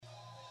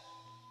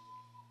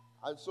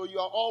And so you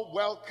are all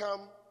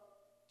welcome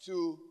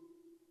to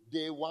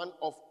day one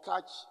of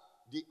Catch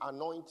the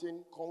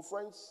Anointing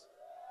Conference.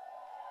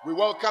 We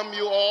welcome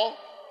you all,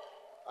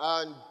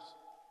 and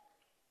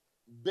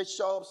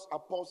bishops,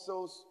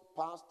 apostles,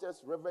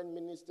 pastors, reverend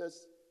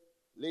ministers,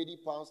 lady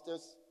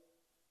pastors,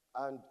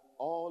 and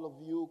all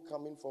of you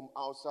coming from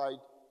outside,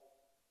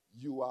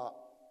 you are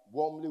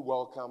warmly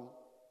welcome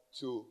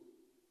to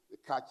the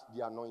Catch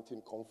the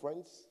Anointing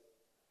Conference.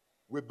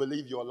 We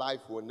believe your life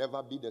will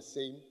never be the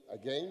same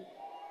again,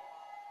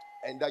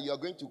 and that you are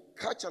going to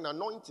catch an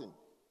anointing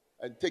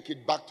and take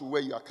it back to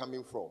where you are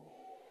coming from.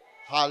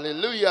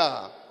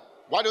 Hallelujah.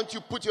 Why don't you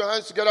put your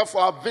hands together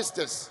for our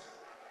visitors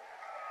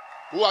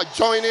who are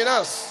joining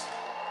us?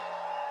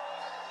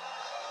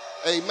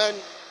 Amen.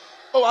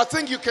 Oh, I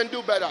think you can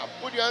do better.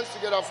 Put your hands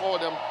together for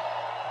them.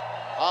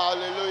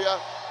 Hallelujah.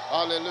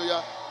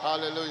 Hallelujah.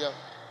 Hallelujah.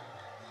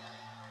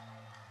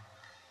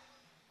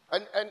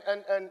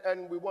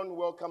 And we want to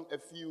welcome a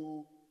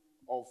few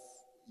of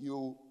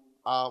you.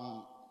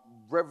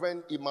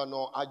 Reverend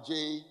Emmanuel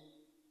Ajay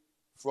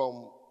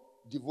from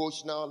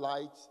Devotional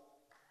Light.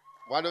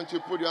 Why don't you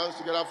put your hands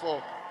together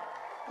for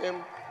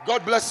him?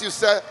 God bless you,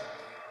 sir.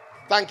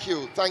 Thank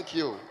you. Thank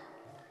you.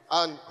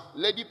 And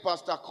Lady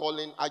Pastor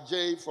Colin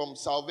Ajay from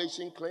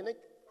Salvation Clinic.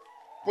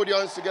 Put your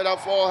hands together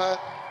for her.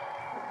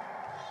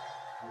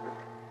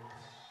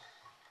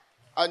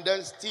 And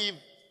then Steve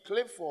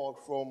Clifford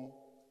from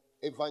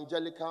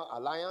Evangelical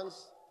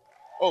Alliance.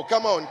 Oh,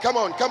 come on, come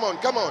on, come on,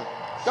 come on,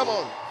 come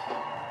on.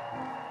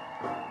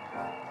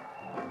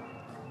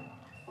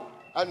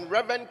 And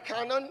Reverend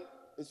Cannon.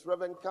 Is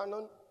Reverend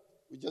Cannon?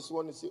 We just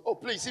want to see. Oh,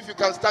 please, if you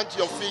can stand to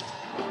your feet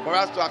for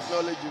us to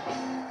acknowledge you.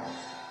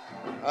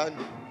 And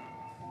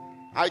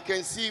I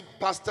can see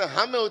Pastor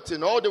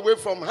Hamilton all the way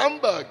from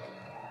Hamburg.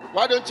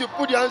 Why don't you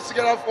put your hands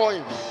together for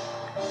him?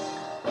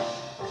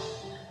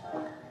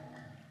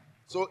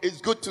 So it's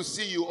good to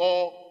see you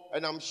all.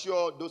 And I'm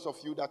sure those of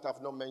you that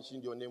have not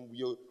mentioned your name,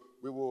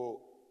 we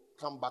will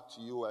come back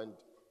to you, and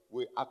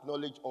we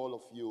acknowledge all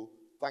of you.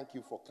 Thank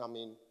you for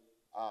coming.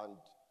 And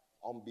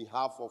on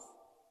behalf of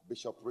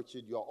Bishop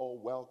Richard, you are all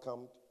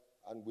welcomed.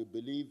 And we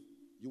believe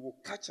you will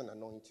catch an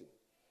anointing.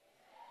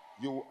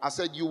 I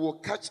said you will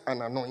catch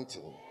an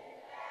anointing.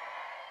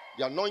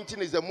 The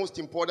anointing is the most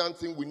important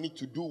thing. We need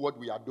to do what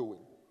we are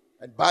doing.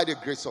 And by the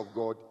grace of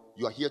God,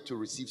 you are here to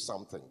receive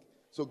something.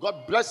 So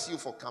God bless you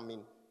for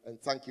coming, and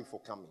thank you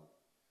for coming.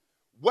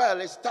 Well,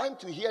 it's time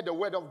to hear the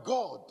word of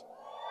God.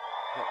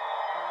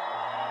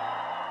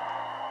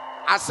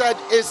 I said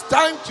it's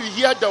time to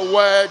hear the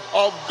word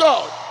of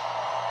God.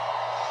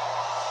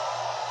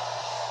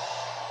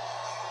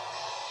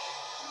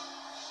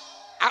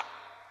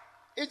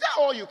 Is that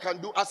all you can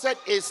do? I said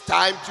it's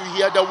time to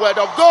hear the word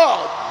of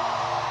God.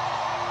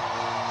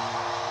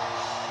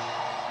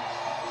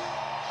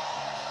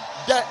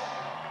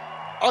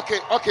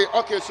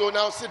 Okay. So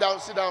now sit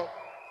down.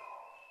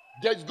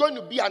 There's going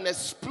to be an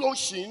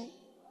explosion.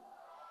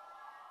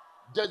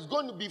 There's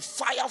going to be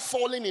fire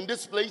falling in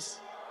this place.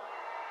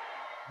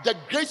 The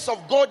grace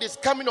of God is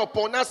coming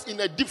upon us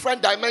in a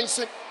different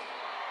dimension.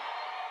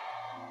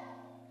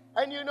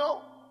 And you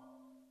know,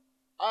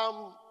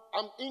 I'm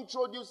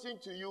introducing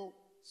to you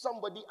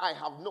somebody I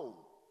have known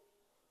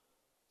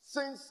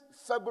since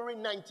February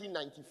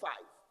 1995.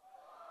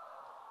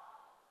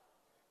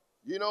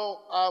 You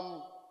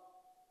know,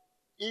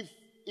 if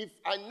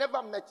I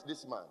never met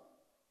this man,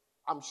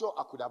 I'm sure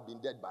I could have been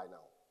dead by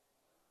now.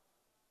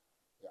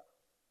 Yeah.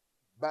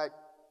 But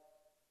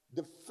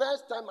the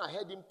first time I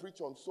heard him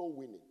preach on soul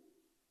winning,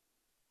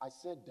 I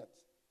said that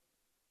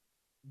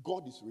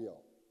God is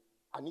real.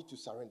 I need to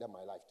surrender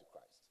my life to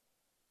Christ.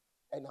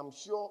 And I'm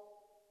sure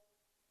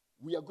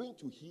we are going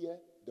to hear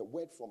the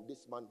word from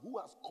this man who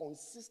has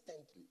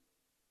consistently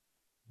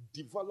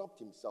developed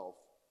himself.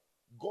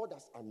 God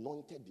has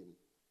anointed him.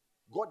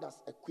 God has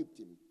equipped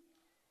him.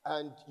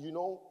 And, you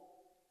know,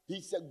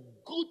 he's a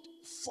good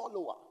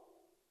follower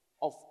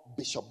of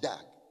Bishop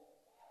Dag.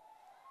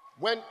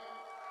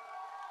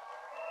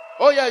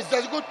 Oh, yeah, it's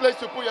a good place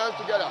to put your hands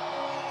together.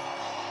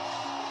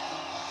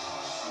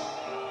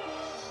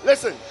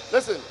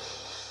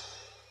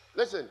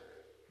 Listen.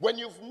 When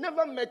you've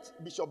never met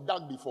Bishop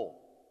Dag before,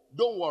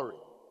 don't worry.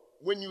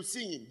 When you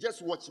see him,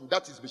 just watch him.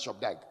 That is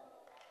Bishop Dag.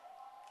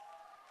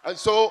 And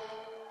so,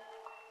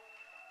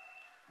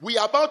 we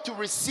are about to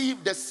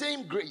receive the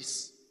same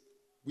grace.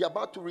 We are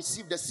about to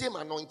receive the same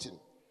anointing.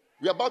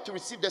 We are about to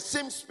receive the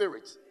same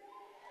spirit.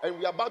 And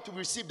we are about to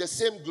receive the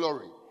same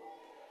glory.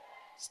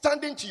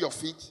 Standing to your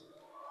feet,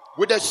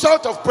 with a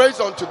shout of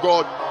praise unto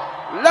God,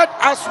 let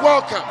us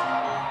welcome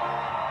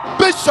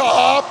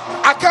Bishop,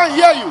 I can't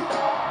hear you,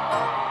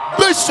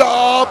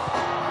 Bishop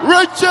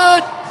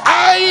Richard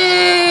Aye.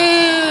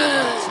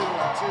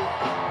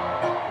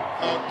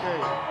 Okay.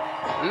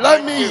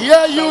 Let me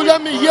hear you.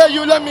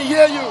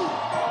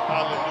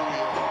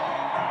 Hallelujah.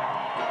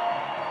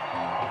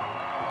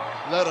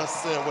 Let us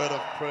say a word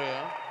of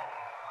prayer.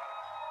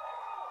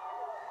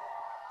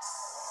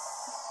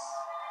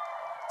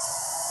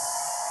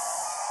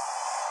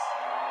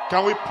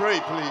 Can we pray,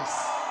 please?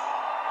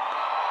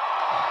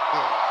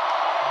 Thank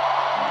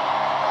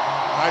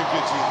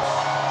you, Jesus.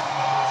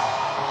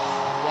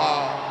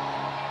 Wow.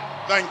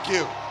 Thank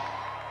you.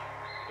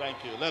 Thank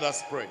you. Let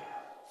us pray.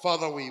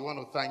 Father, we want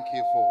to thank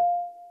you for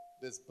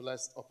this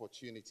blessed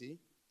opportunity.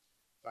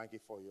 Thank you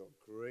for your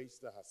grace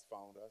that has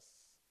found us,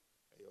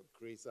 and your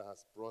grace that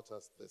has brought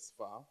us this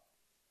far.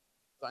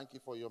 Thank you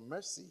for your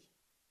mercy,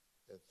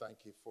 and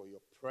thank you for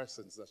your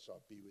presence that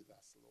shall be with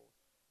us, Lord.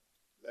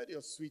 Let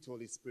your sweet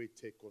Holy Spirit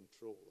take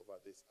control over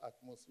this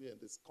atmosphere and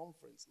this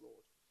conference,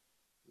 Lord.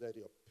 Let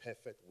your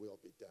perfect will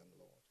be done,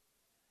 Lord.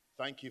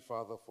 Thank you,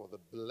 Father, for the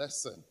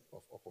blessing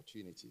of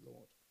opportunity,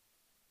 Lord.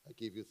 I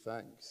give you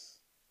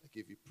thanks. I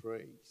give you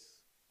praise.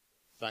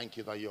 Thank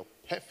you that your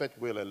perfect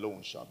will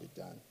alone shall be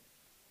done.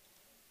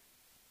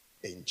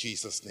 In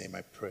Jesus' name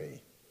I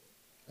pray.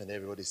 And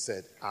everybody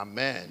said,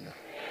 Amen.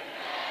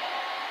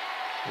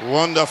 Amen.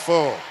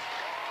 Wonderful.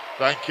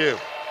 Thank you.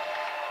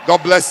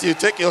 God bless you.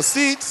 Take your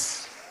seats.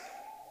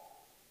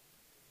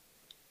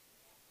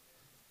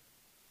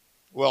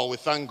 Well, we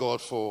thank God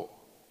for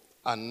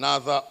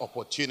another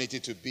opportunity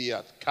to be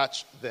at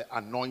Catch the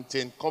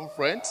Anointing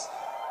Conference.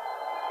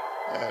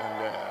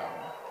 And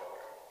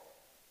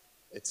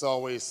it's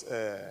always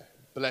a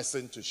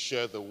blessing to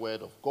share the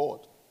word of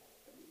God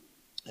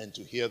and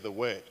to hear the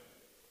word.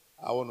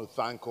 I want to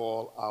thank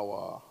all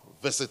our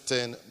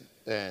visiting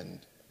and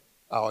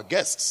our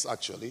guests,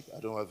 actually.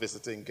 I don't have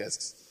visiting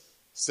guests.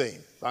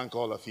 Same. Thank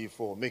all of you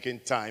for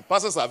making time.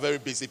 Pastors are very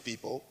busy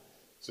people.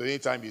 So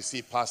anytime you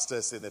see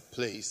pastors in a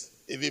place,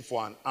 even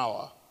for an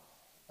hour,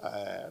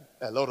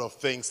 a lot of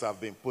things have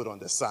been put on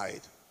the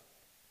side.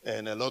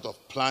 And a lot of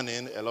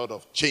planning, a lot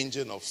of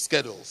changing of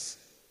schedules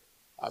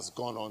has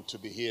gone on to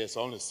be here. So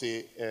I want to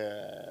say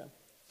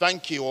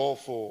thank you all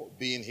for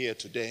being here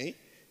today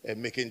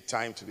and making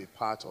time to be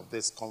part of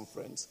this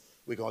conference.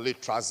 We can only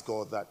trust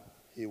God that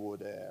he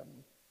would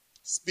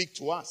speak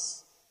to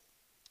us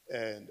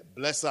and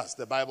bless us.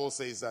 The Bible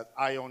says that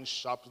iron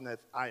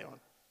sharpeneth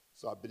iron.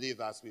 So I believe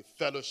as we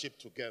fellowship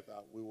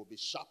together, we will be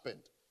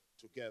sharpened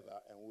together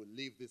and we'll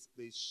leave this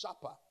place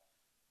sharper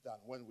than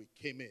when we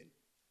came in,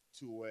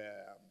 to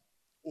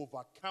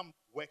overcome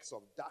works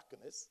of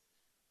darkness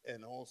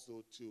and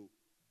also to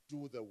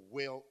do the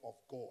will of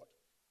God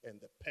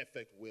and the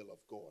perfect will of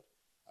God.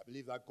 I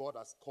believe that God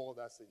has called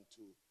us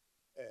into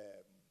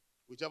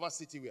whichever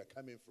city we are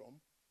coming from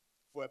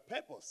for a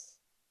purpose.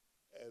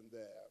 And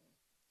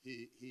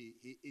he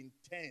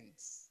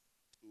intends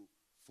to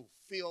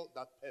fulfill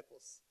that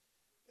purpose.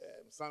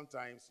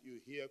 Sometimes you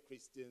hear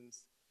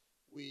Christians,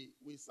 we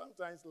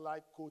sometimes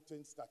like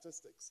quoting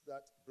statistics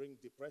that bring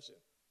depression.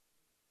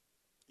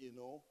 You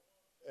know,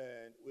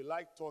 and we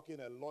like talking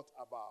a lot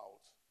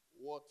about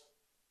what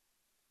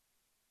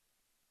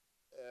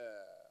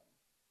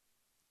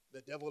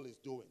the devil is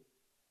doing.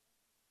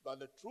 But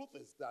the truth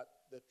is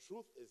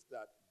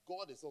that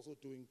God is also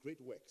doing great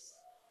works.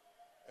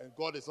 And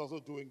God is also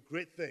doing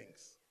great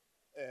things.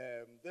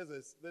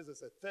 This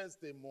is a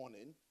Thursday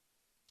morning,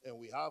 and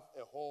we have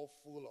a hall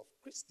full of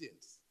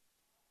Christians.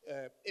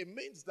 It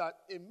means that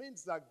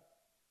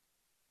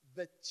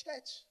the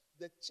church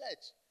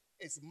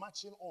is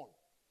marching on.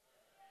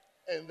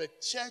 And the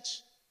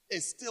church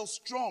is still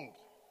strong.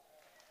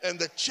 And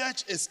the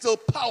church is still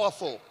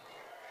powerful.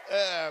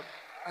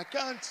 I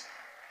can't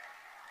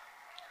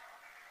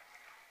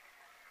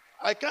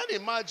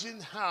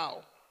imagine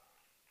how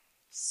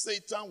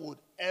Satan would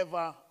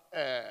ever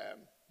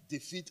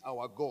defeat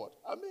our God.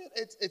 I mean,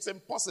 it's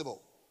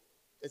impossible.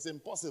 It's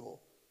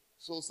impossible.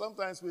 So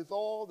sometimes with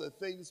all the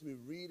things we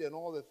read and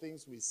all the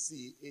things we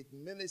see, it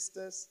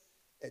ministers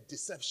a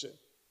deception.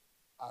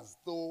 As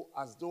though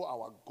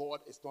our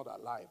God is not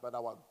alive, but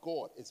our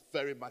God is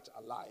very much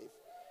alive,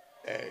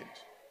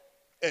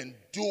 and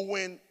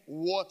doing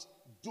what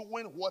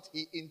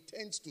he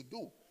intends to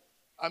do.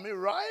 I mean,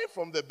 right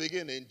from the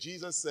beginning,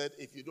 Jesus said,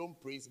 if you don't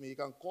praise me, you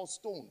can call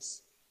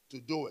stones to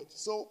do it.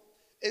 So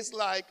it's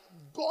like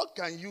God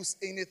can use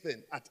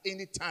anything at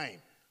any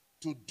time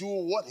to do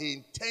what he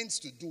intends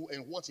to do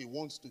and what he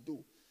wants to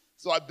do.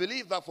 So I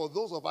believe that for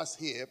those of us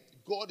here,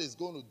 God is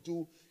going to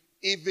do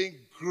even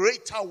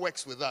greater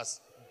works with us.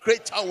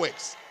 Greater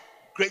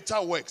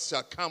works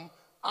shall come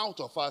out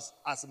of us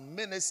as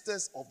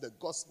ministers of the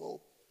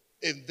gospel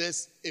in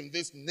this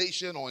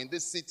nation or in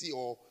this city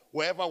or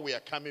wherever we are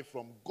coming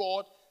from.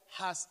 God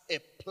has a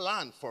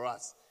plan for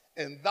us,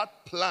 and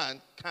that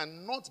plan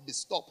cannot be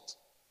stopped.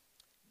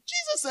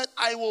 Jesus said,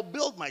 I will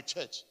build my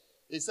church.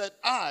 He said,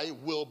 I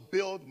will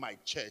build my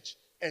church,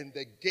 and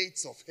the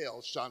gates of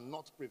hell shall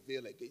not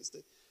prevail against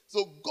it.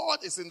 So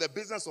God is in the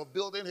business of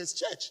building his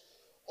church.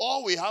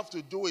 All we have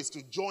to do is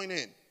to join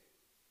in.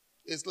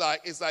 It's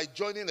like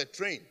joining a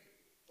train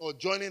or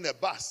joining a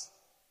bus.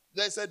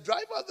 There's a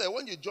driver there.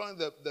 When you join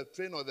the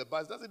train or the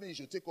bus, doesn't mean you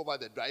should take over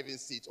the driving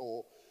seat,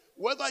 or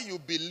whether you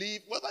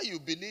believe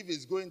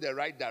it's going the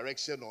right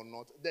direction or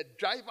not. The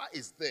driver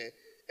is there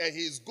and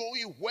he's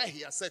going where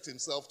he has set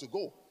himself to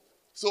go.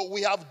 So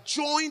we have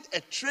joined a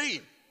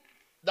train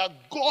that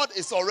God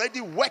is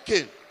already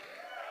working,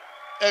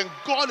 and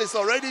God is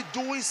already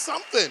doing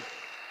something.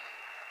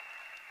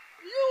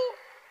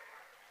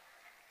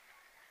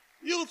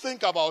 You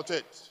think about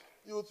it.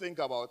 You think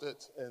about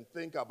it and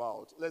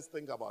let's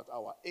think about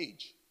our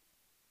age.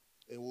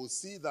 And we'll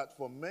see that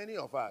for many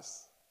of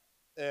us,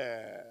 in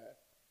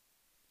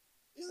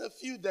a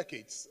few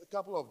decades, a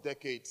couple of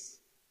decades,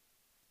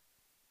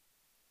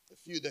 a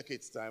few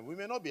decades' time, we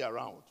may not be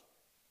around.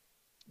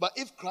 But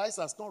if Christ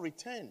has not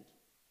returned,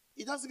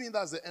 it doesn't mean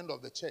that's the end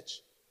of the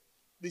church.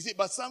 You see,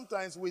 but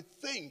sometimes we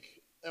think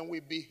and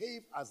we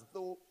behave as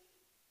though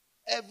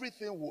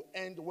everything will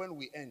end when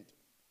we end.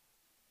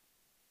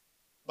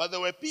 But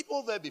there were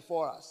people there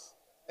before us,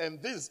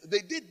 and they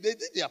did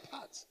their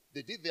part.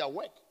 They did their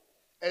work.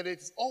 And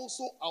it's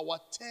also our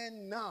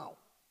turn now.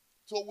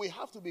 So we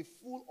have to be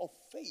full of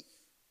faith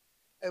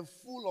and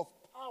full of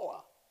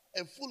power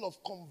and full of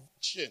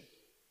conviction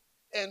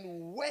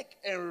and work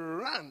and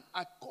run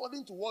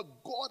according to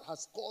what God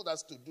has called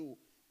us to do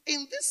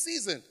in this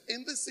season.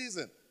 In this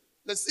season.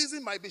 The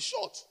season might be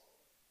short.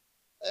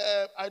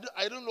 I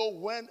don't know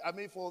when,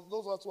 for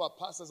those of us who are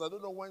pastors, I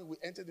don't know when we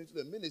entered into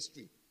the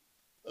ministry.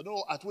 I don't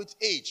know at which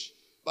age.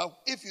 But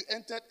if you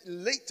entered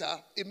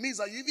later, it means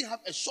that you even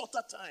have a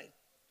shorter time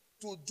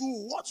to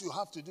do what you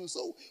have to do.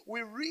 So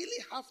we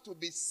really have to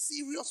be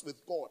serious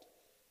with God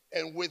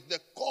and with the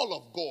call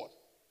of God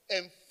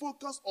and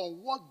focus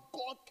on what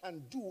God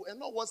can do and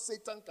not what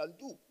Satan can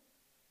do.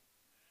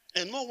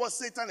 And not what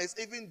Satan is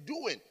even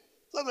doing.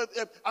 So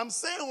I'm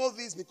saying all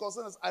this because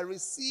sometimes I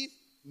receive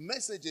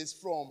messages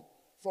from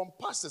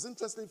pastors,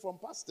 interestingly from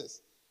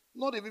pastors,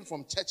 not even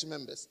from church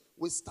members,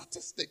 with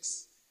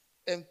statistics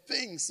and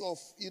things of,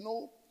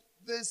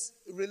 this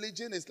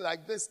religion is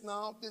like this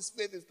now, this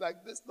faith is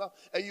like this now.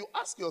 And you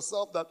ask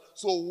yourself that,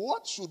 so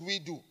what should we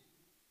do?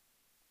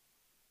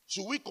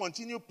 Should we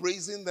continue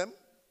praising them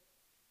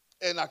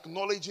and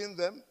acknowledging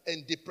them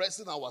and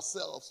depressing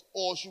ourselves?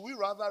 Or should we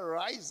rather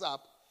rise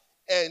up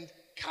and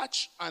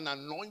catch an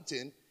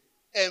anointing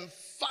and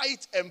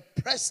fight and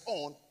press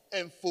on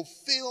and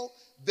fulfill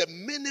the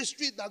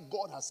ministry that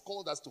God has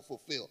called us to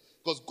fulfill?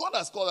 Because God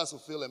has called us to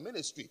fulfill a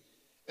ministry.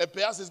 And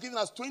perhaps He's given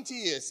us 20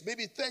 years,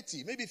 maybe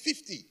 30, maybe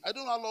 50. I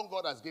don't know how long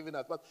God has given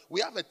us, but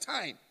we have a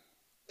time.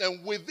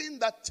 And within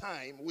that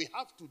time, we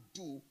have to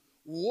do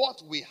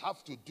what we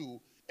have to do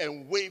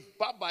and wave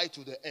bye-bye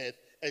to the earth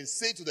and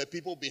say to the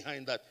people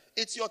behind that,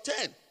 it's your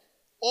turn.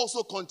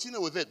 Also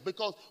continue with it,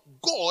 because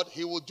God,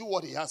 He will do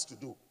what He has to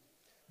do.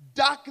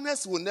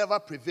 Darkness will never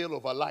prevail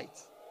over light.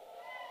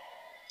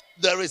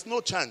 There is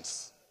no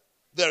chance.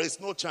 There is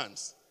no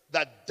chance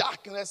that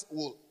darkness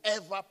will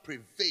ever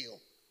prevail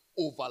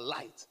over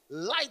light.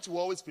 Light will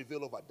always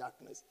prevail over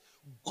darkness.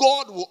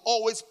 God will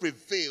always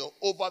prevail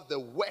over the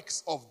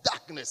works of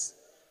darkness.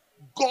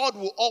 God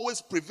will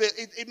always prevail.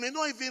 It may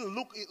not even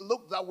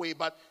look that way,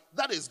 but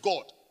that is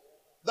God.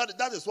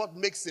 That is what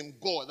makes Him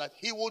God. That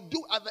He will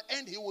do at the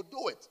end, He will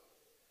do it.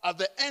 At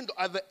the end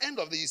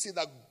of the, you see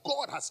that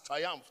God has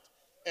triumphed.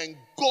 And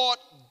God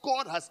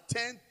has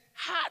turned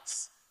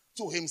hearts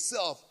to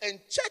Himself. And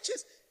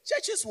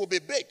churches will be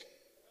big.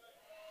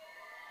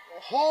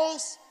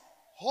 Halls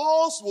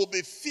will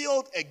be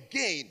filled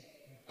again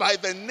by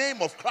the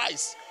name of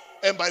Christ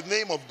and by the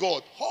name of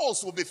God.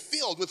 Halls will be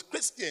filled with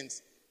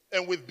Christians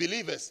and with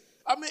believers.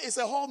 Is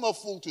a hall not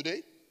full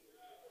today?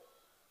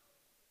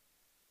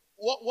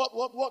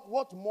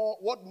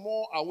 What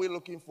more are we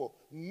looking for?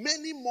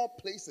 Many more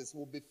places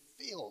will be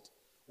filled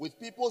with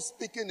people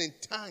speaking in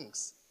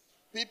tongues,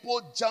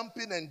 people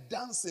jumping and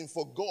dancing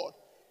for God.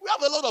 We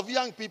have a lot of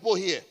young people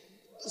here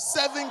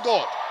serving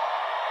God.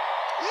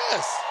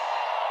 Yes.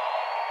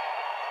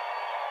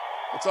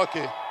 It's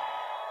okay.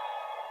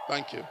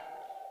 Thank you.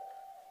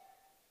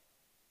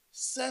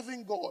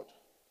 Serving God,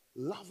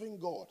 loving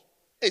God.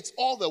 It's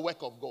all the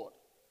work of God.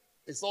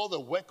 It's all the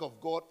work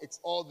of God. It's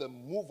all the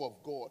move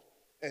of God.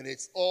 And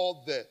it's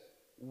all the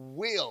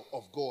will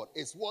of God.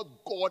 It's what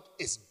God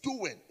is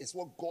doing. It's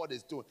what God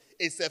is doing.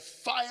 It's a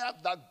fire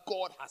that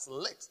God has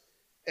lit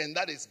and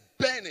that is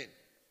burning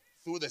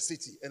through the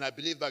city. And I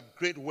believe that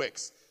great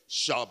works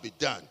shall be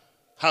done.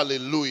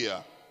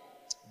 Hallelujah.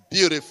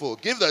 Beautiful.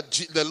 Give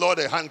the Lord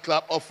a hand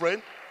clap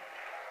offering.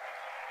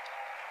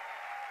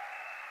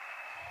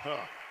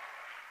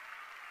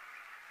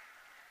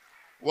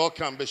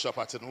 Welcome, Bishop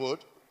Attenwood.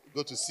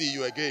 Good to see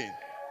you again.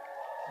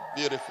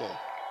 Beautiful.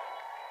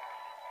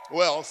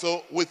 Well,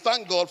 so we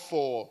thank God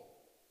for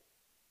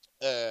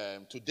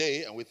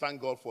today, and we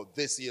thank God for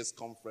this year's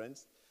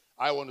conference.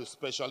 I want to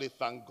especially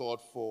thank God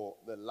for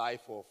the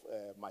life of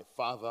my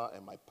father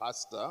and my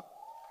pastor,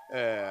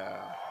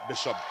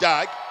 Bishop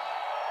Dag.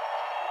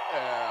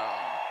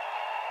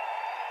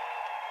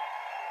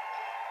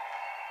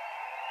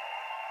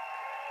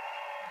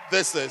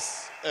 This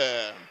is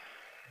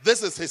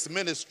his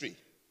ministry.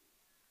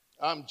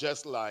 I'm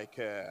just like,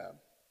 I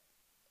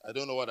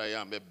don't know what I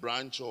am, a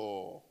branch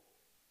or,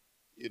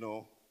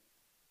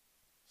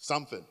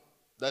 something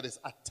that is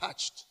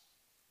attached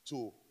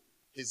to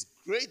his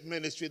great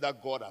ministry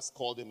that God has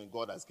called him and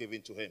God has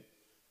given to him.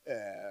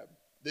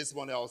 This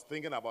morning I was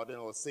thinking about it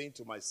and I was saying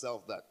to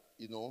myself that,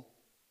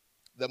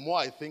 the more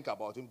I think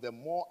about him, the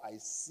more I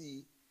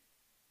see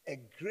a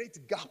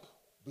great gap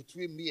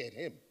between me and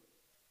him.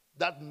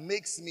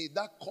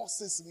 that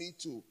causes me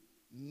to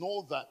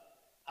know that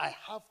I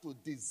have to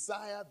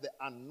desire the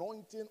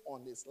anointing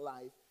on his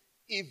life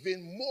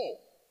even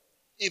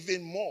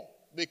more,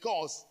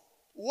 because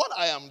what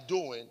I am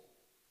doing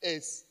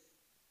is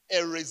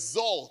a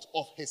result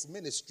of his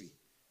ministry.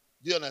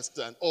 Do you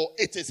understand? Or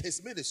it is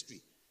his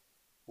ministry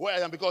where I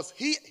am, because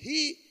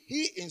he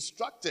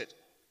instructed.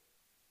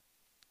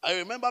 I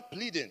remember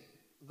pleading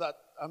that,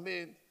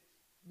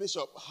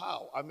 Bishop,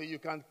 how? You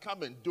can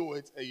come and do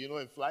it,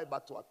 and fly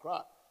back to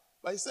Accra.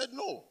 But he said,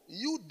 no,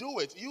 you do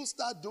it. You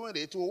start doing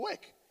it. It will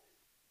work.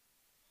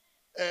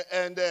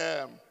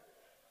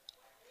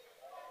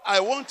 I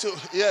want to,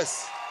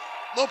 yes,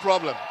 no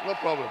problem.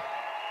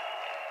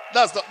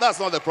 That's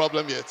not the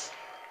problem yet.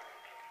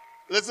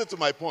 Listen to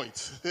my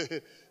point.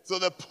 So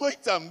the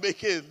point I'm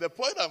making is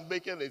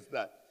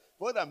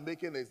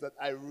that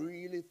I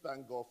really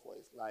thank God for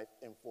his life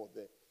and for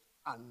the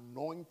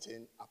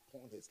anointing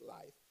upon his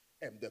life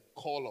and the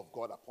call of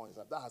God upon his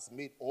life. That has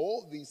made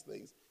all these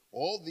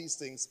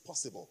things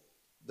possible.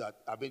 That,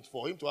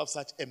 for him to have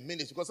such a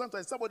ministry. Because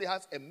sometimes somebody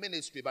has a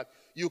ministry, but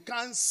you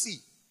can't see.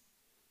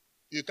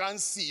 You can't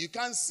see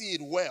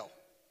it well.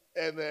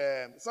 And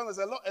sometimes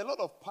a lot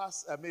of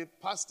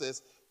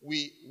pastors,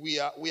 we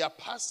are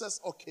pastors,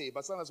 okay,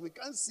 but sometimes we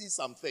can't see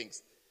some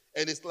things.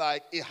 And it's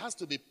like it has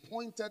to be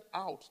pointed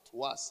out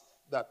to us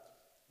that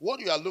what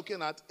you are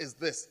looking at is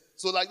this.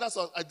 So like that's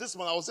what, at this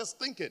one I was just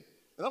thinking.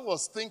 And I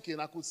was thinking,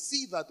 I could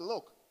see that,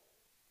 look,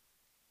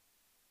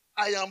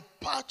 I am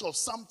part of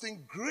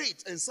something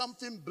great and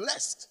something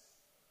blessed.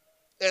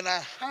 And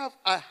I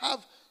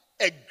have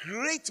a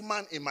great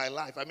man in my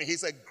life.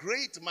 He's a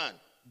great man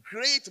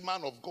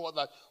of God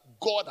that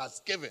God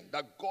has given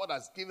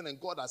and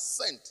God has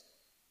sent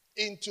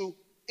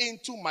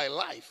into my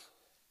life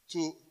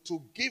to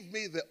give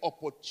me the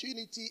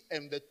opportunity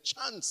and the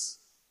chance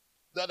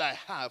that I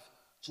have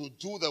to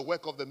do the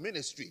work of the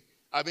ministry.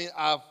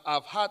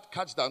 I've had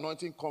Catch the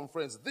Anointing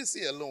conference this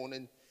year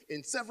alone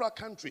in several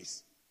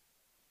countries.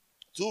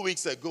 2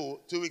 weeks ago,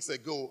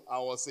 I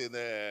was in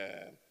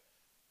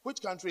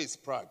which country is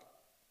Prague?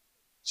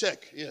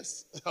 Czech,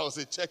 yes. I was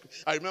in Czech.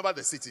 I remember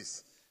the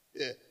cities.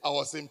 Yeah, I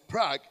was in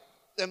Prague,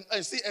 and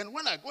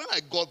when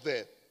I got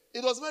there,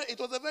 it was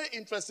a very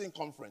interesting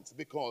conference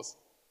because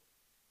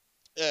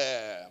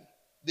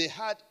they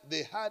had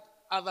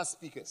other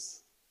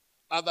speakers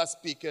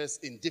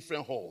in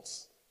different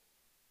halls.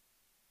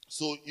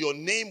 So your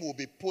name will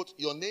be put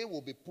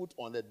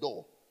on the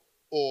door,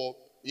 or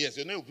yes,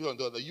 your name will be on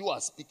the door. You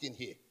are speaking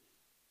here,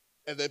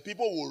 and then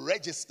people will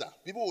register.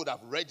 People would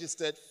have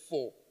registered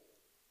for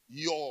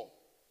your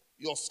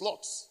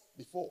slots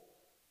before.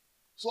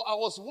 So I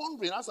was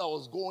wondering as I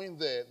was going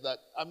there that,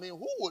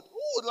 who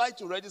would like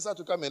to register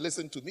to come and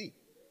listen to me?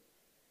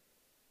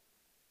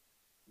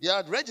 They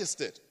had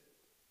registered.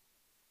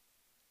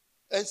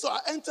 And so I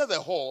entered the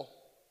hall,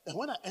 and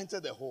when I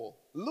entered the hall,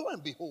 lo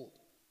and behold,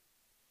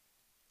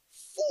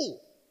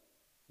 full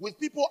with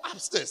people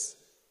upstairs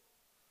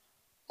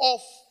of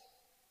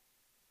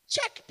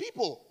Czech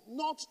people,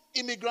 not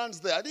immigrants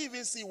there. I didn't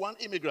even see one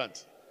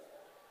immigrant.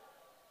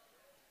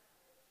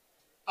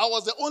 I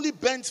was the only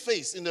bent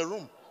face in the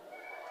room.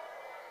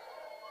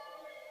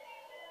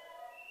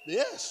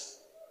 Yes.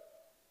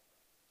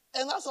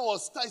 And as I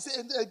was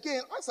and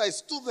again, as I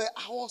stood there,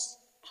 I was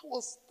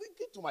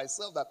thinking to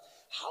myself that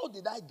how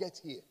did I get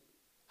here?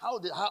 How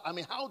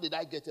did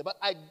I get here? But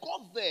I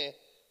got there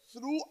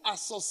through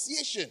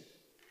association.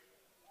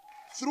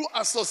 Through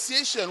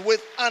association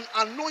with an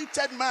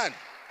anointed man.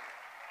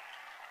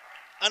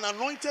 An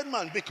anointed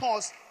man,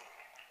 because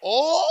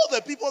all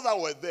the people that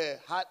were there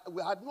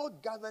had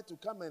not gathered to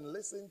come and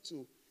listen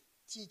to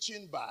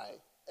teaching by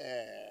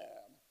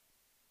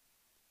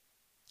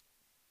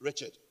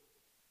Richard.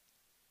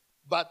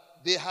 But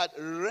they had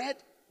read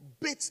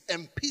bits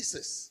and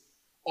pieces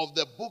of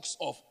the books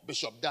of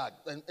Bishop Dag.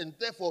 And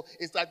therefore,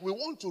 it's like we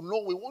want to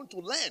know, we want to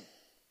learn.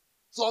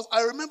 So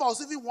I remember I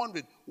was even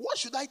wondering, what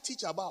should I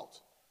teach about?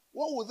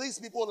 What would these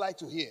people like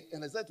to hear?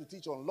 And I said to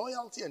teach on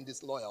loyalty and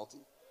disloyalty.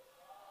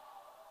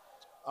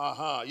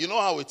 You know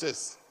how it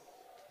is.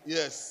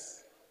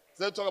 Yes.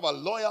 So talk about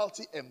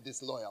loyalty and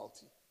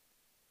disloyalty.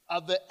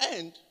 At the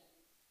end,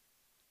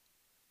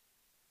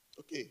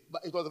 okay,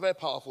 but it was a very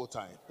powerful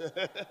time.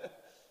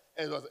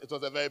 It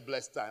was a very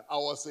blessed time. I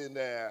was in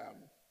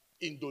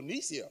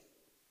Indonesia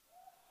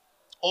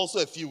also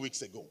a few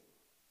weeks ago.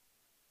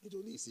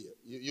 Indonesia,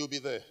 you'll be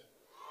there.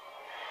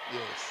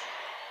 Yes.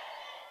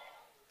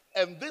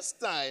 And this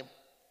time,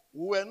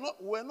 we're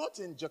not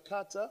in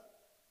Jakarta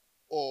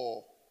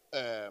or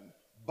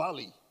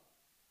Bali,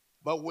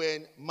 but we're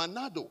in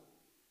Manado.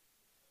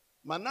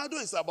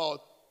 Manado is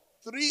about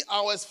 3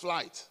 hours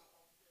flight.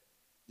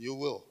 You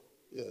will,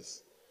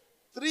 yes.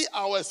 3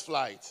 hours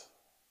flight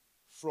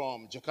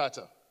from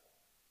Jakarta.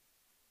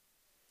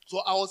 So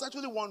I was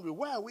actually wondering,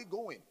 where are we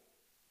going?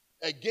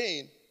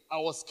 Again, I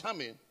was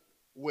coming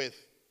with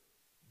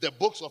the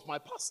books of my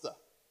pastor,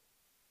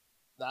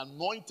 the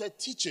anointed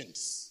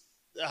teachings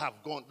that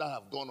have gone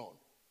on.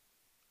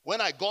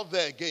 When I got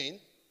there again,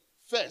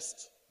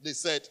 first they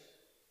said,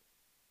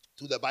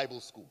 to the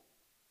Bible school.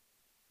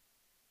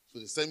 So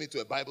they sent me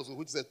to a Bible school,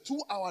 which is a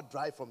 2-hour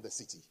drive from the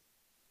city.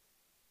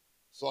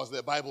 So I was at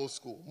the Bible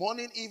school.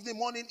 Morning, evening,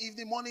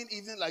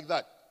 like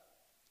that.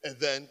 And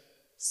then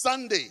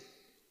Sunday,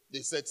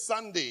 they said,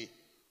 Sunday,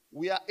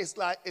 it's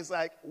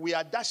like we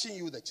are dashing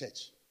you the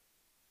church.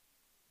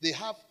 They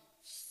have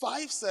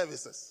 5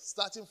 services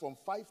starting from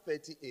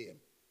 5:30 a.m.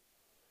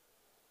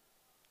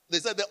 They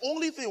said the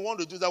only thing we want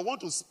to do is I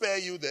want to spare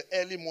you the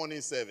early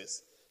morning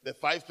service, the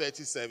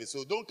 5:30 service.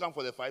 So don't come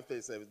for the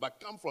 5:30 service, but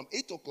come from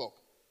 8 o'clock.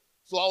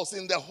 So I was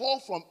in the hall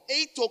from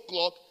 8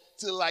 o'clock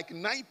till like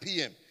 9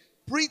 p.m.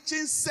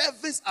 preaching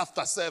service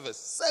after service,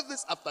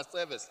 service after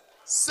service,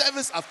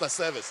 service after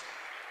service.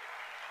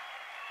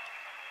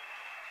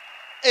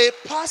 A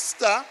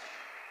pastor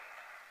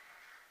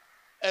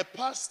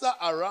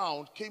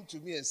around came to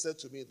me and said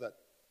to me that,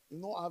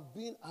 I've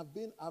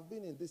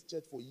been in this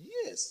church for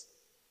years.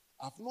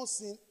 I've not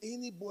seen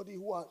anybody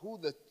who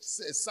the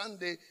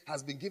Sunday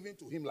has been given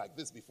to him like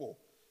this before.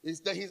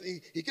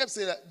 He kept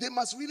saying that they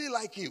must really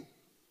like you.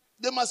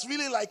 They must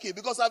really like you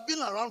because I've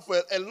been around for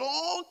a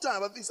long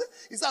time. He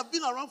said I've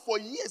been around for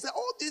years. He said,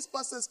 all these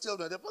pastors'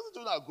 children, the pastors'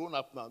 children are grown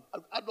up now,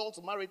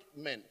 adults, married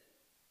men.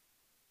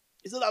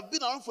 He said, I've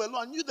been around for a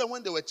long time. I knew them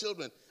when they were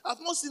children. I've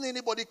not seen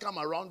anybody come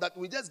around that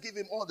we just give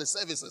him all the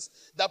services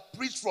that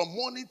preach from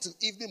morning to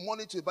evening,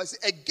 morning to evening.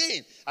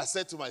 Again, I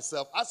said to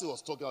myself, as he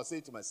was talking, I was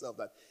saying to myself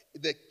that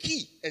the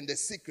key and the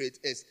secret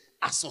is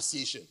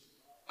association.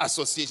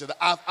 Association.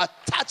 I've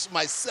attached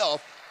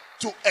myself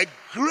to a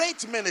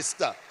great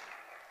minister,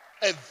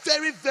 a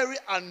very, very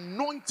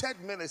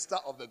anointed minister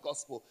of the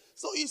gospel.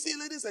 So you see,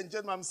 ladies and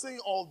gentlemen, I'm saying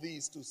all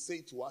these to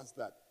say to us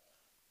that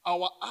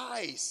our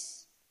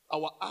eyes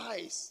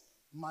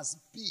must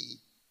be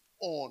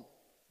on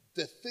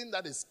the thing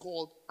that is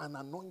called an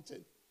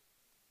anointing,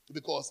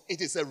 because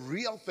it is a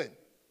real thing.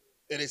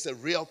 It is a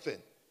real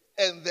thing.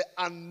 And the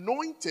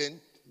anointing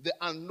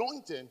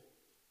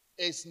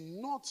is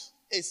not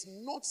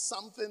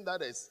something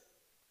that is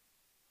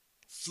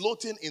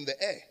floating in the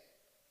air,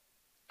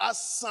 as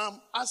some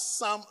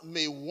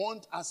may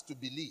want us to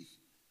believe.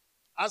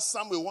 As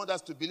some may want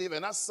us to believe,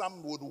 and as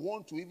some would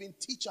want to even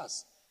teach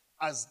us,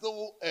 as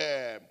though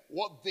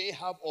what they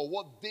have or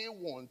what they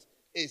want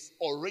is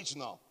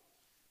original.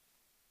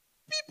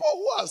 People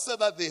who have said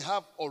that they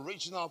have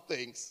original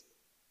things,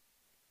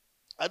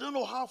 I don't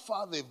know how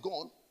far they've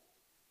gone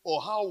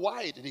or how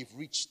wide they've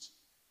reached.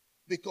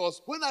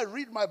 Because when I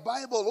read my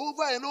Bible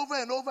over and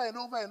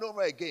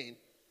over again,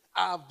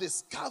 I have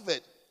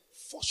discovered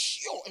for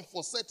sure and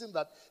for certain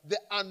that the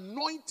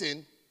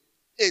anointing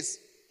is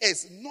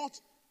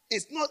not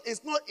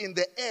in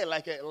the air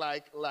like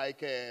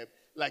a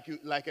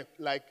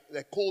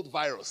cold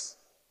virus.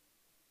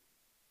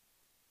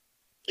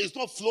 It's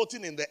not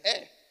floating in the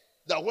air.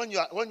 That when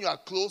you are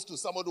close to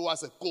somebody who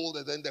has a cold,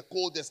 and then the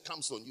cold just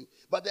comes on you.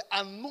 But the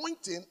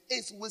anointing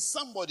is with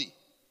somebody.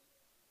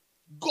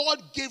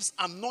 God gives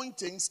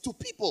anointings to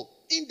people,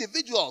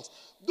 individuals.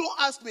 Don't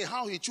ask me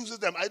how he chooses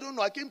them. I don't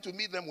know. I came to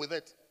meet them with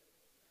it.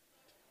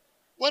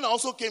 When I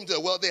also came to the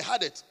world, they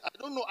had it. I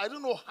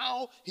don't know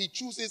how he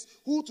chooses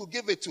who to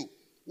give it to.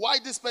 Why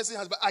this person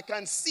has, but I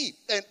can see.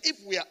 And if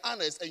we are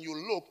honest and you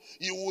look,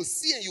 you will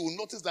see and you will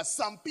notice that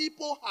some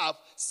people have,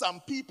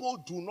 some people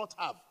do not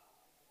have.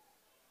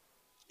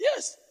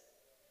 Yes.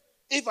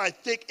 If I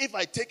take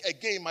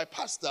again my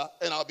pastor,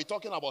 and I'll be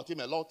talking about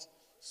him a lot,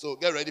 so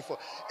get ready for.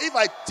 If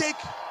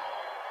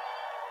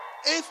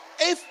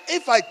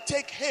I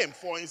take him,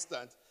 for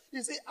instance,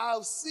 you see,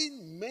 I've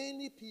seen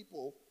many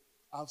people.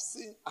 I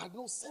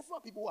know several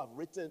people who have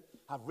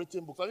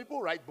written books. And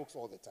people write books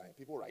all the time.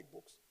 People write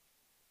books.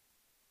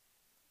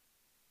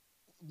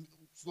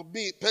 For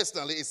me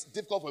personally, it's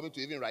difficult for me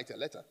to even write a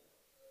letter.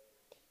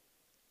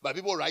 But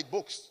people write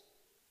books.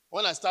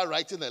 When I start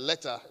writing a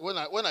letter, when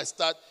I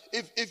start,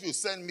 if you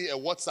send me a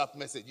WhatsApp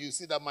message, you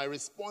see that my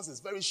response is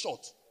very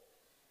short.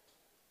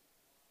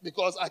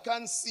 Because I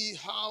can't see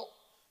how.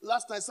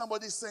 Last night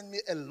somebody sent me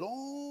a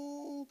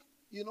long,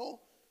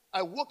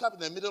 I woke up in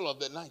the middle of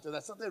the night and I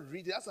started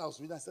reading. As I was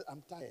reading, I said,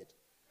 I'm tired.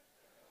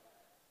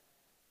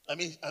 I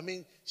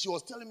mean, she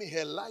was telling me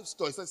her life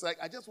story. So it's like,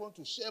 I just want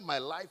to share my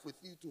life with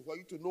you for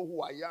you to know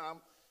who I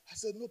am. I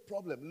said, no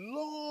problem.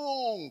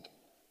 Long.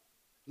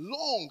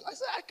 I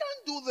said, I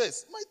can't do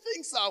this. My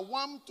things are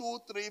 1, 2,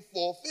 3,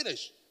 4,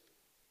 finish.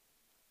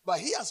 But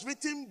he has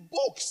written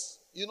books,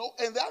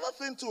 And the other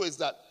thing too is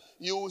that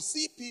you will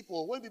see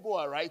people, when people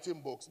are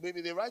writing books,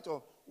 maybe they write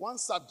on one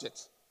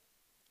subject.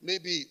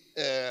 Maybe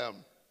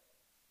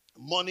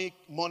money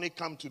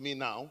come to me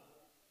now.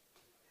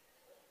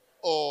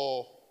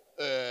 Or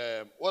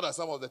what are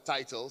some of the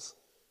titles?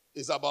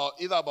 It's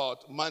either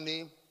about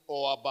money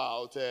or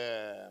about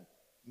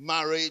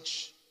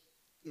marriage,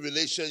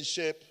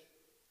 relationship,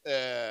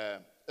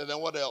 and then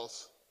what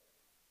else?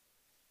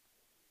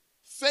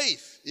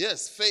 Faith.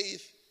 Yes,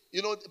 faith.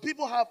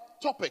 People have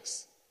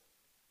topics.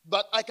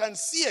 But I can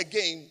see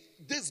again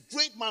this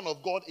great man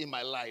of God in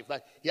my life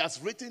that he has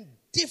written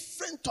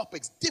different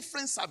topics,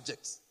 different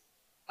subjects.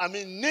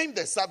 Name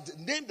the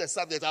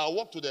subject. I'll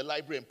walk to the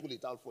library and pull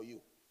it out for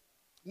you.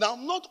 Now,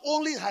 not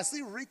only has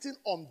he written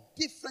on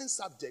different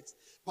subjects,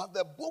 but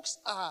the books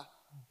are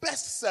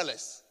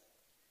bestsellers.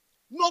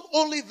 Not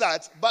only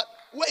that, but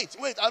wait,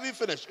 I haven't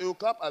finished. It will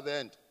clap at the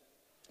end.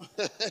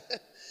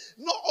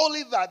 Not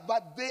only that,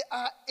 but they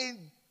are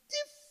in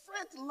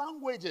different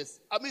languages.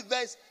 I mean,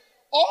 there's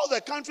all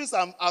the countries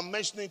I'm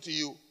mentioning to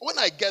you. When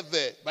I get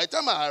there, by the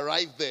time I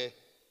arrive there,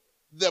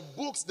 the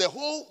books, the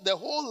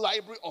whole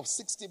library of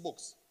 60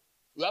 books.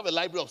 We have a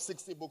library of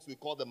 60 books. We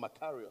call them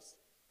Macarius.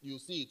 You'll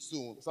see it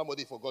soon.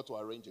 Somebody forgot to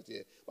arrange it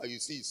here, but you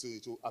see it soon.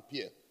 It will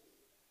appear.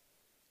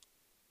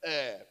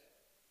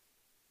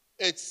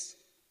 It's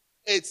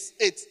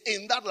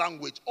in that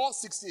language. All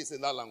 60 is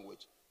in that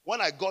language. When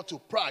I got to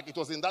Prague, it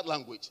was in that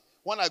language.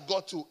 When I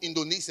got to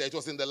Indonesia, it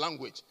was in the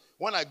language.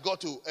 When I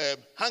got to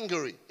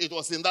Hungary, it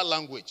was in that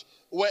language.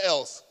 Where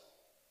else?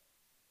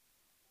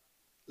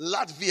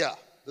 Latvia,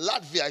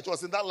 it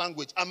was in that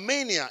language.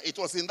 Armenia, it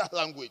was in that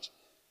language.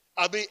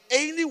 I mean,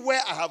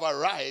 anywhere I have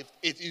arrived,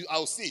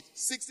 I'll see it.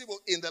 60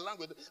 in the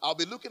language. I'll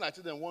be looking at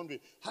it and wondering,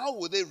 how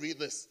will they read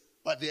this?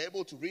 But they're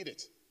able to read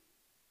it.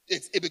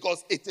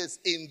 Because it is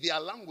in their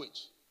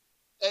language.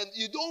 And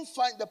you don't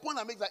find, the point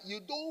I make is that you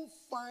don't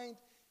find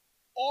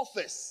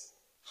authors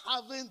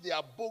having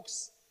their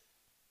books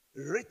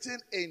written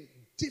in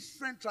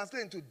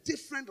translated into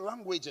different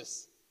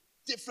languages.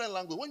 Different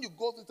language. When you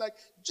go to like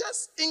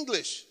just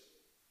English,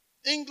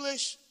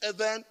 and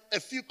then a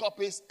few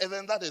copies, and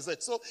then that is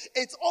it. So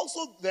it's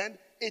also then,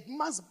 it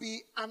must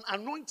be an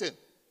anointing.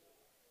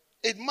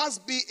 It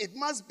must be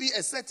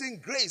a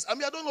certain grace. I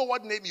mean, I don't know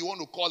what name you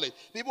want to call it.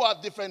 People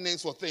have different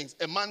names for things.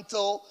 A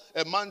mantle,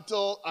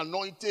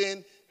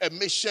 anointing, a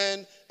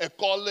mission, a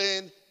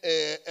calling,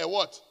 a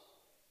what?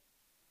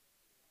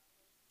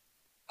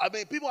 I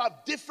mean, people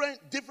have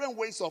different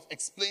ways of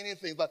explaining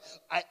things, but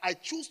I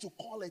choose to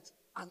call it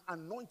an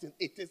anointing.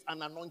 It is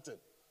an anointing.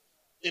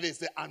 It is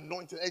the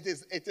anointing. It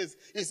is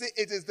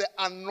the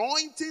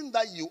anointing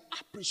that you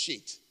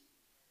appreciate,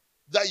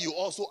 that you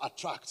also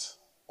attract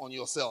on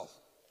yourself.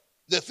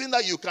 The thing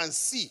that you can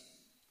see,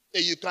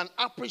 and you can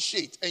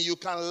appreciate, and you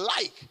can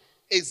like,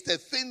 is the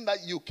thing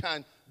that you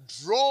can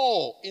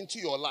draw into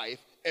your life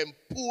and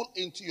pull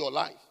into your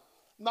life.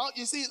 Now,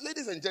 you see,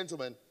 ladies and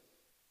gentlemen,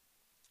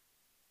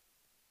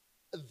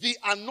 the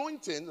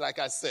anointing, like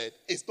I said,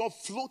 is not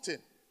floating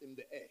in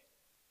the air.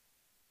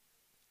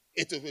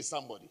 It is with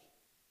somebody.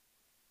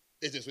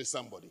 It is with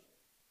somebody.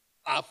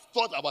 I've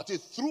thought about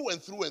it through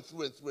and through.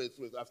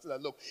 After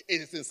that, look,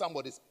 it is in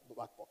somebody's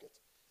back pocket.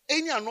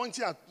 Any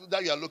anointing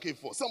that you are looking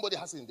for, somebody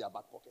has it in their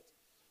back pocket.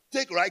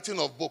 Take writing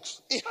of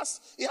books. It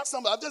has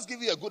somebody. I'll just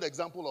give you a good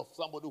example of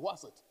somebody who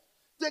has it.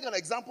 Take an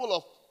example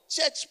of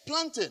church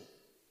planting.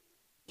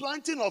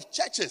 Planting of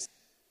churches.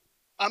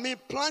 I mean,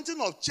 planting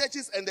of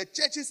churches, and the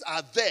churches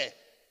are there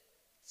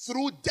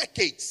through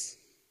decades.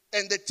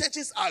 And the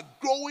churches are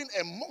growing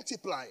and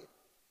multiplying.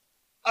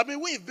 I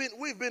mean, we've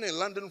been in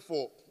London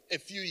for a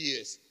few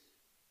years.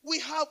 We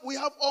have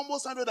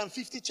almost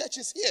 150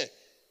 churches here.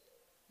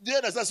 Do you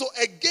understand? So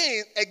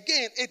again,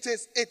 it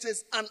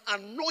is an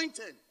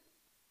anointing.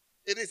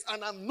 It is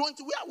an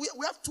anointing.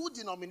 We have 2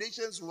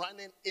 denominations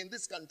running in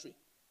this country.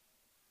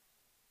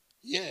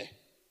 Yeah.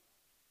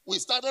 We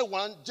started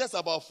one just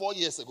about 4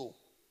 years ago.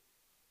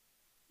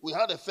 We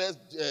had a first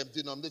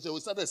denomination. We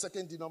started a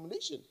second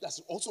denomination that's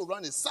also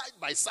running side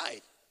by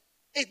side.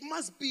 It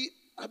must be.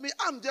 I mean,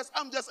 I'm just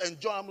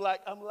enjoying. I'm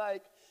like,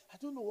 I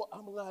don't know what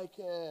I'm like.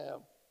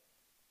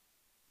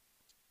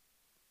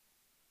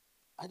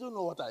 I don't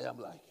know what I am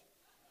like.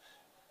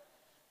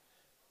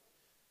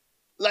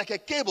 Like a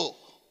cable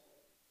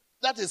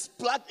that is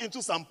plugged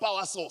into some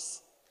power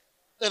source,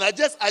 and I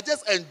just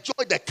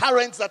enjoy the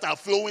currents that are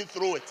flowing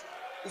through it.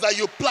 It's like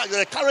you plug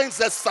the currents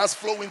that starts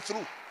flowing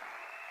through.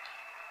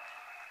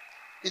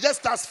 It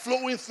just starts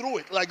flowing through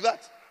it like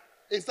that.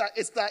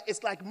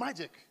 It's like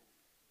magic.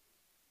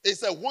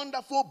 It's a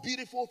wonderful,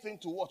 beautiful thing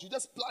to watch. You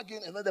just plug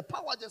in and then the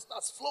power just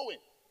starts flowing.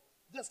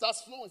 It's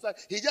like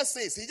he just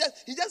says,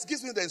 he just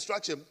gives me the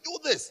instruction, do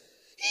this.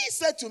 He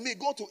said to me,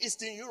 go to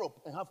Eastern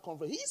Europe and have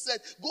conference. He said,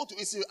 go to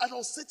Eastern Europe. And I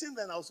was sitting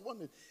there and I was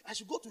wondering, I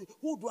should go to,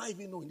 who do I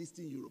even know in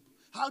Eastern Europe?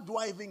 How do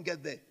I even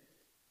get there?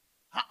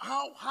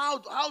 How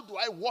do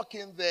I walk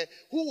in there?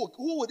 Who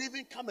would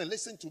even come and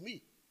listen to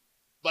me?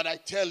 But I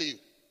tell you,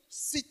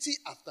 city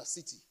after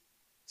city.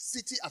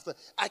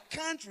 I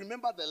can't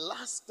remember the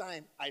last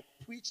time I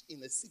preached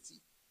in a city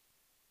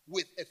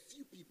with a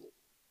few people.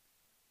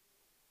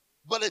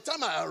 By the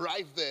time I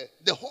arrive there,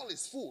 the hall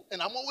is full.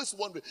 And I'm always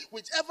wondering,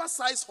 whichever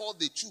size hall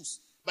they choose,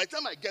 by the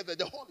time I get there,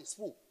 the hall is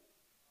full.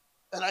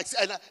 And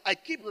I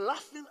keep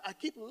laughing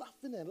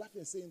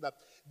and saying that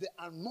the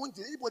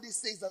anointing, anybody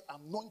says that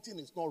anointing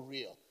is not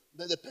real,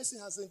 then the person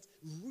hasn't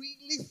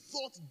really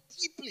thought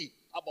deeply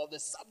about the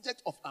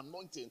subject of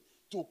anointing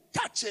to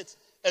catch it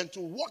and to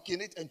walk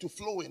in it and to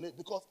flow in it,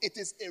 because it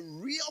is a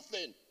real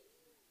thing.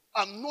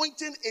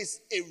 Anointing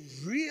is a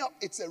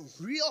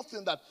real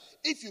thing that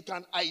if you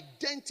can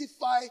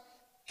identify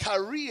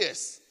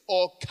carriers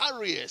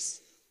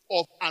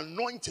of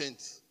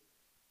anointings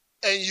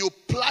and you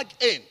plug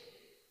in,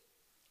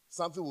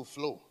 something will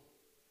flow.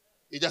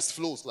 It just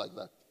flows like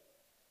that.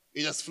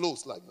 It just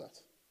flows like that.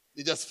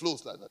 It just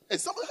flows like that. And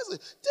somebody has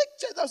it.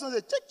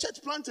 Take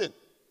church planting.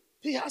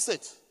 He has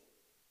it.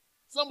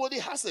 Somebody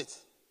has it.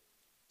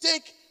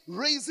 Take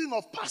raising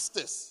of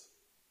pastors,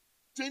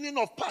 training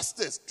of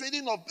pastors,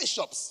 training of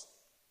bishops.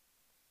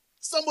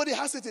 Somebody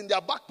has it in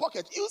their back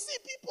pocket. You see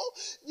people,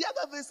 the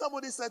other day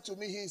somebody said to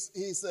me,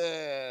 he's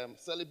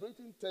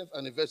celebrating 10th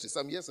anniversary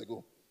some years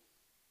ago.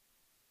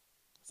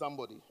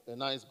 Somebody, a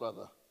nice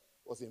brother,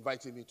 was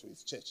inviting me to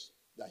his church,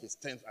 that his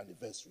 10th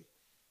anniversary.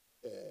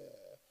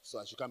 So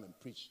I should come and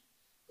preach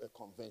a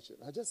convention.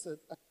 I just said,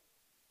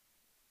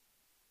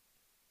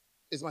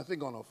 is my thing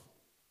gone off?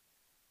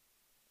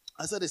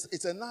 I said,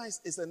 it's a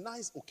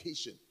nice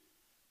occasion.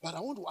 But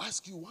I want to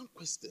ask you one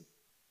question.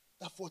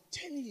 That for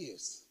 10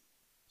 years,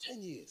 how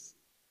many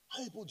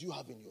people do you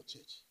have in your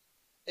church?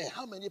 And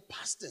how many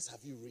pastors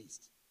have you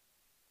raised?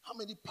 How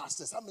many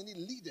pastors? How many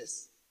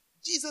leaders?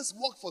 Jesus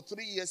walked for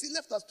 3 years. He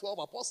left us 12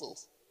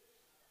 apostles.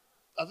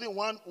 I think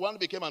one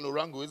became an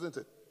orango, isn't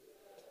it?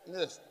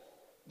 Yes.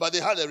 But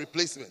they had a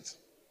replacement.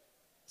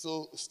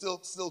 So still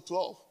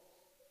 12.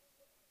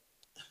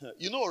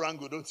 You know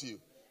orango, don't you?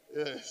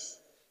 Yes.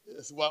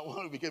 Yes.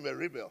 One became a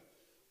rebel.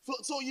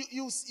 So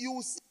you see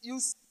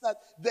that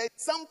there's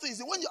something.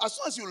 As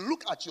soon as you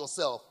look at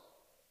yourself,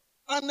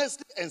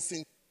 honestly and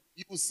sincerely,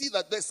 you will see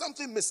that there's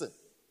something missing.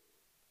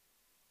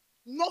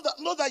 Not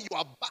that you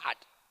are bad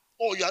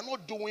or you are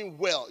not doing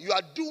well. You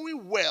are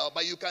doing well,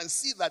 but you can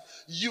see that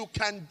you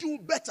can do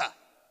better.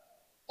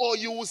 Or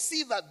you will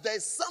see that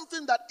there's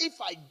something that if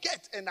I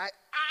get and I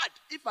add,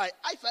 if I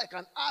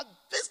can add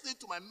this thing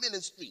to my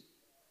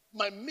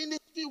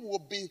ministry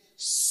will be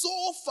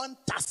so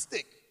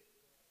fantastic.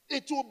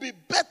 It will be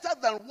better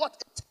than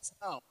what it is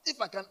now. If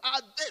I can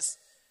add this.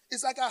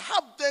 It's like I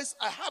have this,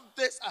 I have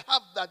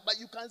that. But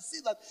you can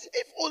see that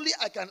if only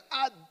I can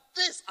add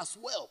this as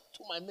well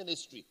to my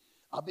ministry,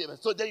 I'll be able.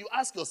 So then you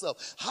ask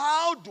yourself,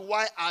 how do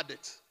I add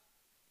it?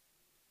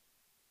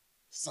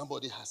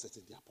 Somebody has it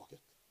in their pocket.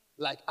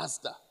 Like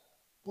Asda.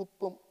 Boom,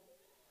 boom.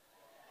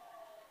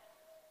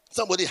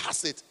 Somebody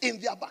has it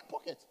in their back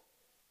pocket.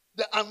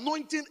 The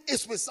anointing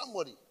is with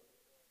somebody.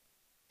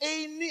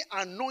 Any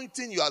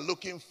anointing you are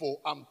looking for,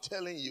 I'm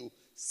telling you,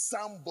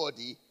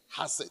 somebody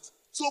has it.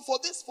 So for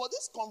this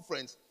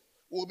conference,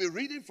 we'll be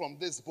reading from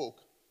this book,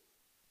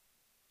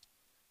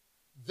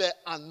 The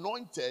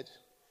Anointed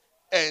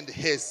and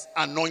His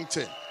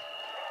Anointing.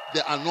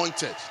 The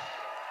Anointed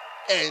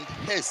and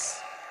His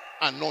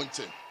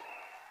Anointing.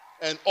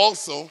 And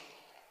also,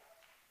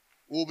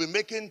 we'll be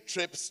making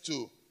trips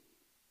to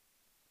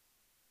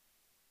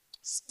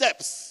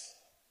steps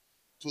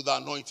to the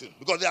anointing.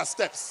 Because there are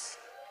steps.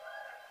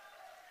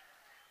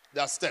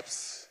 There are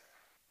steps.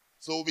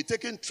 So we'll be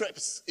taking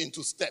trips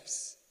into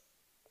steps.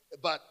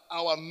 But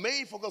our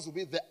main focus will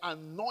be the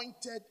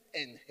anointed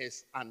and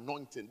his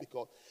anointing.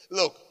 Because,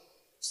 look,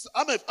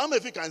 how many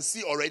of you can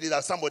see already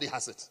that somebody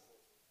has it?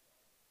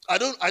 I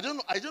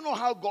don't know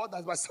how God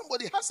does, but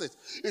somebody has it.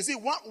 You see,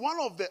 one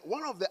of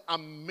the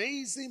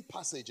amazing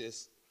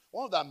passages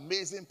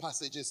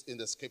in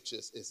the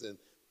scriptures is in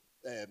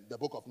the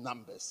book of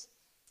Numbers,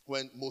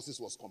 when Moses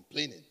was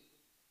complaining,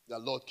 "The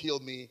Lord, kill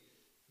me.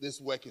 This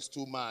work is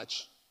too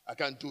much. I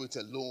can't do it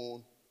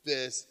alone.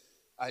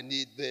 I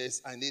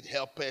need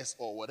helpers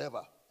or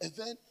whatever." And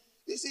then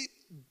you see,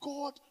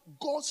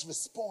 God's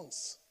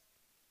response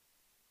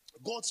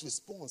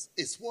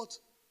is what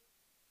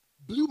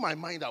blew my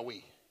mind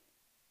away.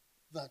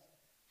 That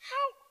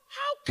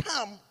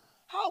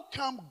how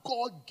come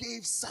God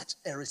gave such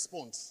a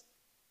response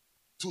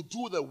to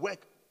do the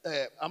work?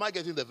 Am I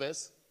getting the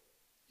verse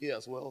here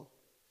as well?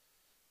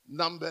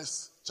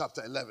 Numbers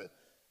chapter 11.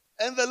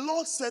 And the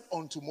Lord said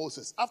unto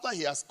Moses, after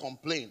he has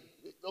complained.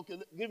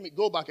 Okay,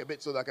 go back a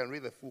bit so that I can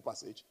read the full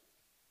passage.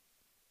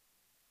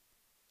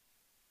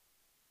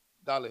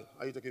 Darling,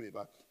 are you taking me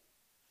back?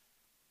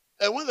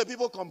 And when the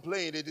people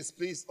complained, they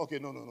displeased. Okay,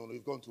 no,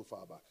 you've gone too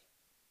far back.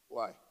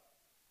 Why?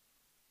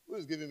 Who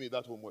is giving me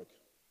that homework?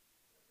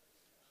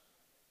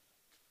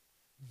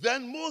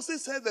 Then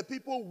Moses heard the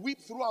people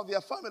weep throughout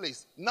their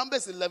families.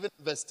 Numbers 11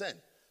 verse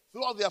 10.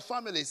 Throughout their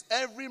families,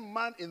 every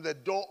man in the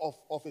door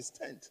of his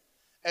tent.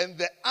 And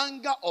the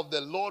anger of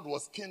the Lord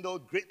was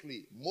kindled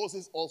greatly.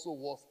 Moses also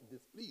was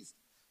displeased.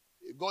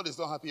 If God is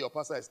not happy, your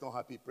pastor is not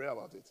happy, pray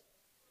about it.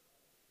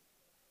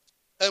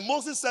 And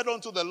Moses said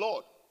unto the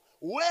Lord,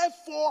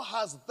 "Wherefore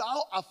hast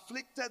thou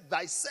afflicted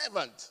thy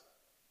servant?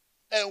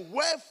 And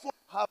wherefore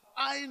have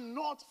I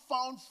not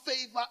found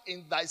favor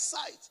in thy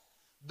sight,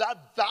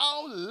 that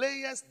thou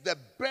layest the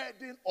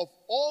burden of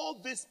all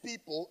these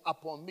people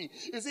upon me?"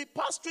 You see,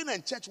 pastoring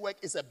and church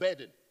work is a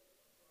burden.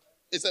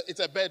 It's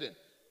a burden.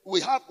 We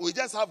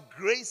just have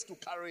grace to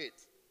carry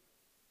it,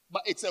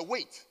 but it's a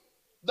weight.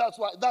 That's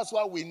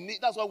why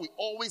we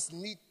always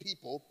need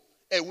people,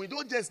 and you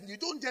don't just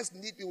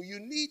need people. You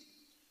need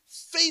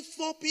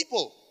faithful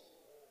people.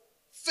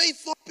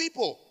 Faithful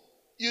people.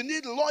 You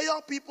need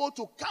loyal people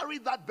to carry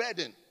that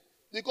burden,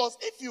 because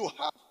if you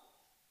have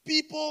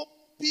people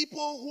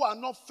who are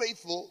not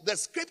faithful, the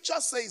scripture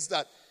says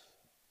that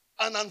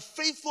An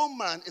unfaithful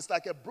man is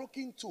like a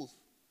broken tooth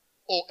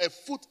or a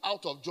foot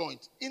out of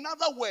joint. In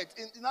other words,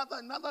 in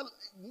other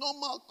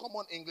normal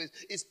common English,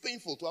 it's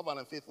painful to have an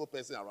unfaithful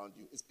person around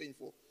you. It's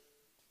painful.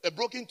 A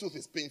broken tooth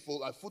is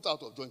painful. A foot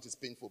out of joint is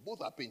painful.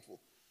 Both are painful.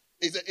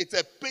 It's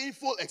a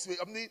painful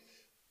experience. I mean,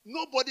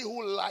 nobody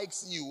who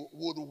likes you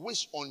would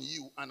wish on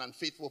you an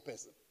unfaithful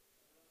person.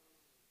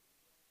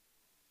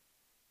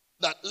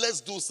 That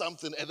let's do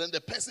something, and then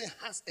the person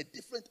has a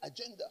different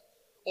agenda.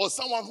 Or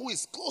someone who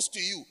is close to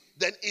you,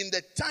 then in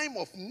the time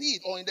of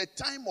need or in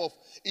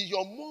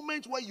your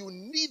moment where you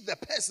need the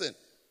person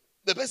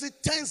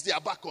turns their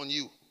back on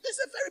you. It's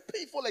a very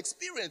painful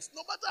experience.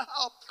 No matter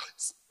how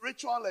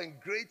spiritual and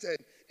great and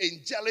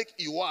angelic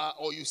you are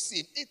or you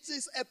seem, it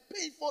is a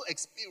painful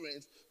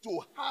experience to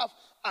have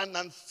an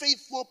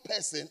unfaithful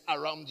person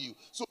around you.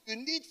 So you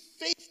need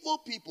faithful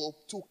people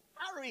to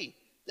carry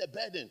the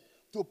burden,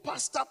 to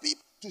pastor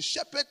people, to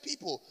shepherd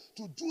people,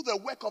 to do the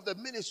work of the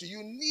ministry.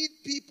 You need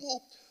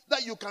people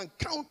that you can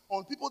count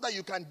on, people that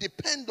you can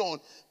depend on,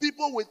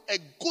 people with a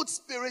good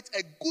spirit,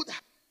 a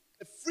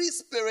free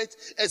spirit,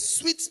 a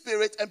sweet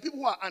spirit, and people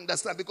who are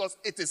understand, because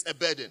it is a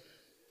burden.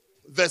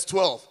 Verse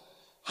 12.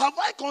 Have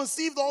I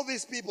conceived all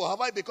these people?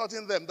 Have I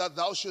begotten them, that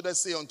thou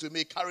shouldest say unto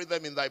me, carry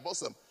them in thy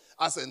bosom,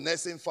 as a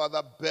nursing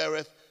father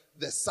beareth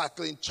the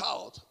suckling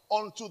child,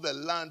 unto the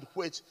land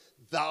which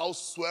thou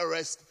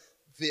swearest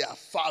their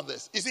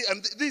fathers. You see,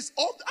 and this,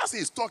 all, as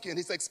he's talking,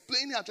 he's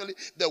explaining actually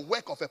the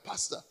work of a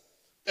pastor.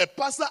 A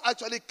pastor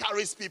actually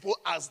carries people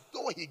as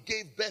though he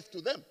gave birth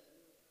to them.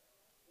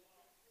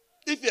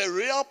 If you're a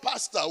real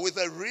pastor with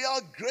a real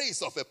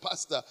grace of a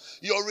pastor,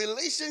 your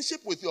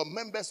relationship with your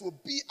members will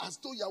be as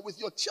though you're with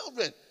your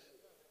children.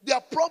 Their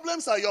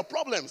problems are your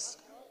problems.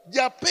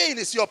 Their pain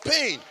is your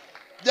pain.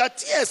 Their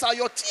tears are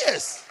your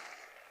tears.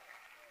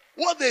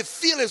 What they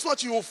feel is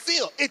what you will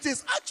feel. It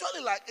is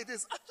actually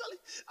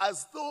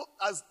as though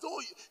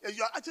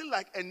you're actually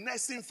like a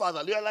nursing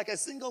father. You're like a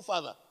single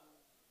father.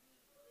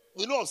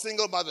 You know a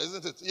single mother,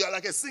 isn't it? You're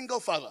like a single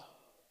father.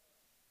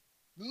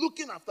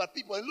 Looking after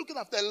people and looking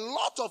after a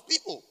lot of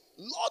people.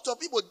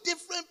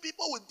 Different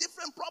people with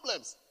different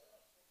problems.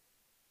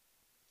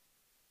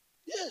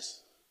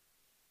 Yes.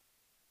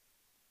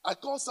 I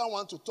called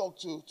someone to talk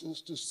to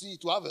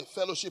have a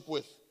fellowship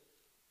with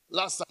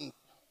last Sunday.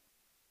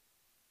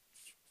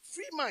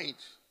 Free mind.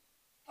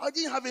 I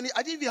didn't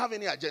even have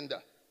any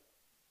agenda.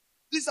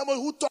 This is someone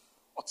who talked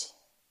a lot.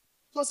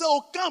 So I said,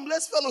 oh, come,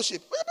 let's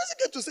fellowship. But the person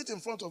came to sit in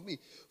front of me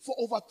for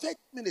over 30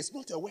 minutes,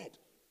 not a word.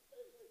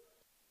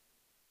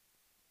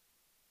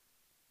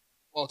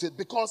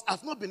 Because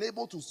I've not been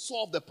able to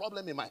solve the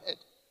problem in my head.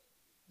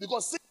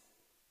 Because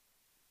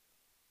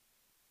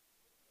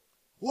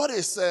what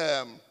is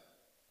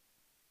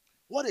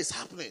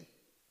happening?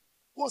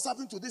 What's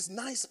happening to this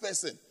nice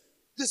person?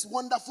 This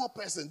wonderful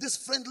person, this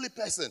friendly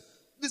person,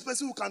 this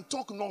person who can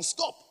talk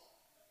non-stop.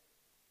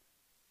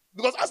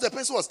 Because as the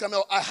person was coming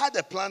out, I had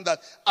a plan that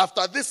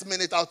after this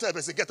minute, I'll tell the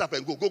person, get up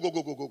and go.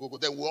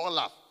 Then we'll all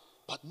laugh.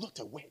 But not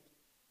a word.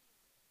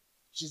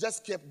 She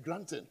just kept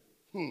grunting.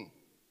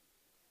 You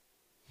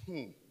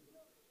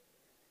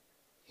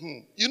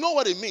know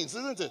what it means,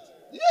 isn't it?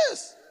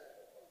 Yes.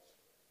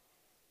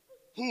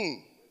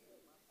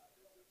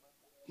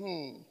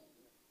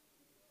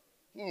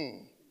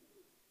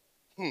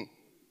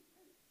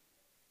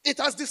 It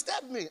has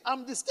disturbed me.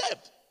 I'm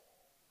disturbed.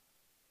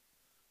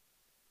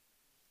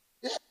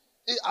 Yeah.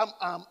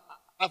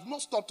 I've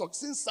not stopped talking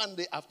since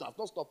Sunday after. I've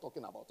not stopped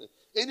talking about it.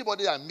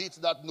 Anybody I meet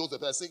that knows the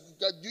person,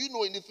 do you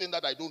know anything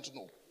that I don't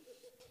know?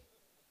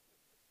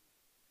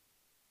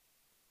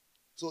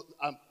 So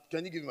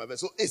can you give me my verse?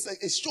 So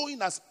it's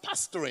showing us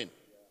pastoring.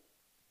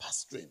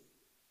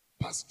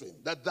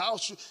 That thou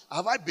should,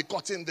 have I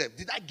begotten them?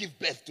 Did I give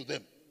birth to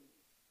them?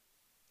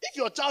 If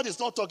your child is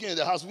not talking in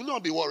the house, will you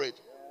not be worried?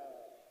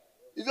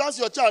 If you ask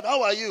your child,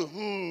 how are you?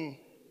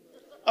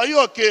 Are you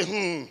okay?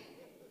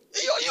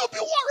 You'll be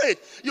worried.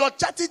 Your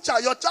chatty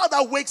child, your child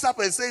that wakes up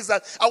and says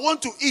that, I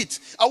want to eat.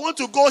 I want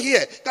to go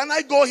here. Can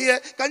I go here?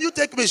 Can you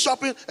take me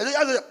shopping? And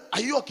then, are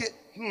you okay?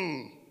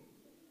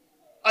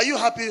 Are you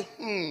happy?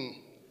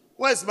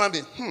 Where's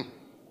mommy?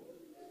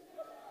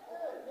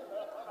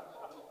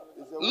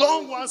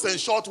 Long ones and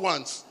short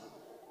ones.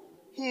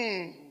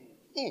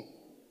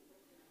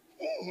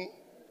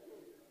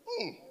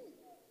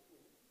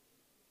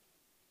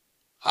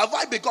 Have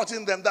I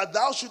begotten them, that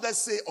thou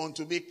shouldest say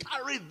unto me,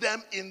 carry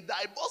them in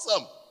thy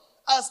bosom,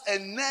 as a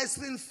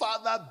nursing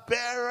father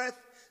beareth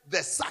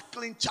the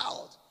suckling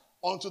child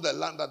unto the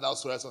land that thou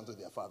swearest unto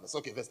their fathers.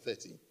 Okay, verse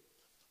 13.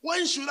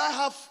 When should I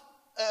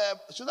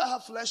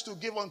have flesh to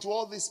give unto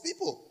all these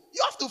people?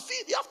 You have to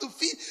feed.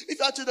 If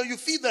you actually you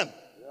feed them.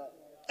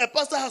 Yeah. A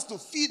pastor has to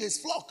feed his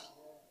flock.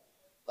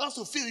 Has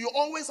to feed. You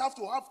always have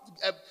to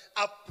have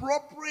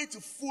appropriate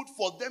food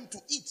for them to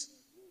eat.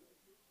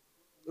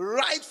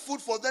 Right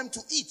food for them to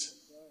eat.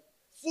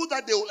 Food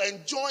that they will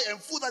enjoy and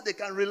food that they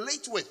can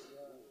relate with.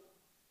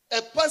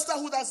 A pastor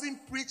who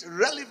doesn't preach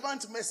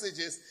relevant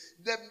messages,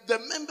 the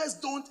members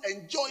don't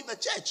enjoy the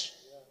church.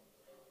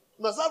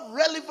 You must have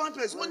relevant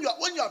words. When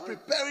you are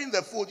preparing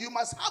the food, you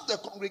must have the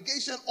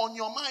congregation on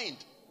your mind.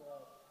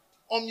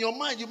 On your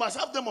mind. You must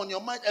have them on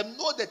your mind and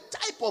know the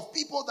type of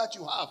people that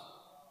you have.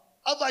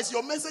 Otherwise,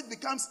 your message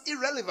becomes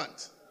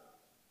irrelevant.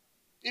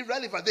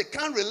 Irrelevant. They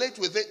can't relate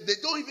with it. They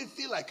don't even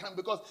feel like can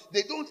because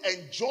they don't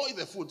enjoy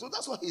the food. So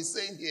that's what he's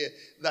saying here.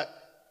 That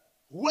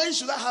when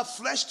should I have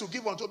flesh to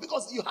give unto?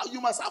 Because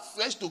you must have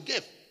flesh to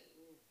give.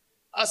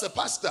 As a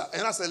pastor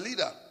and as a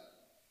leader.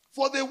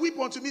 For they weep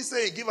unto me,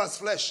 saying, give us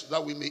flesh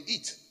that we may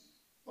eat.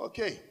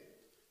 Okay.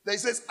 Then he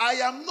says, I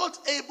am not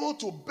able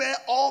to bear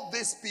all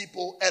these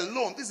people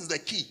alone. This is the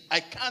key.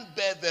 I can't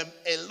bear them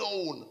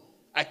alone.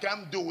 I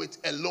can't do it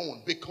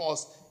alone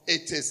because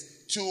it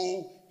is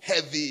too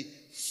heavy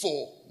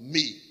for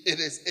me.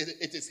 It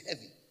is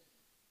heavy.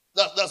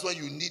 That's when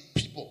you need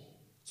people.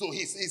 So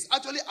he's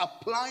actually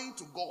applying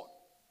to God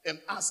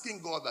and asking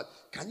God that,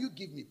 can you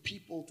give me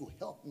people to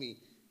help me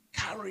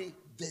carry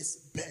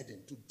this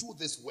burden, to do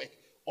this work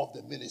of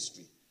the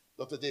ministry?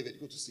 Dr. David,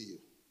 good to see you.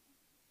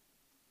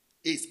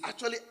 He's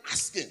actually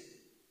asking,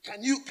 can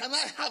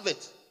I have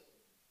it?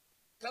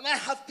 Can I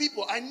have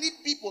people? I need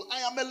people.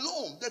 I am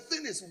alone. The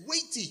thing is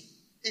weighty.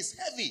 It's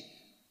heavy.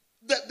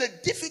 The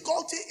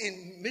difficulty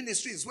in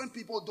ministry is when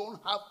people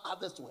don't have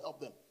others to help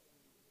them.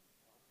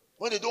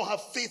 When they don't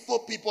have faithful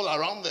people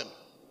around them.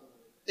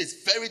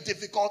 It's very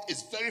difficult.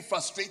 It's very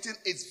frustrating.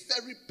 It's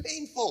very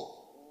painful.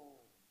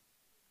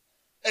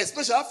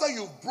 Especially after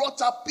you've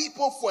brought up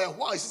people for a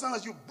while. It's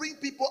sometimes you bring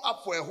people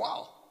up for a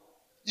while.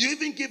 You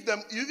even give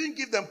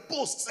them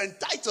posts and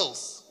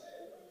titles.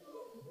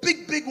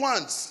 Big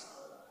ones.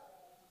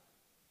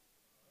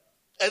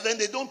 And then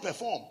they don't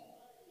perform.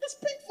 It's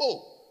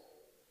painful.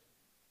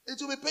 It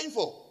will be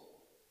painful.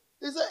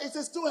 It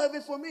is too heavy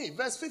for me.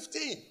 Verse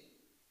 15.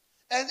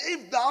 And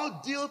if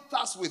thou deal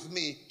thus with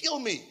me, kill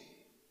me.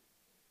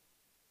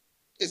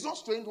 It's not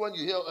strange when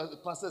you hear the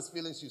pastor's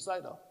feeling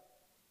suicidal.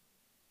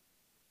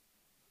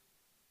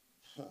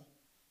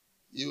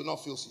 You will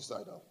not feel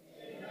suicidal.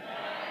 Amen.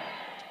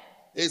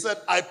 He said,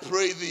 I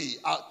pray thee,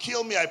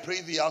 kill me, I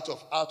pray thee out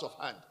of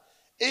hand.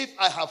 If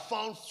I have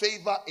found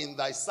favor in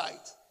thy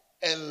sight,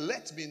 and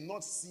let me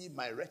not see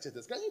my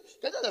wretchedness. Can you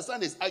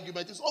understand his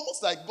argument? It's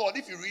almost like, God,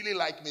 if you really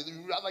like me,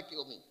 you'd rather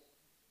kill me.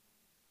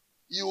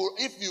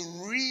 If you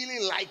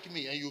really like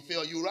me and you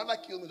fail, you'd rather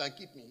kill me than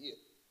keep me here.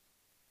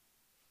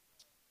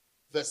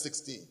 Verse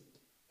 16.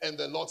 And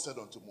the Lord said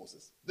unto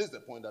Moses, this is the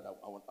point that I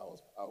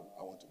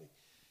want to make.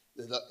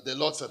 The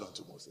Lord said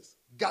unto Moses,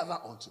 gather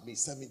unto me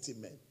 70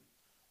 men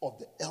of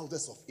the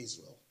elders of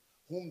Israel,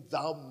 whom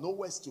thou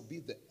knowest to be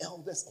the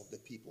elders of the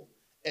people,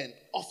 and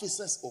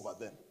officers over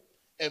them,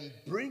 and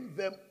bring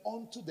them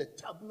unto the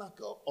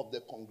tabernacle of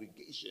the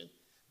congregation,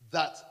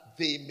 that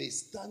they may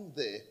stand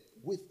there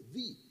with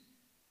thee.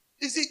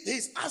 You see,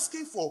 he's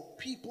asking for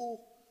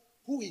people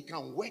who he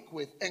can work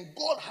with, and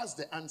God has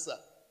the answer.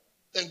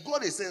 And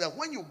God is saying that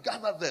when you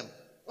gather them,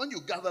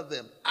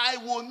 I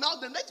will now,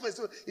 the next verse,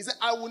 he said,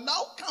 I will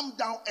now come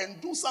down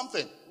and do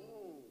something.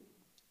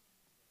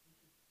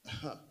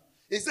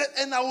 He said,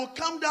 and I will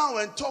come down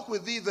and talk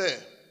with thee there,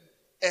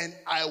 and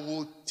I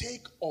will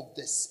take of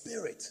the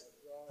Spirit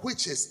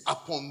which is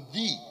upon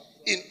thee.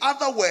 In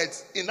other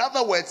words,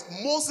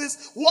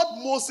 what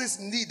Moses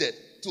needed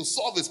to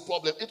solve his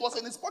problem, it was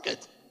in his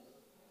pocket.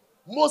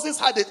 Moses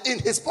had it in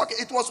his pocket.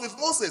 It was with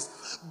Moses.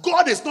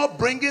 God is not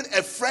bringing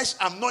a fresh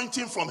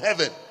anointing from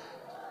heaven.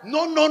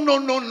 No.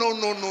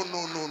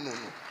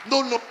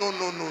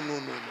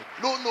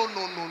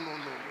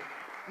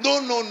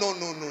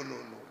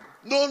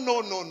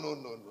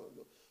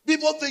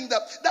 People think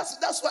that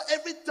that's why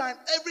every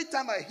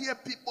time I hear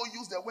people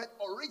use the word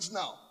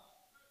original,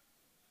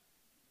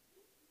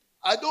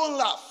 I don't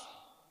laugh,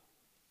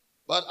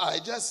 but I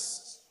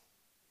just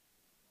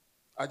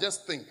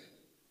think,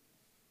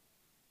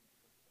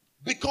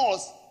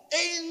 because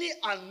any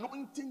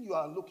anointing you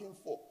are looking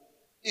for,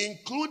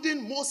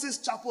 including Moses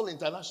Chapel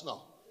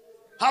International,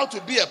 how to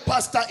be a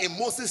pastor in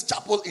Moses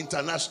Chapel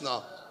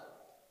International,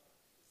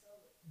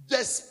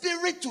 the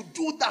spirit to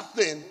do that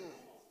thing,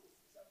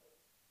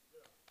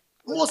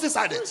 Moses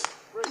had it.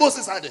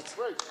 Moses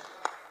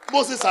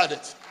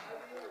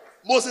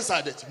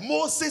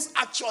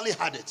actually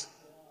had it.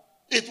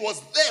 It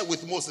was there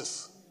with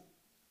Moses.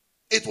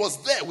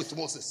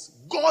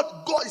 God,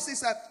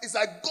 it's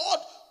like God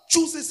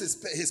chooses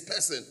his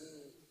person,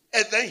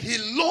 and then he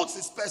loads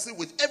his person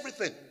with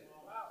everything.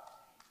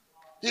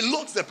 He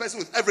loads the person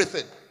with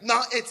everything.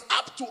 Now it's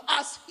up to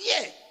us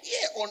here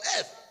on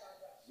earth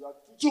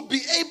to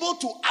be able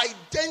to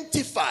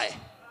identify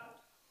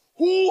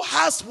who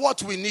has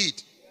what we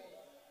need.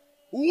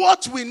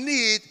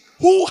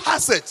 Who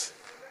has it?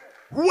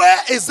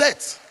 Where is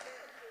it?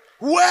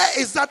 Where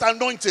is that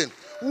anointing?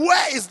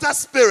 Where is that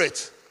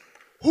spirit?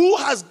 Who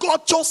has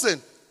God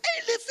chosen?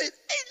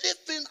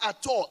 Anything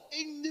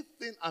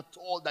at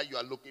all that you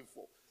are looking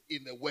for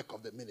in the work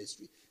of the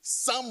ministry.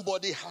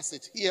 Somebody has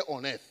it here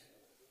on earth.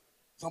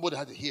 Somebody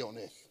has it here on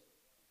earth.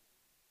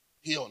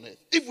 Here on earth.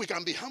 If we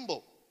can be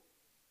humble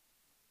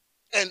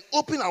and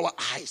open our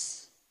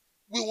eyes,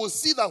 we will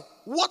see that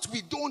what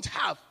we don't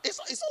have, it's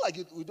not like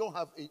you don't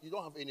have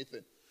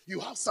anything. You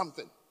have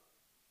something.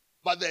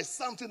 But there's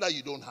something that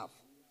you don't have.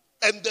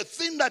 And the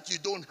thing that you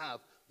don't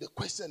have, the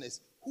question is,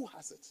 who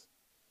has it?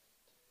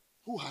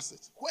 Who has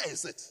it? Where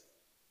is it?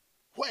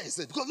 Where is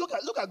it? Because look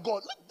at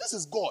God. Look, this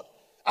is God.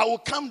 I will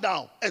come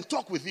down and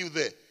talk with you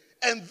there.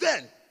 And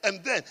then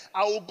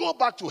I will go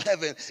back to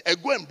heaven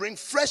and go and bring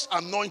fresh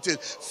anointing,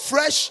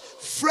 fresh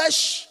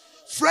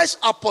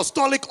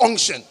apostolic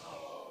unction.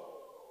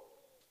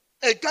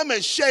 And come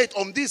and share it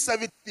on these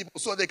 70 people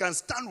so they can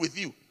stand with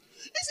you. You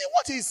see,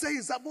 what he's saying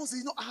is that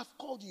Moses, I have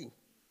called you.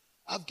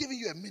 I've given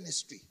you a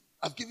ministry.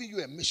 I've given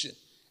you a mission.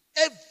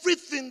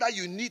 Everything that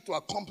you need to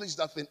accomplish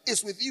that thing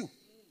is with you.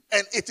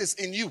 And it is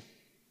in you.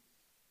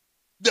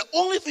 The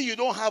only thing you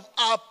don't have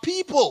are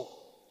people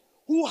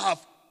who have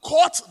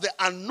caught the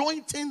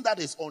anointing that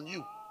is on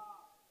you.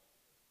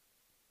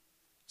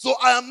 So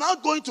I am now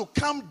going to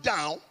come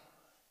down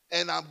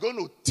and I'm going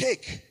to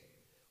take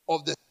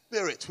of the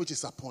Spirit which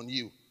is upon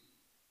you.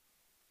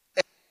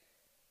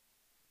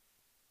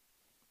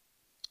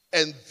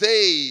 And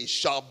they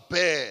shall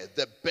bear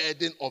the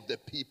burden of the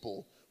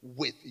people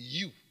with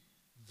you,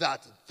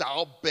 that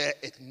thou bear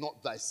it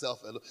not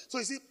thyself alone. So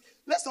you see,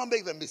 let's not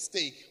make the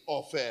mistake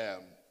of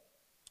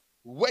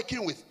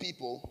working with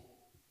people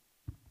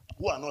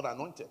who are not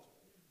anointed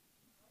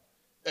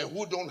and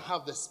who don't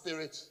have the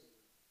Spirit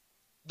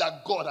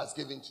that God has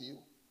given to you.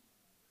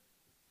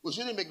 We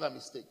shouldn't make that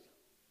mistake.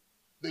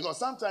 Because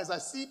sometimes I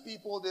see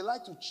people, they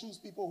like to choose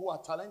people who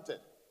are talented.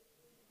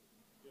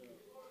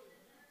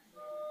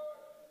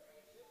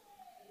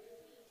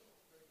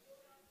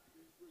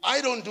 I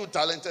don't do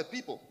talented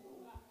people.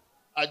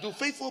 I do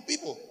faithful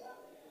people.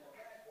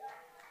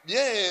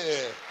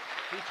 Yeah.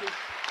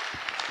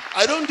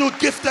 I don't do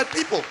gifted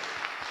people.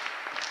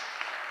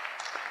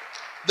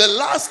 The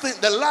last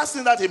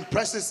thing that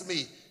impresses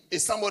me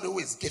is somebody who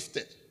is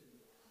gifted.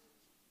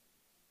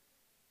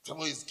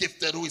 Someone who is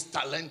gifted, who is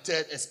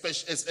talented,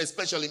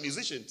 especially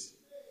musicians.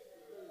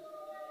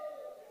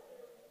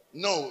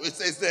 No, it's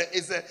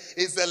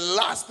the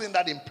last thing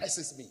that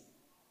impresses me.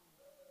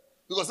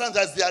 Because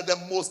sometimes they are the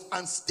most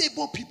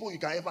unstable people you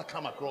can ever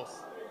come across.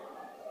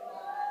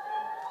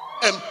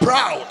 And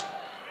proud.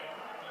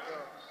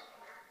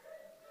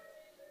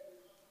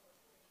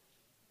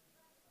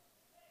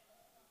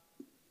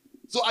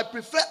 So I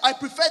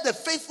prefer the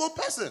faithful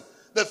person.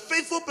 The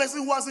faithful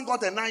person who hasn't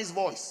got a nice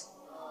voice.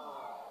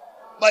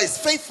 But is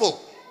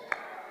faithful.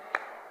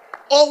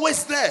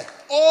 Always there,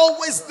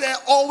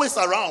 always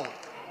around.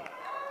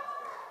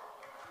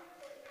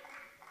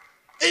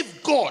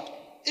 If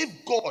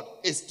God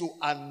is to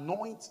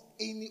anoint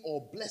any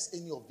or bless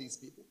any of these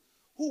people,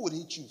 who would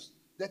he choose?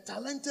 The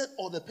talented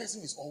or the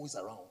person who is always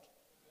around?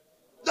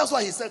 That's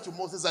why he said to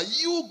Moses that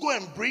you go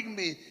and bring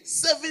me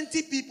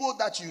 70 people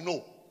that you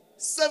know.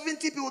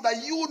 70 people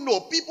that you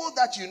know, people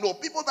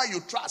that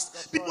you trust,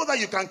 that's people right. That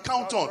you can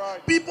count that's on,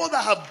 right. People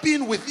that have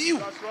been with you.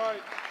 That's right.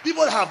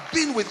 People that have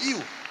been with you.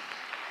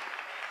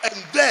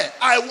 And there,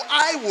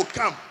 I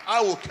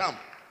will come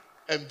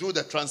and do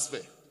the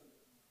transfer.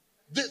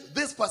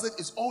 This passage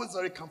is always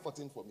very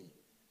comforting for me.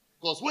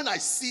 Because when I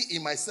see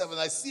in myself,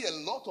 and I see a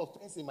lot of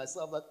things in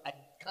myself that I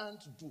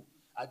can't do,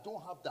 I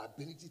don't have the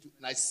ability to,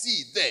 and I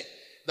see there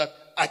that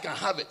I can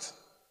have it.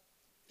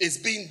 It's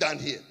being done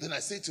here. Then I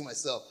say to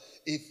myself,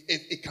 if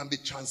it can be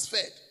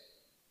transferred,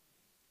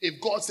 if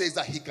God says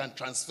that he can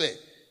transfer,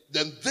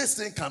 then this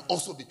thing can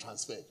also be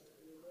transferred.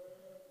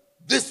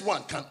 This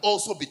one can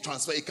also be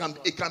transferred. It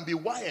can be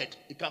wired.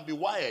 It can be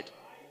wired.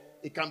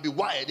 It can be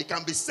wired. It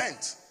can be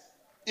sent.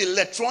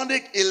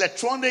 Electronic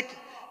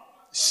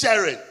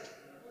sharing.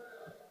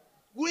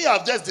 We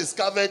have just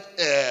discovered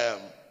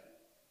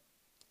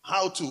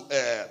how to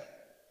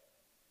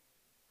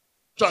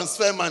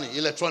transfer money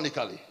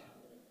electronically.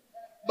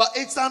 But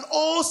it's an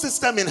old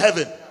system in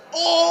heaven.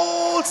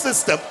 Old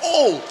system.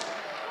 Old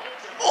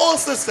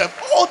system.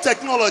 Old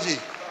technology.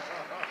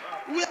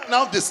 We are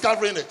now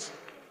discovering it.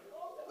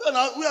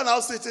 We are now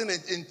sitting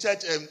in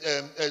church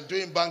and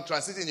doing bank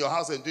transfers, sitting in your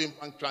house and doing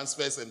bank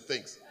transfers and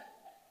things.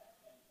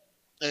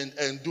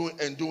 And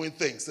doing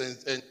things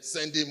and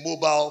sending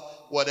mobile,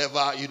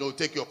 whatever,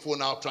 take your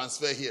phone out,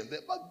 transfer here and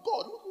there. But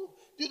God,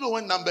 do you know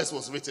when Numbers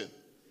was written?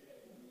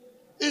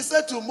 He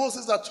said to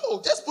Moses that,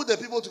 just put the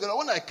people together.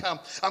 When I come,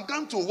 I'm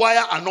coming to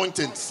wire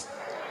anointings.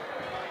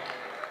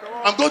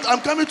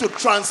 I'm coming to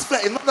transfer.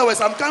 In other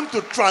words, I'm coming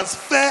to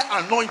transfer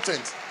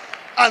anointings.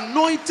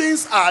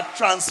 Anointings are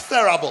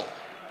transferable.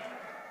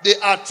 They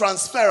are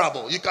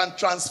transferable. You can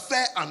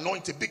transfer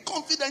anointing. Be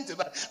confident in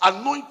that.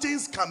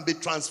 Anointings can be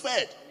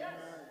transferred.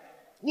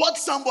 What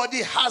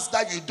somebody has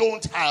that you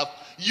don't have,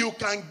 you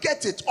can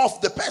get it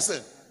off the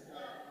person.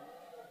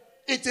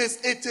 It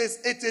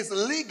is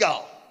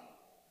legal.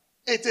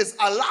 It is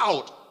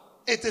allowed.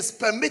 It is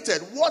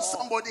permitted. What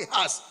somebody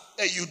has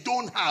and you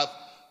don't have,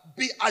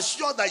 be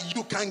assured that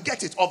you can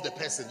get it off the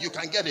person. You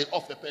can get it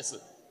off the person.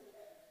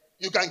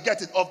 You can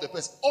get it off the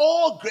person.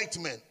 All great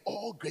men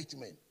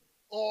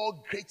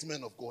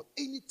of God,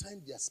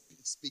 anytime they are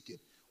speaking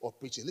or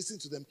preaching, listen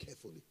to them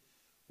carefully.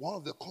 one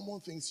of the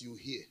common things you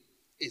hear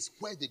is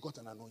where they got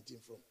an anointing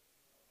from.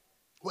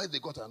 Where they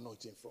got an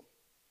anointing from.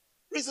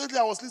 Recently,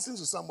 I was listening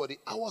to somebody.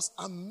 I was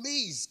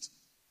amazed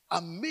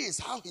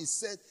how he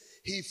said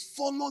he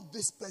followed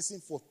this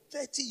person for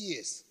 30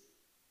 years.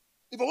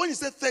 When he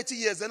said 30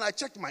 years, then I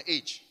checked my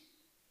age.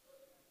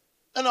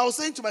 And I was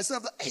saying to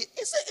myself, hey,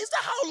 is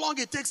that how long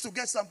it takes to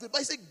get something? But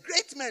he said,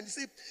 great men. You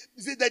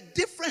see, the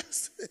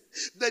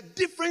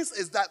difference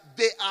is that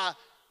they are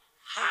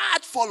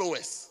hard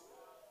followers.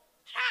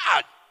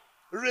 Hard.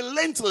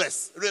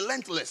 Relentless.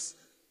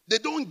 They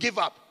don't give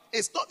up.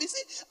 It's not, you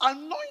see,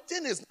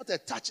 anointing is not a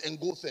touch and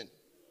go thing.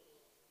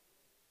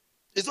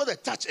 It's not a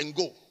touch and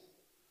go.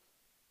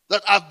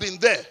 That I've been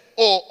there.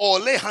 Or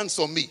lay hands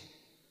on me.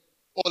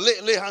 Or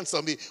lay hands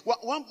on me.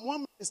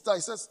 One minister,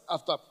 he says,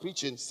 after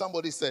preaching,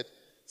 somebody said,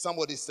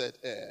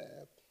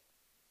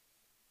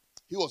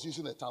 he was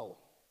using a towel.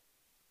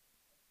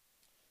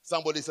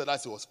 Somebody said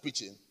as he was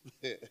preaching,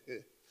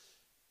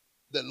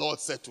 the Lord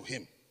said to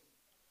him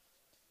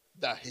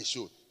that he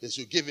should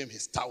give him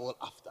his towel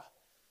after.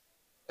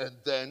 And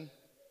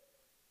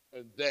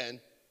then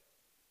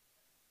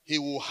he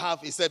will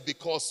have, he said,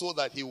 because so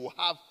that he will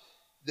have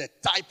the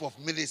type of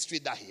ministry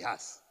that he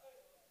has.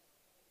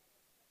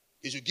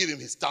 He should give him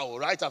his towel.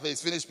 Right after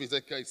he's finished, he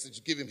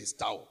should give him his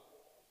towel.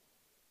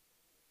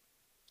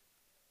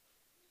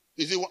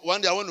 You see,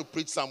 one day I went to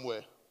preach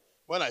somewhere.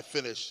 When I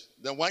finished,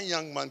 then one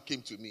young man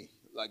came to me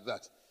like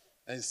that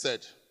and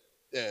said,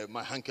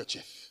 my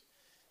handkerchief.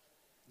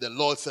 The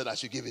Lord said I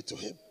should give it to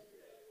him.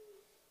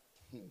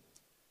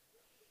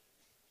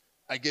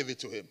 I gave it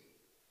to him.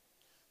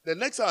 The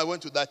next time I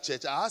went to that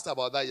church, I asked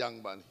about that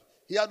young man.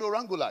 He had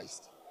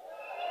orangulized.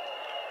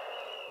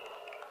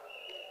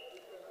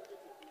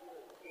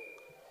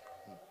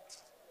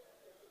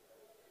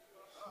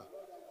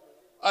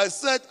 I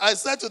said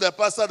to the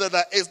pastor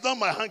that it's not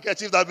my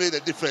handkerchief that made the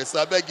difference.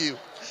 I beg you.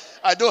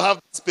 I don't have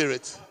the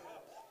spirit.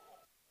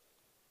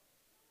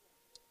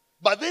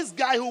 But this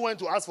guy who went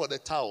to ask for the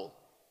towel,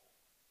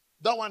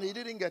 that one, he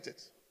didn't get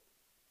it.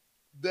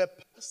 The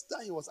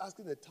pastor he was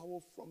asking the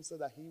towel from said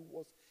that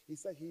he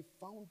said he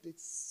found it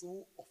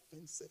so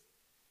offensive.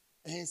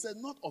 And he said,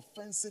 not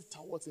offensive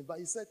towards him, but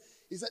he said,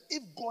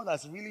 if God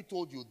has really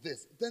told you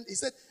this, then he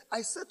said,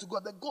 I said to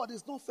God that God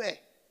is not fair.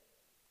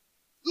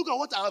 Look at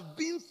what I have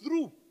been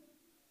through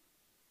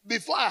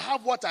before I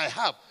have what I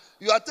have.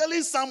 You are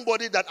telling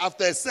somebody that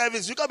after a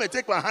service, you come and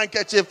take my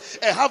handkerchief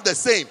and have the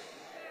same.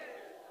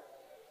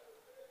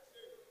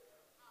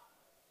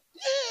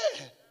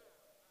 Yeah.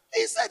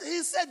 He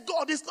said,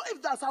 God, it's not,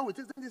 if that's how it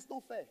is, then it's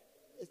not fair.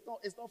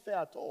 It's not fair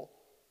at all.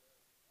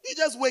 You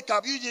just wake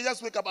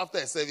up after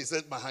a service,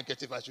 said, my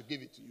handkerchief, I should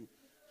give it to you.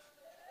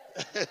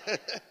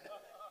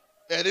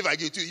 And if I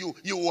give it to you,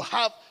 you will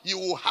have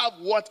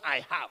what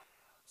I have.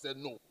 He said,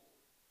 no.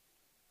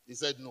 He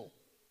said no.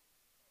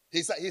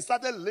 He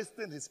started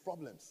listing his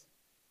problems.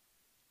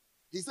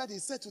 He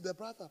said to the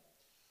brother,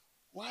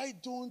 why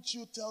don't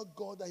you tell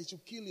God that he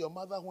should kill your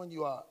mother when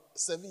you are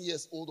 7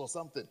 years old or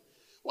something?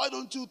 Why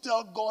don't you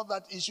tell God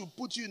that he should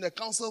put you in a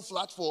council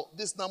flat for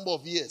this number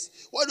of years?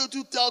 Why don't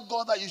you tell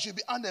God that you should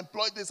be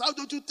unemployed this? How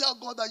don't you tell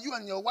God that you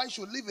and your wife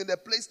should live in a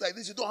place like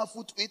this? You don't have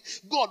food to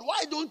eat. God,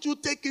 why don't you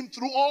take him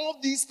through all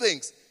these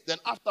things? Then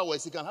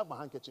afterwards, he can have my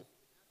handkerchief.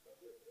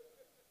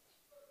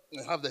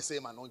 And have the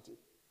same anointing.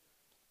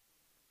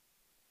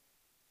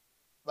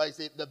 But you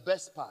see, the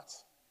best part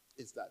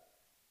is that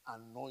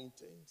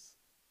anointings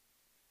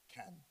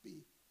can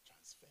be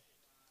transferred.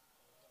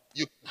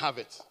 You can have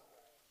it.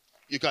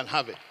 You can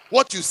have it.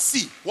 What you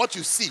see,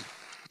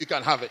 you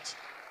can have it.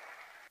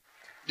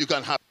 You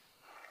can have it.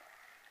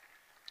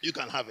 You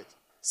can have it.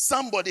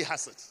 Somebody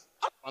has it.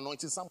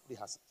 Anointing, somebody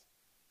has it.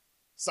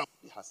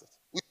 Somebody has it.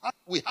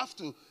 We have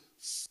to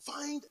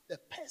find the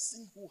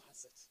person who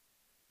has it.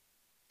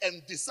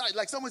 And decide,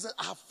 like someone said,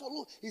 I have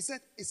followed. He said,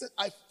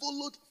 I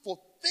followed for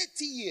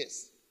 30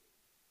 years.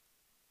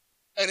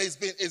 And it's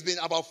been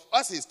about,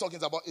 as he's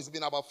talking about, it's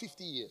been about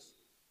 50 years.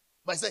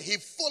 But he said he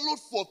followed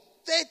for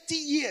 30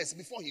 years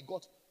before he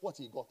got what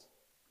he got.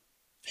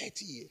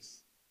 30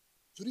 years.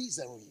 30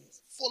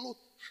 years. Followed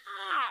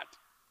hard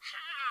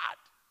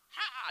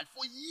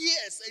for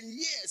years and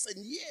years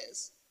and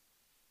years.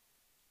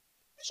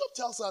 Bishop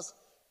tells us,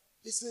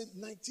 he said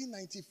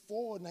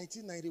 1994,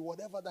 1990,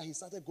 whatever, that he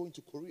started going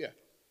to Korea.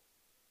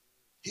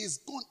 He's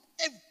gone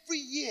every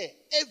year.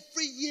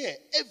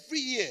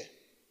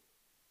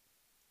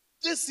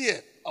 This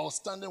year, I was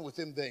standing with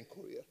him there in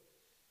Korea.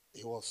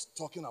 He was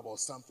talking about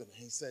something.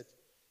 He said,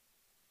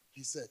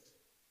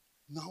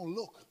 now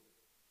look,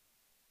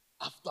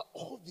 after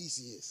all these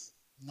years,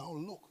 now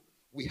look,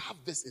 we have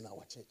this in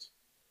our church.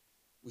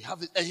 We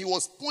have it. And he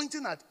was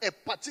pointing at a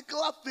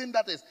particular thing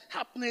that is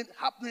happening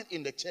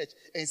in the church.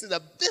 And he said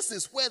that this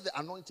is where the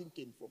anointing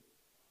came from.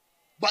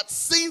 But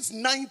since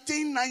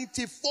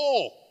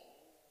 1994,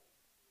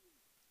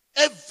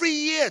 every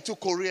year to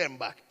Korea and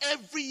back.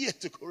 Every year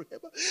to Korea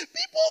and back.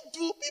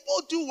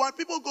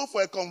 People go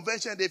for a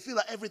convention, they feel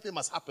like everything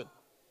must happen.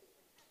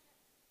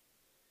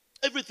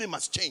 Everything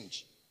must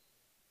change.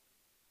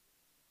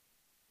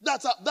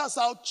 That's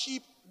how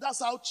cheap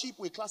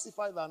we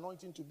classify the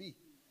anointing to be.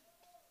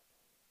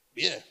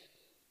 Yeah.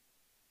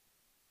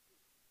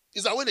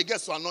 It's that when it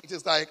gets to anointing,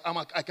 it's like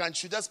I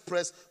should just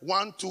press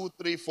 1, 2,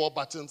 3, 4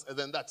 buttons, and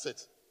then that's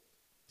it.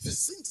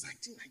 Since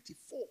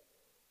 1994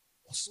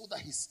 or so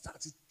that he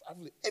started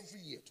traveling every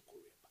year to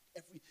Korea.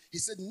 He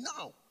said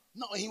now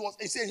he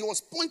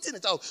was pointing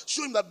it out,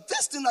 showing that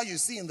this thing that you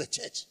see in the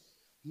church.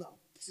 Now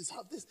this is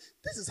how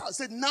he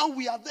said now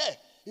we are there.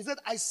 He said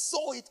I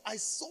saw it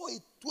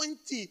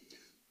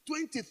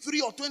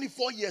 23 or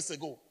 24 years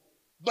ago,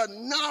 but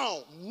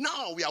now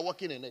we are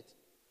working in it.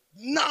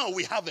 Now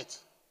we have it.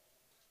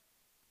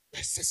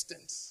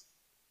 Persistence,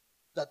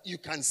 that you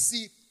can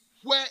see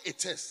where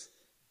it is.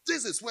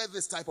 This is where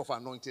this type of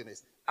anointing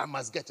is. I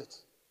must get it.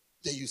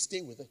 Then you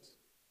stay with it.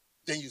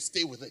 Then you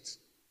stay with it.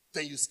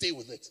 Then you stay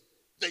with it.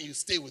 Then you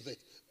stay with it.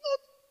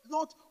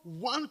 Not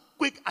one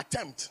quick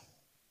attempt.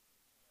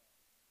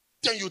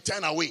 Then you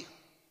turn away.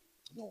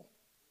 No.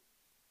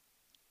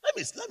 Let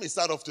me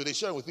start off today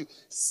sharing with you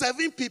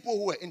 7 people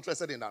who were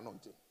interested in the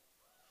anointing.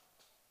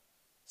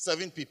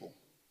 7 people.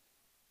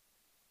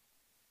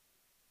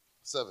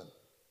 7.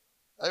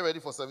 Are you ready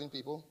for 7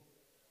 people?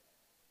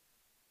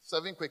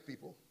 7 quick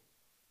people.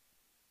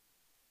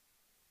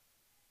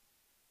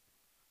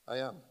 I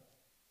am.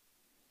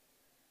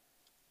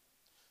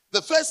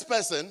 The first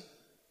person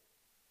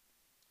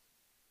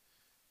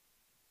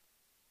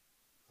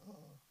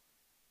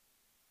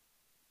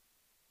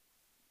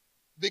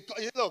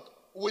because look,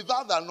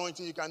 without the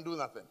anointing you can do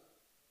nothing.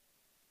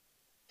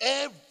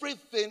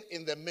 Everything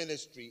in the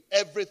ministry,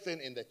 everything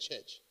in the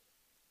church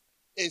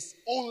is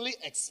only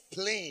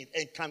explained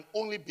and can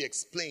only be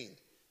explained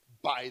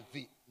by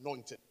the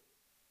anointing.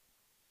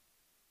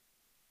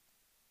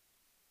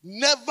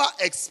 Never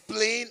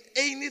explain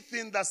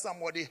anything that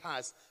somebody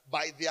has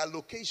by their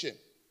location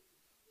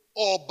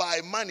or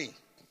by money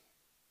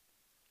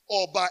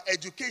or by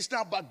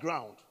educational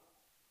background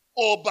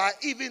or by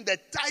even the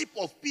type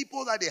of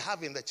people that they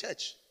have in the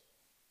church.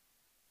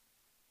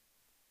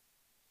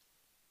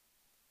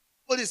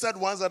 But he said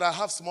once that I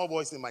have small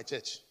boys in my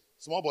church.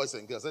 Small boys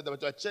and girls. I said,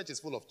 but your church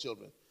is full of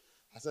children.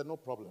 I said, no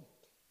problem.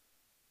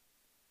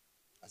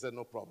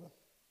 No problem.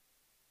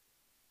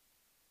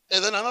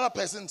 And then another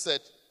person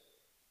said,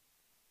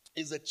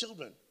 it's the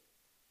children.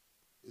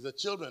 It's the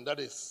children that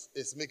is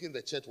making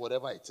the church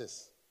whatever it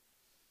is.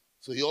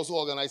 So he also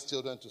organized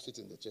children to sit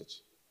in the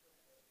church.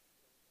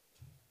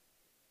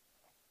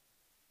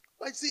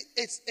 But see,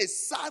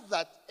 it's sad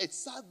that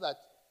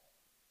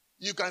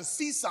you can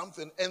see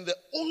something and the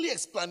only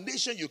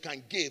explanation you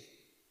can give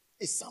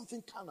is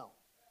something carnal.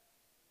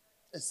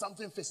 It's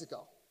something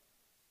physical.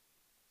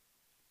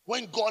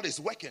 When God is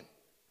working.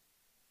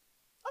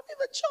 I mean,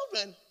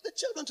 the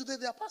children today,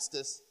 they are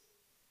pastors.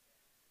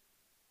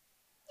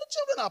 The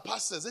children are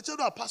pastors. The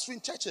children are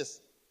pastoring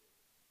churches.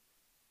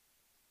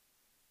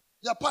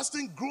 They are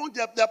pastoring grown.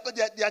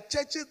 Their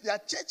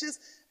churches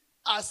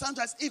are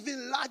sometimes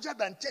even larger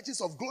than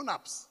churches of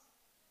grown-ups.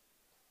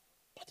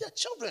 But they are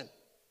children.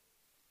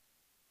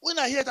 When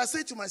I hear it, I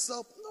say to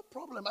myself, no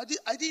problem. I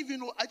didn't even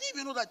know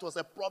that it was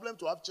a problem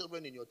to have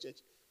children in your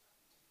church.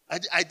 I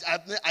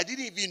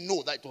didn't even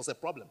know that it was a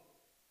problem.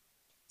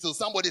 So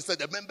somebody said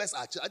the members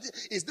are children.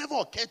 It's never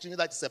occurred to me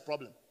that it's a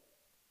problem.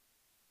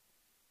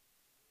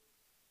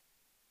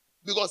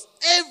 Because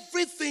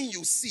everything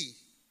you see,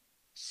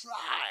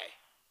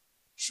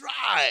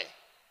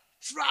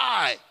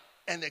 try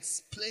and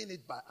explain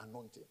it by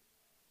anointing.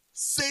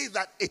 Say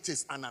that it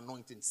is an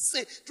anointing.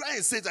 Try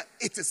and say that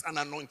it is an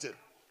anointing.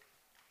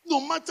 No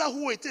matter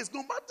who it is,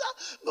 no matter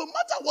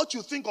what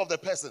you think of the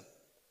person,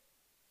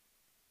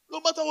 no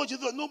matter what you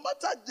do, no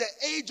matter the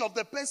age of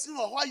the person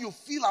or how you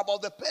feel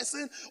about the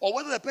person or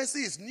whether the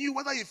person is new,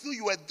 whether you feel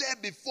you were there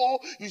before,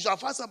 you shall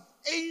find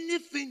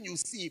anything you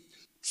see,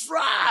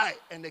 try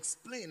and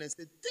explain and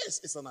say, this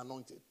is an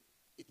anointing.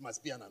 It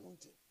must be an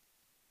anointing.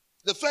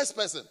 The first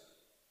person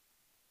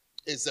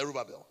is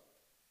Zerubbabel.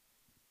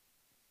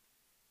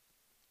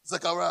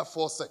 Zechariah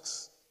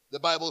 4:6. The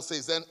Bible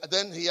says,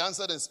 then he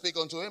answered and spake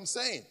unto him,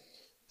 saying,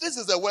 this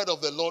is the word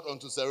of the Lord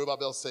unto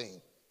Zerubbabel,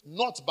 saying,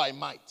 not by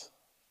might,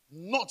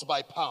 not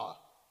by power,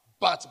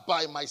 but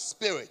by my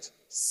spirit,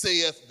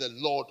 saith the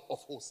Lord of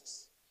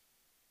hosts.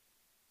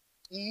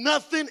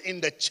 Nothing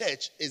in the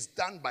church is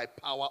done by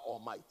power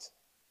or might.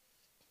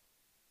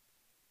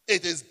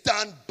 It is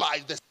done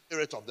by the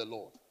Spirit of the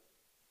Lord.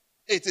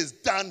 It is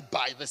done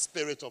by the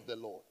Spirit of the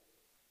Lord.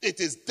 It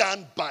is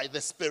done by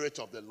the Spirit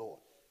of the Lord.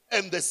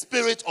 And the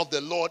Spirit of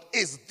the Lord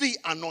is the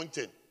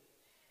anointing.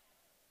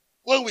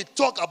 When we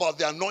talk about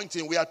the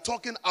anointing, we are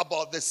talking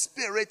about the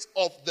Spirit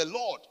of the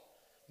Lord.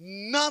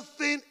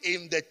 Nothing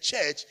in the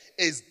church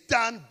is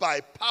done by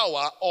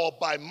power or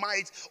by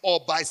might or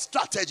by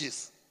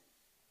strategies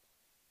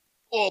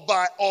or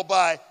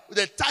by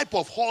the type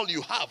of hall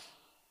you have.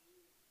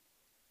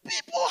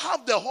 People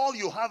have the hall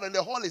you have and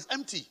the hall is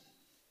empty.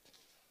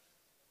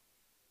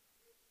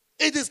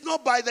 It is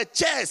not by the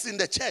chairs in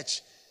the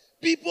church.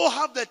 People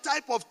have the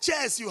type of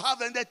chairs you have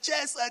and the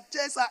chairs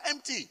are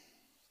empty.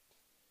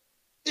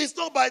 It's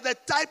not by the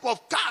type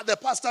of car the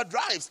pastor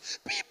drives.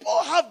 People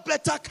have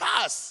better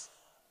cars.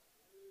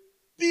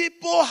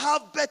 People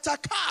have better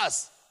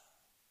cars.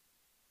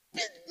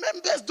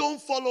 Members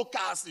don't follow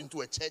cars into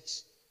a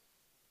church.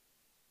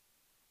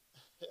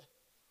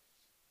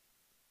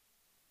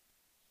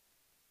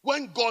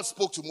 When God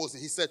spoke to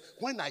Moses, he said,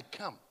 when I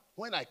come,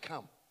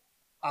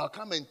 I'll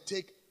come and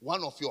take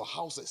one of your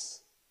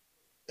houses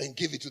and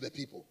give it to the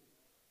people.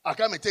 I'll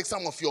come and take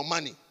some of your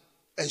money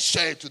and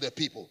share it to the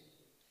people.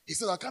 He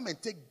said, I'll come and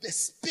take the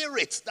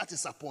spirit that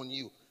is upon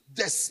you.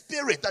 The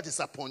spirit that is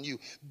upon you.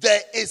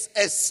 There is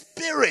a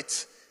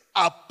spirit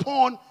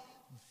upon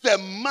the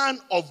man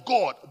of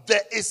God.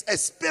 There is a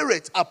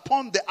spirit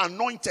upon the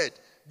anointed.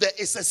 There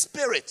is a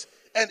spirit.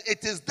 And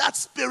it is that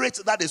spirit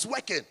that is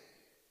working.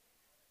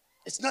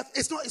 It's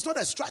not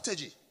a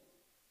strategy.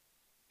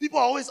 People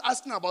are always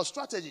asking about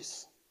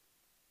strategies.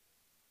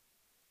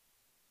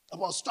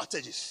 About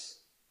strategies.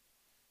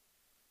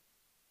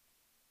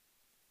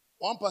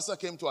 One pastor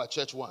came to our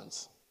church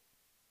once.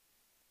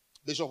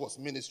 Bishop was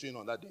ministering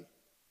on that day.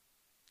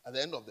 At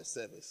the end of the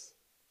service,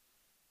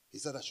 he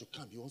said I should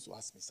come. He wants to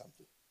ask me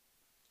something.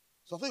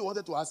 So I thought he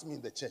wanted to ask me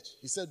in the church.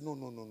 He said, no.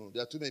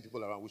 There are too many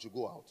people around. We should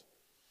go out.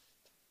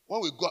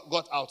 When we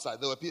got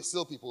outside, there were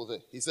still people there.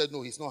 He said,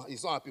 no, he's not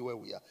happy where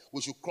we are.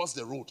 We should cross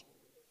the road.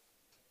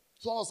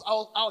 So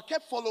I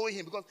kept following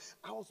him because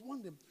I was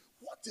wondering,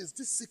 what is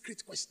this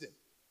secret question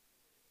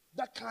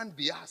that can't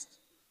be asked?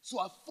 So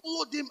I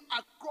followed him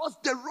across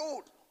the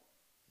road.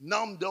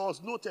 Now there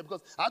was no time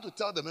because I had to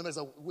tell the members,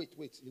 wait.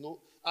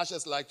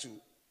 Ushers like to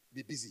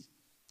be busy.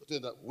 I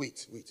told them that,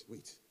 wait.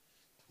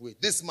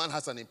 This man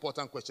has an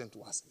important question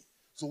to ask me.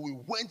 So we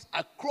went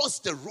across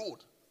the road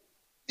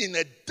in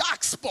a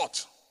dark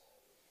spot.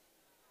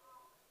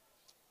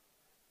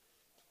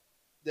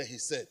 Then he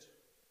said,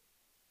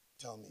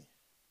 tell me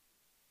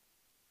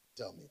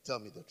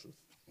the truth.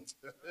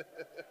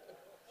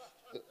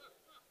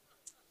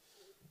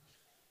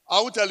 I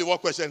won't tell you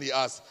what question he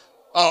asked.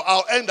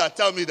 I'll end at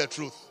tell me the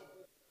truth.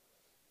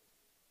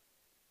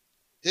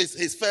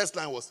 His first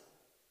line was,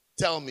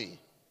 tell me.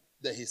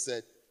 Then he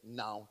said,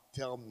 now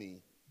tell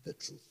me the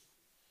truth.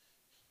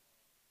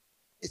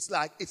 It's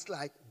like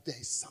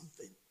there's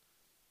something.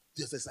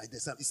 There's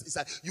something. It's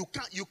like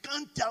you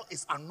can't tell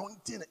it's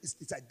anointing.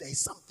 It's like there's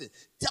something.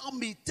 Tell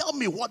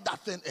me what that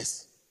thing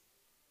is.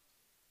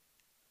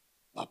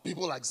 But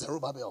people like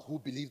Zerubbabel who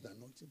believe the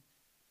anointing,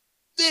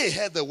 they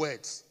heard the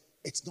words.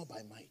 It's not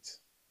by might.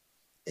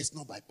 It's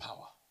not by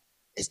power.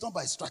 It's not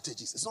by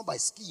strategies. It's not by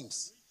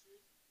schemes.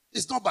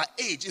 It's not by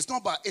age. It's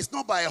not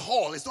by a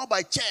hall. It's not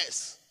by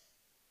chairs.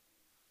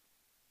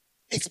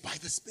 It's by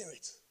the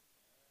Spirit.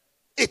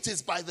 It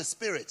is by the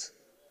Spirit.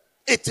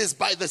 It is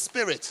by the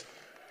Spirit.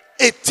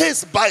 It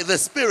is by the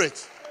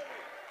Spirit.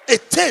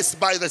 It is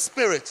by the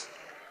Spirit.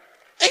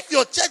 If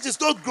your church is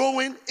not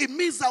growing, it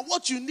means that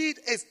what you need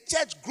is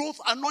church growth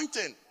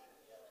anointing.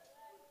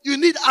 You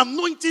need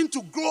anointing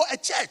to grow a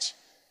church.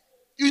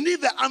 You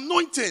need the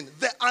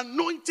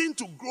anointing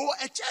to grow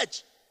a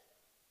church.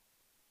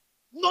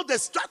 Not the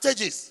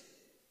strategies.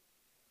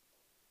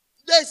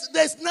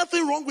 There's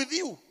nothing wrong with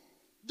you.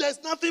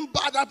 There's nothing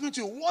bad happening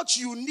to you. What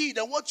you need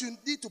and what you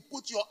need to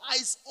put your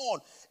eyes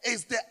on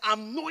is the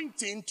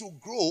anointing to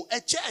grow a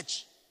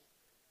church.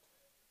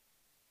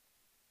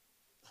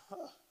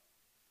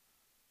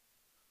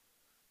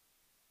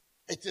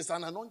 It is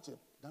an anointing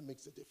that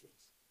makes a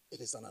difference.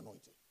 It is an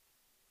anointing.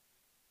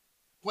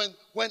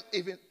 When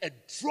even a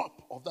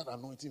drop of that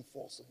anointing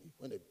falls on you,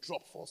 when a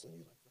drop falls on you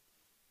like that,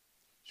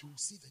 you will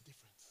see the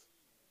difference.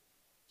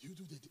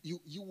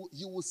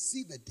 You will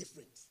see the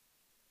difference.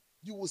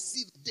 You will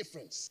see the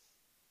difference.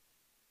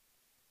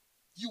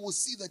 You will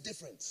see the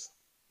difference.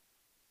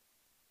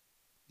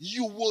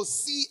 You will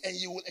see and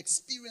you will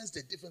experience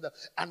the difference.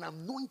 An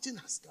anointing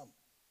has come.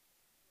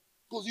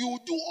 Because you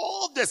will do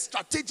all the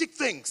strategic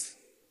things.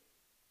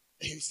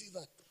 And you see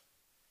that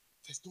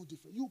there's no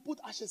difference. You put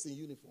ushers in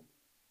uniform.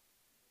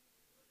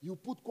 You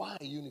put choir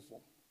in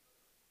uniform.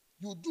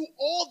 You do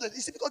all the,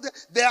 you see,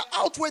 because they are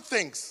outward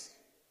things.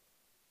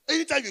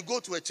 Anytime you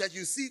go to a church,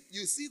 you see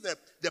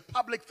the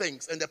public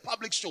things and the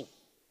public show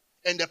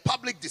and the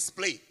public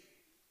display.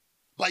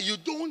 But you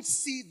don't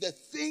see the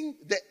thing,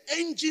 the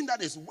engine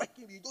that is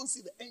working. You don't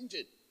see the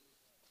engine.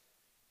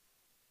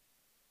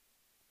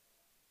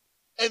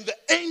 And the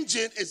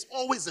engine is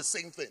always the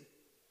same thing,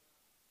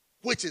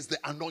 which is the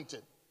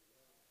anointing.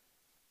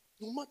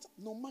 No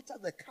matter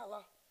the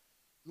color,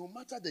 no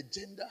matter the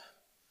gender,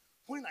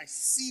 when I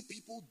see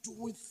people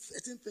doing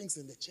certain things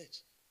in the church,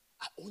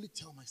 I only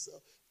tell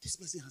myself, this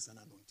person has an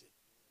anointing.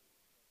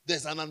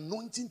 There's an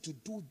anointing to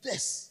do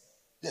this.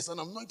 There's an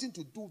anointing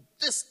to do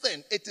this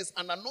thing. It is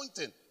an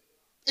anointing.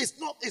 It's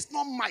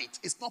not might.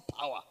 It's not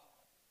power.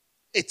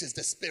 It is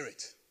the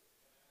Spirit.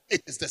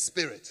 It is the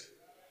Spirit.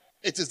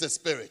 It is the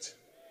Spirit.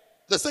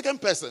 The second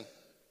person.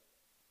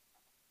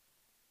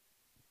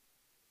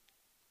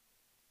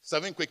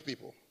 7 quick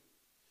people.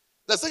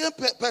 The second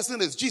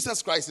person is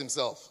Jesus Christ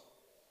himself.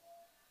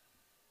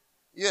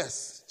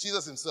 Yes,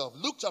 Jesus himself.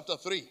 Luke chapter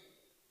 3,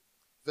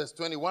 verse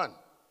 21.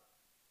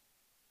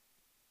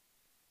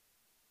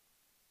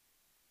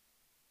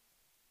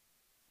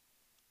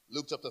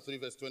 Luke chapter 3,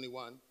 verse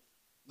 21.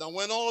 Now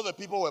when all the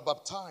people were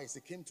baptized,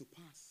 it came to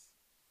pass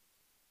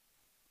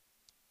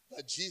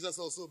that Jesus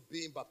also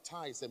being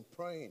baptized and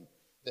praying,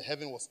 the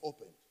heaven was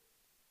opened.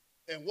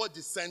 And what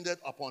descended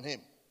upon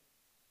him?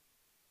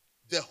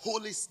 The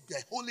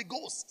Holy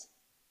Ghost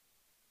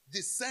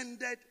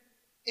descended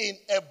in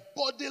a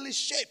bodily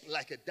shape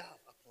like a dove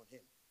upon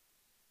him.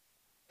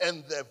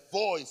 And the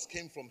voice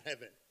came from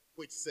heaven,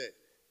 which said,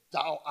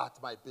 Thou art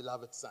my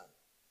beloved Son.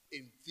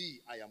 In thee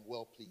I am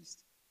well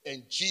pleased.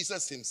 And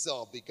Jesus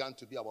himself began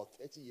to be about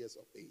 30 years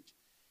of age,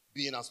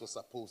 being as was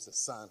supposed the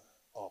son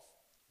of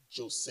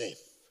Joseph.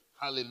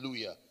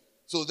 Hallelujah.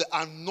 So the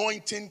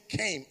anointing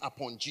came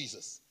upon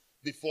Jesus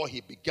before he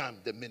began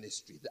the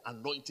ministry. The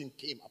anointing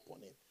came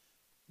upon him.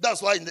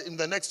 That's why in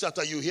the next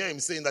chapter you hear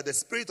him saying that the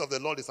Spirit of the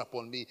Lord is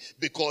upon me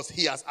because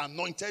he has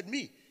anointed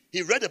me.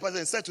 He read the passage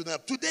and said to them,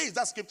 today is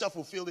that scripture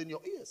fulfilled in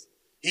your ears.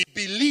 He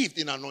believed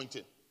in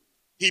anointing.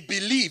 He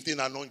believed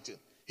in anointing.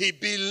 He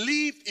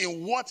believed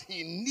in what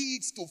he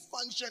needs to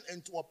function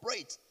and to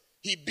operate.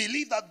 He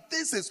believed that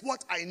this is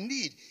what I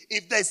need.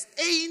 If there's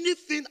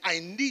anything I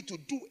need to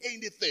do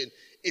anything,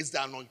 it's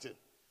the anointing.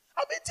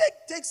 I mean,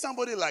 take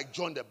somebody like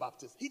John the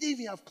Baptist. He didn't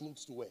even have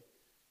clothes to wear.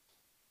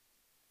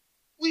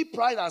 We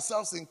pride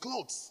ourselves in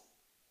clothes.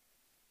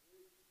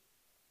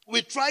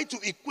 We try to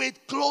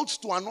equate clothes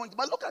to anointing.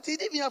 But look at it, he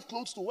didn't even have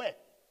clothes to wear.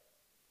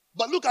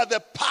 But look at the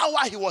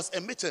power he was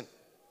emitting.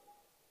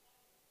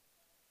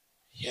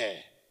 Yeah.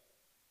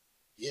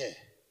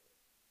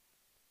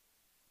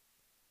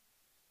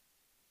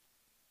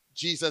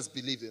 Jesus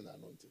believed in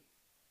anointing.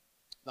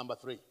 Number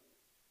 3.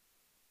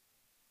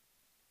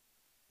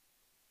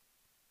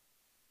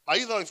 Are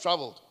you not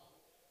traveled?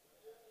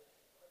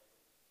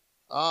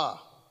 Do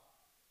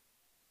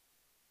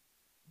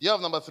you have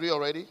number 3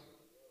 already?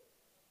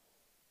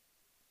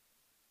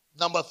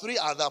 Number 3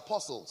 are the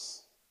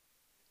apostles.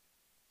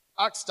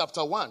 Acts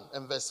chapter 1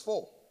 and verse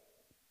 4.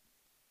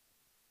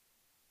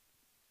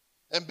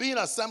 And being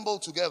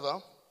assembled together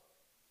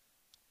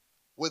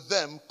with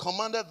them,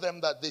 commanded them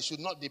that they should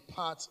not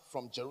depart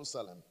from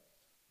Jerusalem,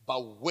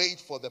 but wait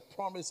for the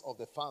promise of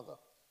the Father,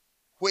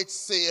 which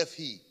saith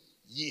he,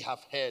 ye have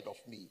heard of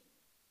me.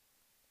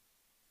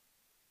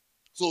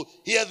 So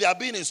here they are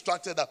being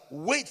instructed that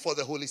wait for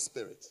the Holy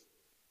Spirit.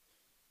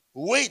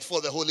 Wait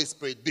for the Holy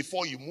Spirit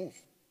before you move.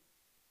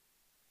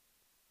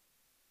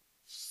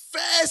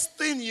 First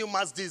thing you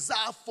must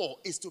desire for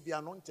is to be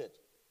anointed.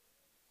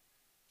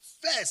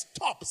 First,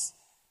 tops,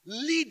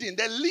 leading.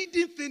 The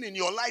leading thing in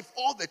your life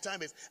all the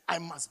time is, I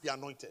must be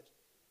anointed.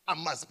 I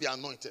must be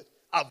anointed.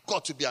 I've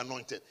got to be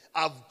anointed.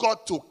 I've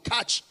got to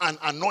catch an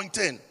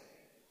anointing.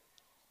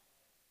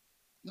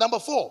 Number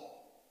 4.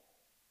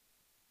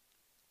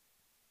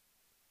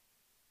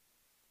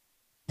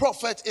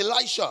 Prophet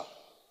Elisha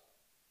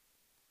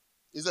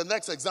is the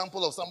next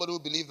example of somebody who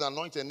believed the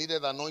anointing,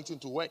 needed the anointing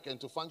to work and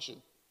to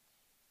function.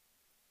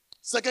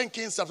 2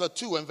 Kings chapter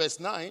 2 and verse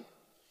 9.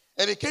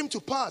 And it came to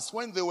pass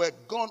when they were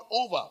gone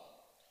over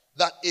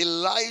that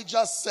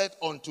Elijah said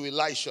unto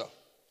Elisha,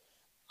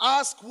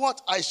 ask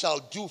what I shall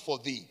do for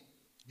thee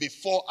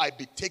before I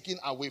be taken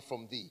away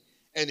from thee.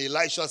 And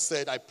Elisha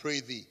said, I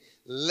pray thee,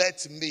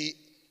 let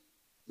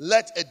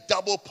a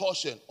double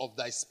portion of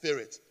thy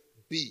spirit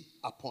be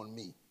upon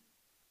me.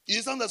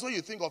 You know, that's when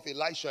you think of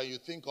Elisha, you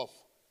think of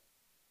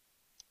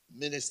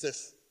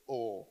ministers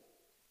or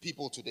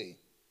people today.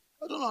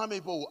 I don't know how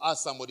many people will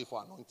ask somebody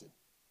for anointing.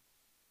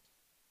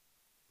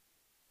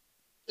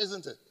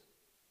 Isn't it?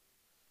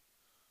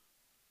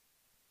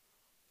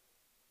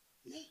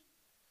 Yeah.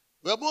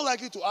 We're more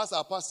likely to ask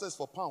our pastors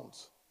for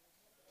pounds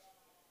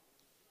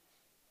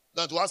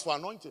than to ask for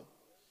anointing.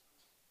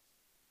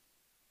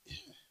 Yeah.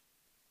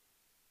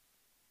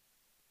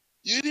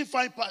 You didn't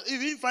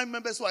find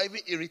members who are even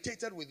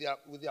irritated with their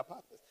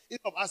pastors.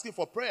 Instead of asking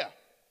for prayer.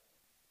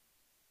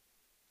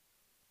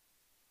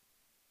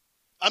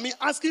 I mean,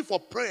 asking for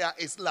prayer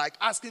is like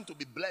asking to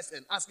be blessed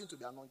and asking to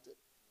be anointed.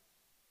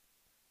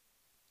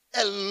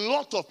 A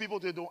lot of people,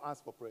 they don't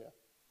ask for prayer.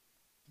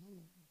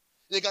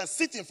 They can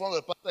sit in front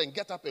of the pastor and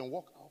get up and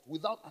walk out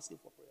without asking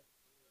for prayer.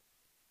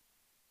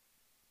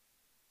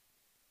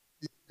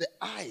 The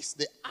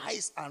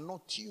eyes are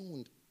not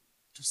tuned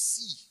to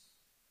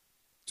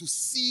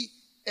see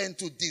and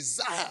to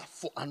desire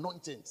for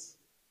anointings.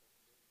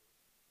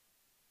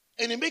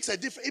 And it makes a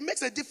difference. It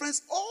makes a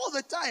difference all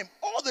the time.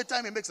 All the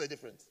time it makes a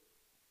difference.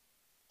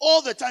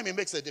 All the time it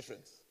makes a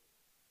difference.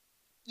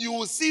 You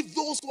will see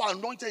those who are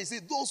anointed, you see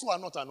those who are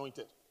not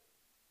anointed.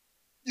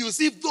 You will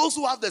see those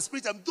who have the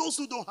Spirit and those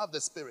who don't have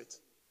the Spirit.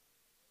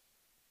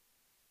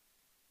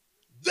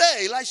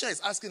 There, Elisha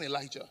is asking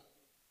Elijah,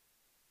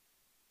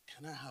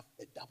 can I have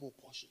a double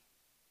portion?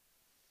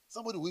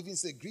 Somebody will even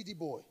say, greedy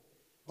boy.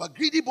 But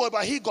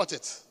he got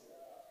it.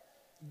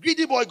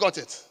 Greedy boy got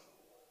it.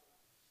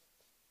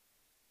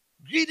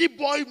 Greedy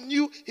boy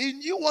knew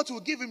what will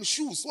give him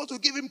shoes, what will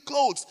give him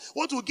clothes,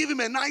 what will give him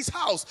a nice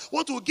house,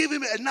 what will give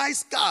him a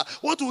nice car,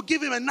 what will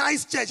give him a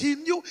nice church. He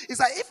knew, it's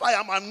like, if I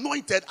am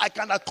anointed, I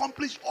can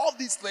accomplish all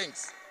these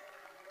things.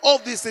 All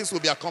these things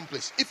will be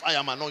accomplished if I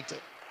am anointed.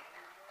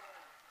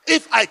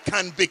 If I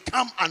can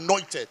become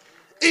anointed.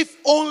 If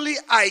only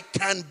I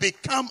can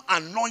become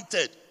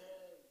anointed.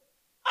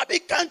 I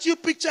mean, can't you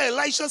picture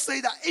Elisha say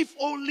that? If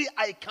only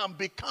I can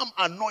become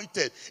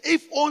anointed.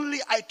 If only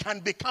I can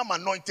become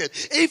anointed.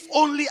 If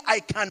only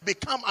I can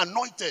become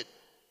anointed.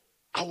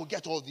 I will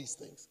get all these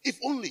things. If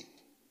only.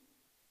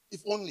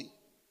 If only.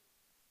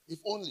 If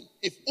only.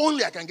 If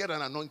only I can get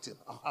an anointing,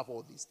 I'll have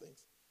all these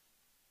things.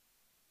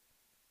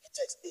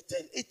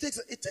 It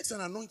takes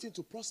an anointing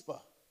to prosper.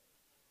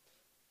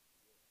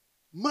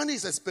 Money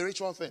is a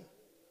spiritual thing.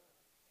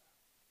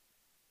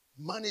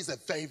 Money is a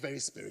very, very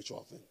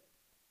spiritual thing.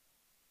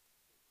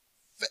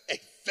 A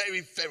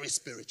very, very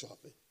spiritual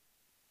thing.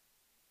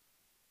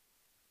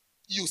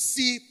 You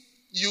see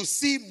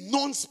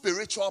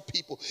non-spiritual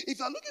people. If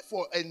you're looking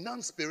for a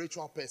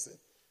non-spiritual person,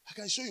 I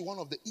can show you one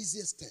of the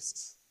easiest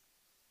tests.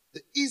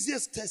 The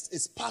easiest test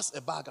is pass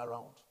a bag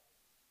around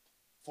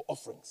for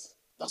offerings.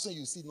 That's when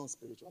you see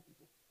non-spiritual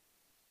people.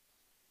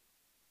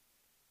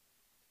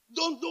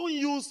 Don't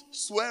use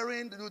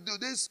swearing. Do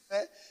they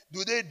swear?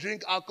 Do they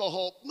drink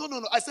alcohol?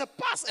 No. I said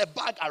pass a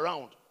bag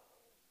around.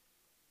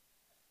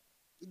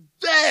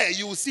 There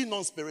you will see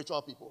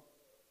non-spiritual people.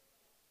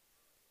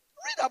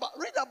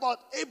 Read about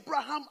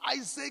Abraham,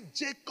 Isaac,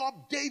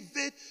 Jacob,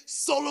 David,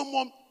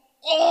 Solomon.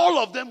 All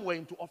of them were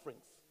into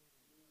offerings.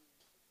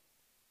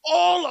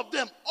 All of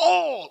them,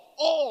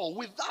 all,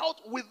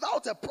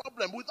 without a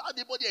problem, without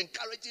anybody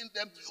encouraging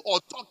them or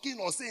talking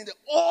or saying that,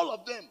 all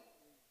of them.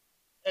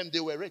 And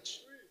they were rich.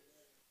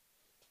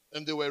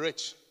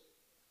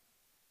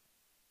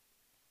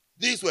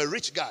 These were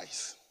rich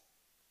guys.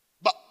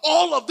 But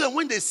all of them,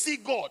 when they see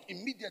God,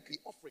 immediately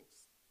offerings.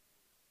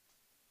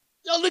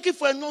 You're looking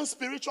for a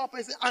non-spiritual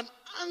person, an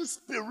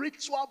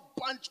unspiritual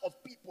bunch of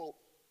people.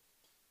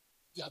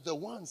 They are the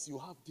ones you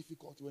have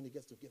difficulty when it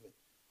gets to giving.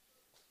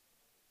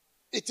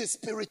 It is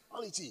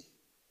spirituality.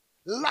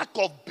 Lack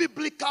of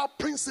biblical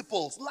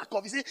principles.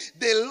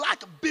 They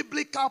lack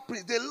biblical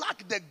principles. They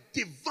lack the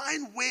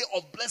divine way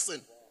of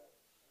blessing.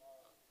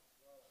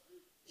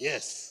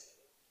 Yes.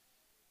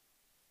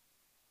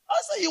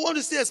 I say you want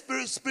to see a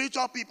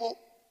spiritual people,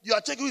 you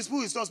are checking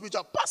who is not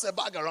spiritual. Pass a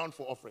bag around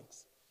for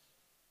offerings.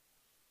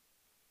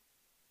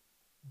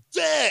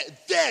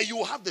 There you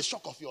will have the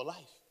shock of your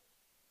life.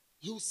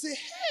 You say,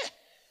 hey,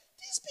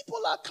 these people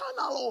are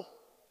carnal.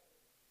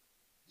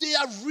 They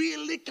are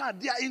really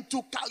carnal. They are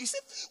into cal. You see,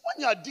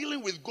 when you are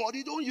dealing with God,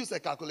 you don't use a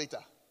calculator.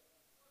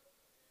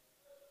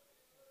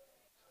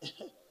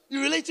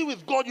 You're relating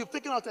with God, you've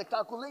taken out a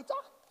calculator.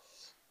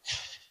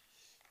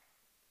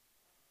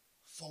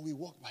 For we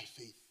walk by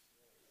faith.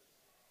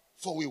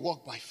 For we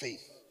walk by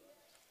faith.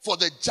 For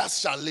the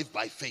just shall live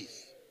by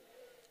faith.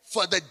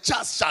 For the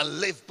just shall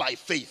live by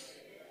faith.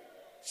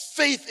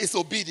 Faith is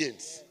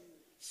obedience.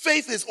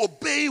 Faith is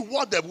obeying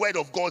what the word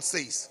of God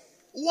says.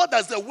 What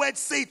does the word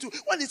say to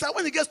when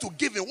it gets to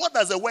giving? What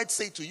does the word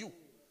say to you?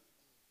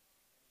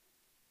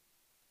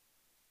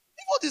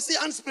 People you see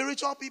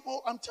unspiritual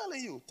people, I'm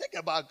telling you, take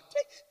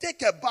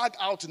a bag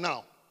out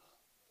now.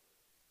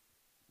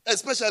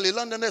 Especially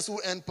Londoners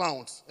who earn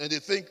pounds and they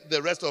think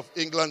the rest of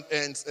England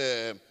earns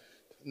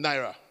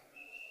naira.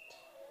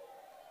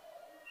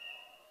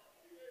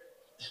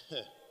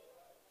 Yeah.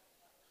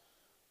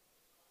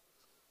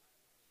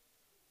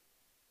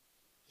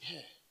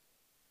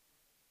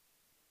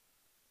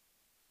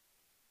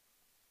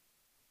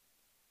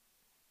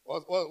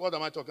 What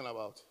am I talking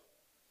about?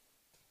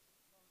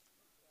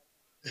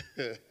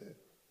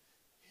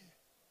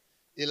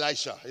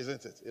 Elisha,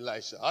 isn't it?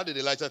 Elisha. How did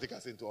Elisha take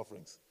us into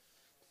offerings?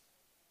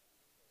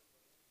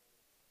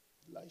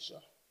 Elisha.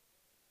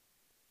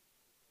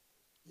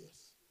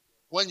 Yes.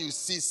 When you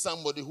see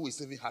somebody who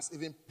has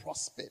even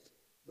prospered,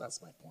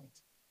 that's my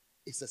point.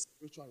 It's a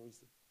spiritual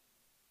reason.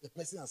 The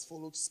person has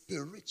followed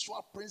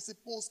spiritual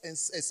principles and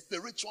a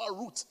spiritual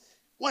route.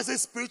 When I say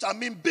spiritual, I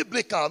mean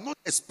biblical, not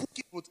a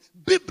spooky route.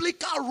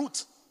 Biblical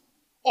route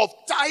of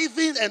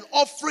tithing and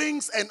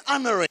offerings and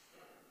honoring.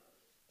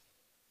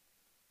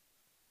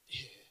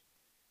 Yeah.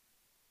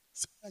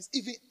 Sometimes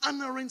even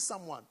honoring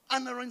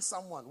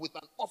someone with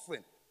an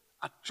offering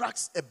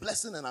attracts a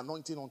blessing and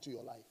anointing onto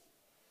your life.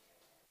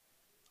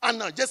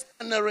 Just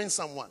honoring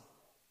someone.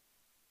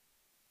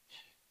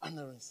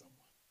 Honoring someone.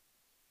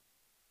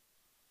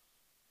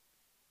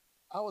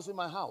 I was in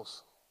my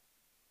house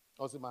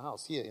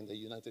here in the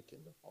United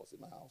Kingdom. I was in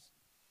my house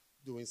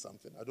doing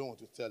something. I don't want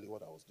to tell you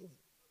what I was doing.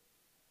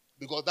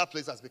 Because that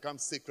place has become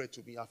sacred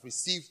to me. I've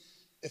received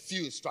a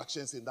few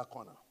instructions in that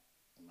corner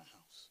in my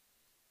house.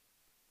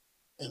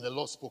 And the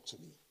Lord spoke to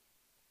me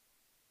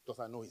because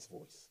I know his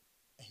voice.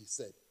 And he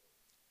said,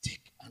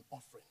 take an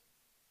offering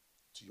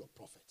to your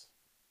prophet.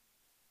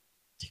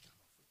 Take an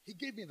offering. He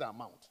gave me the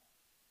amount.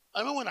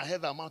 I remember when I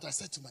heard the amount, I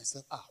said to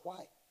myself,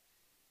 why?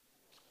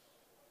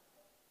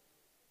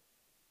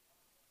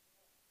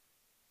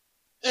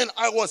 And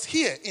I was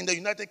here in the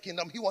United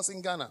Kingdom. He was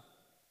in Ghana.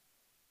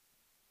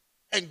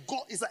 And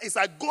God, it's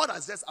like God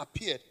has just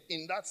appeared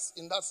in that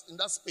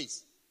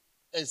space.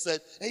 And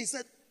he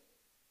said,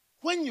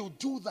 when you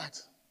do that,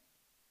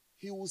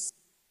 he will.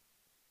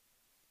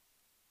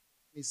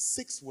 It's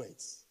 6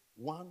 words.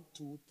 1,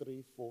 2,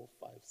 3, 4,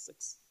 5,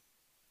 6.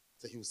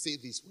 So he will say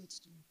these words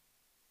to you.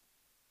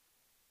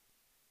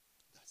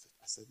 That's it.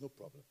 I said, no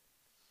problem.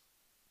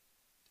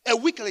 A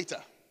week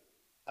later,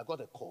 I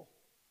got a call.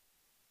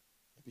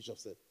 The bishop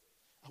said,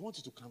 I want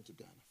you to come to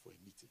Ghana for a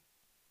meeting.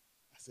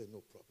 I said,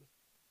 no problem.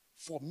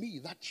 For me,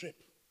 that trip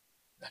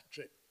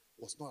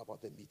was not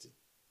about the meeting,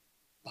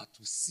 but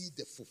to see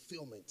the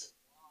fulfillment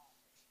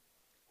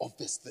of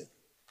this thing.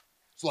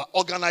 So I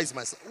organized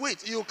myself.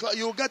 Wait,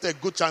 you'll get a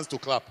good chance to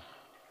clap.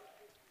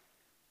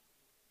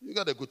 You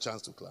got a good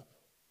chance to clap.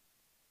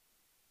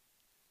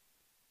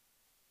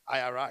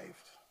 I arrived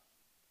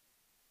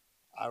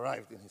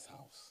in his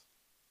house.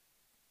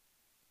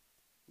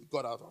 We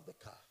got out of the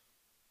car.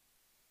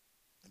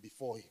 And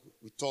before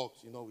we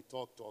talked, we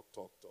talked.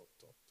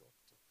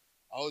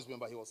 I always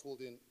remember he was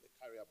holding the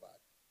carrier bag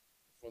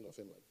in front of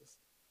him like this.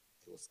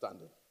 He was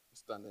standing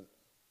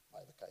by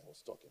the car. He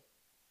was talking.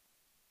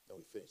 Then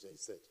we finished. Then he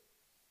said,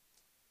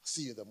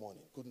 see you in the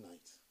morning. Good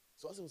night.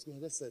 So as I was going,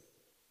 I just said,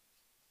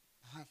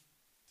 I have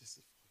this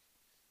for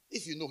you.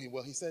 If you know him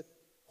well, he said,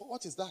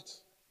 what is that?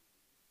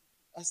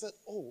 I said,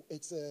 oh,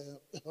 it's a...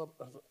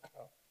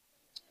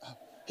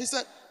 He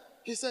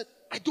said,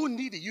 I don't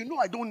need it. You know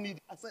I don't need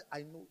it. I said,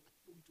 I know.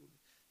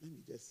 Let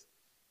me just.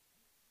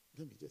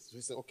 So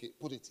he said, okay,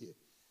 put it here.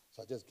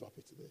 So I just drop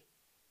it there.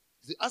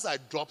 See, as I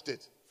dropped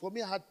it, for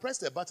me, I had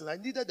pressed a button. I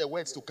needed the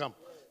words to come.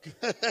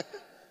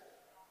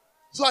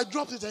 So I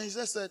dropped it and he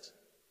just said,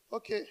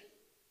 okay,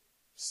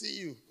 see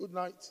you. Good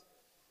night.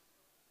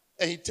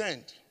 And he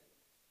turned.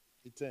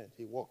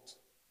 He walked.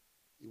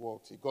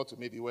 He got to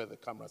maybe where the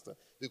camera started.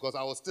 Because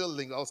I was still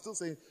linked. I was still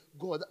saying,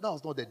 God, that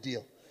was not the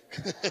deal.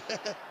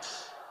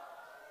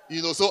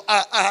 So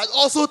I had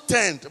also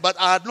turned, but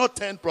I had not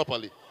turned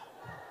properly.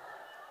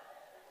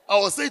 I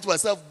was saying to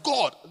myself,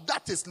 God,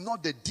 that is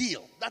not the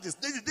deal. This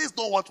is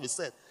not what we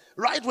said.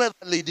 Right where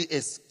the lady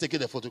is taking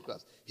the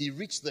photographs, he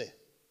reached there.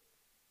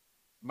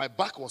 My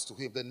back was to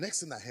him. The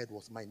next thing I heard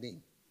was my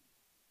name.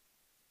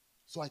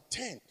 So I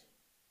turned.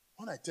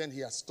 When I turned,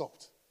 he had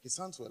stopped. His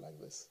hands were like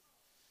this.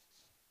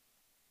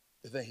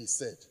 And then he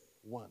said,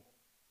 1,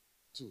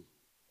 2,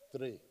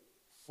 3,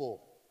 4,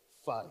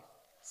 5,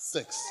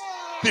 6.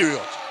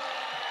 Period.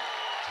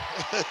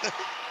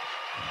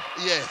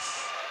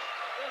 Yes.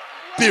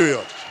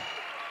 Period.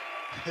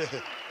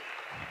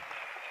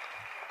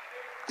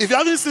 If you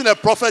haven't seen a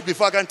prophet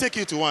before, I can take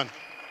you to one.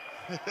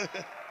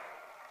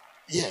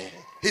 Yeah.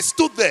 He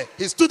stood there.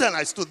 He stood and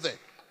I stood there.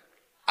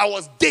 I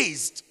was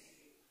dazed.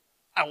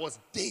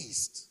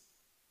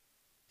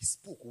 He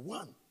spoke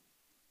 1,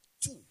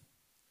 2,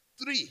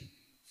 3,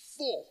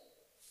 4,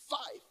 5,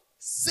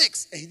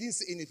 6. And he didn't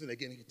say anything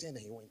again. He turned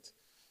and he went.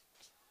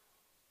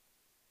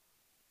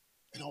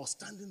 And I was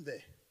standing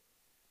there.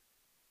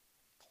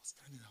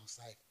 I was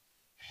like,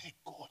 hey,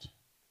 God.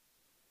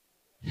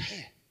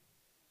 Hey,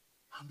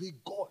 I mean,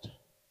 God.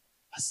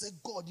 I said,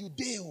 God, you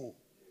dare.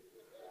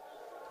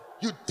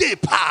 You dare,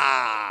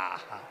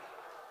 pa.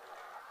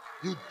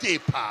 You dare,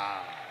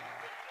 pa.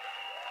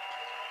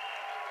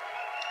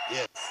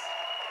 Yes.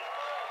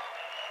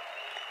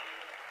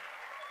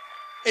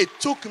 It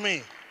took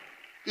me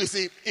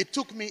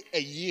a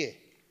year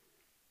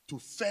to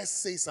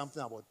first say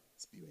something about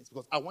experience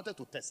because I wanted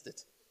to test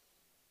it.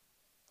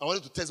 I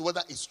wanted to test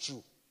whether it's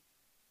true.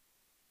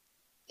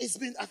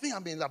 I think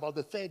I'm in about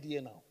the 3rd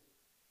year now.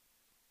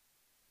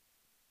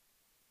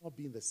 Not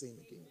being the same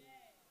again.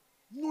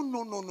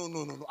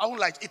 No. I won't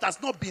like it has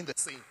not been the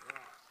same.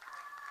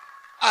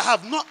 I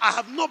have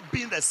not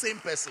been the same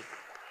person.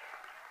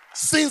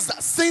 Since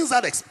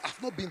that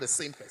I've not been the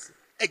same person.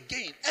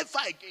 Again.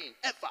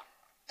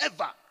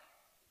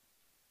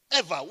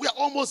 Ever. We are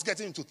almost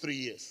getting into 3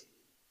 years.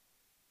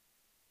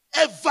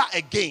 Ever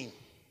again.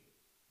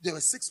 There were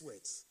 6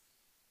 words.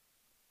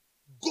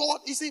 God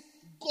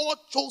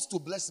chose to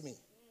bless me.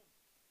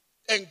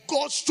 And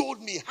God showed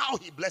me how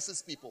he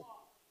blesses people.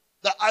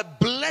 That I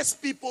bless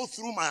people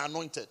through my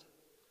anointed.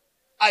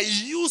 I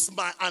use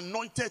my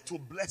anointed to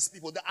bless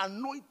people. The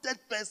anointed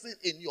person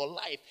in your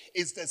life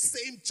is the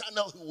same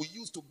channel he will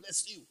use to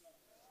bless you.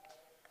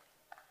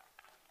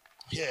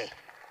 Yeah.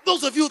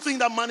 Those of you who think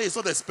that money is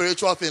not a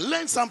spiritual thing,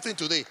 learn something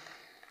today.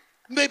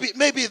 Maybe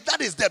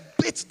that is the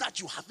bit that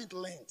you haven't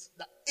learned.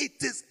 That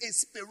it is a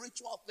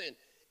spiritual thing.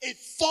 It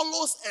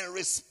follows and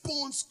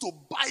responds to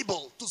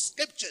Bible, to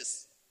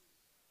scriptures,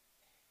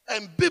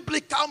 and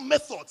biblical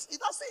methods. It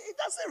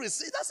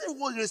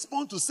doesn't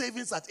respond to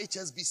savings at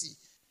HSBC.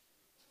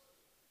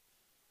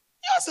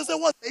 Yes, it's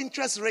what's the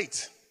interest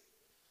rate?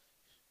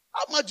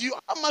 How much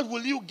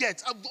will you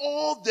get?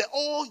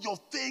 All your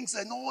things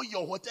and all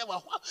your whatever.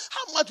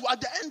 How much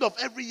at the end of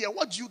every year?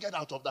 What do you get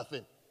out of that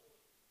thing?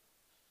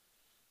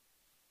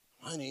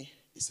 Money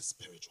is a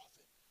spiritual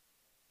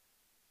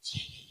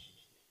thing.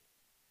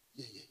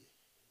 Yeah.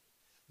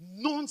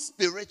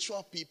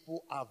 Non-spiritual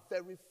people are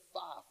very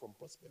far from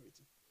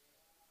prosperity.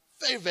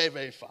 Very, very,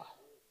 very far.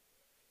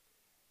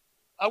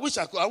 I wish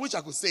I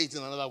could say it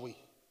in another way,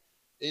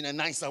 in a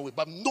nicer way.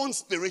 But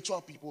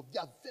non-spiritual people, they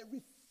are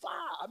very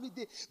far I mean,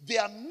 they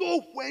are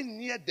nowhere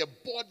near the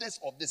borders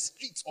of the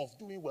streets of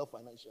doing well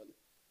financially.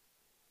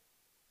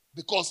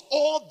 Because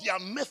all their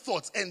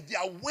methods and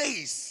their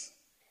ways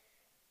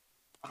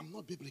are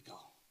not biblical.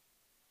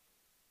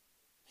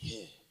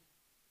 Yeah.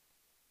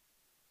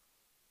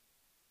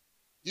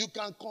 You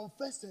can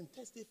confess and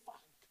testify.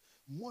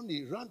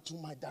 Money ran to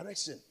my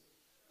direction.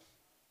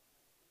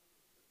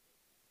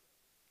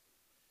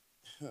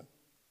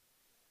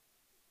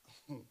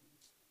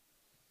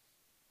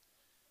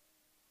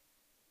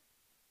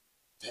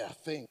 There are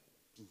things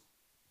to do.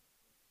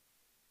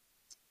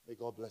 May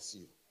God bless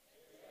you.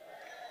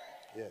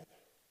 Yeah.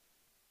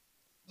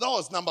 That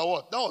was number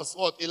what? That was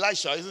what?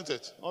 Elisha, isn't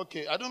it?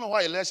 Okay. I don't know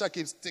why Elisha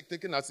keeps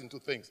taking us into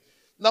things.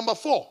 Number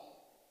 4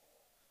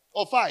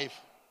 or 5.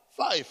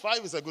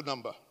 5 is a good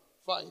number.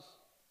 5.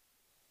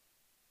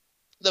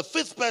 The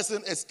 5th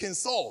person is King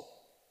Saul.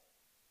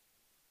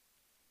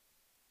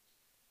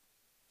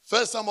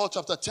 1 Samuel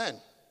chapter 10,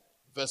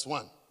 verse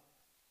 1.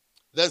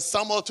 Then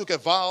Samuel took a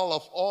vial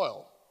of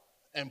oil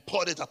and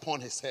poured it upon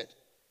his head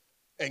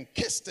and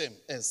kissed him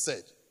and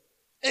said,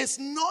 is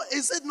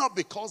it not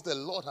because the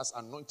Lord has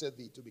anointed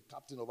thee to be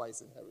captain over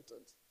his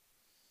inheritance?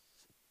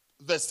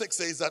 Verse 6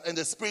 says that, and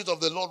the Spirit of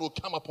the Lord will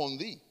come upon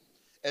thee,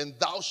 and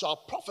thou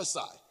shalt prophesy,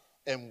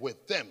 and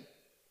with them,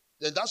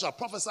 then thou shalt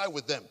prophesy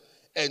with them,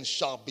 and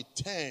shall be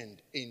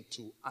turned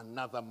into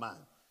another man.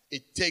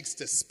 It takes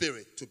the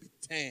Spirit to be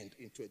turned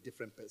into a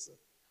different person.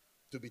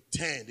 To be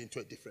turned into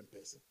a different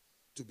person.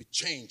 To be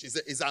changed.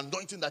 It's an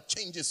anointing that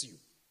changes you.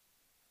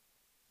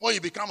 When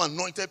you become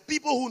anointed,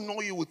 people who know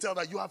you will tell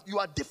that you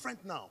are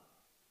different now.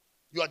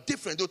 You are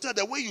different. They'll tell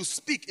the way you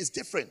speak is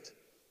different.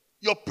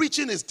 Your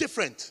preaching is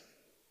different.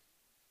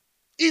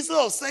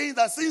 Instead of saying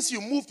that since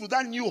you moved to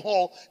that new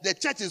hall, the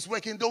church is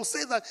working, they'll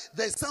say that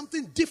there's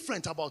something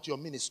different about your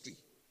ministry.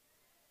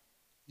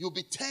 You'll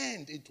be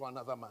turned into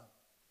another man.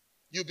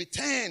 You'll be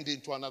turned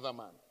into another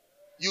man.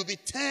 You'll be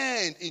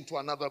turned into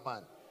another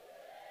man.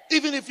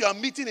 Even if you are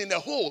meeting in a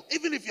hole,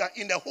 even if you are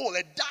in a hole,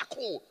 a dark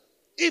hole,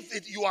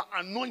 if you are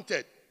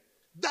anointed,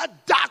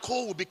 that dark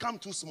hole will become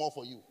too small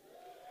for you.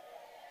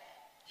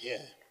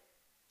 Yeah.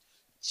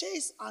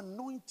 Chase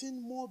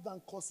anointing more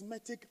than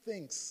cosmetic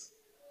things.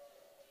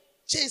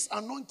 Chase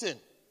anointing.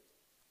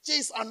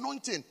 Chase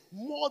anointing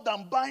more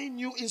than buying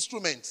new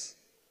instruments.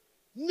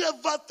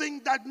 Never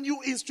think that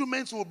new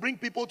instruments will bring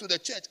people to the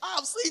church.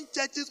 I've seen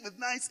churches with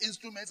nice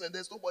instruments and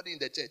there's nobody in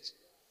the church.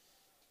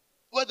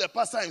 Where the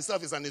pastor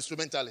himself is an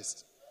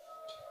instrumentalist.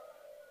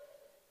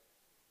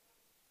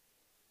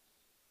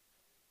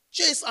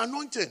 Chase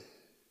anointing.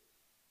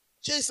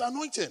 Chase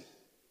anointing.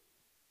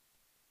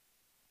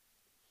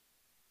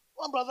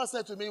 One brother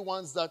said to me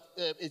once that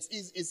it's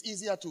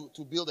easier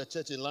to build a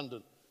church in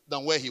London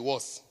than where he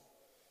was.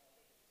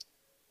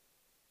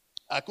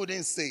 I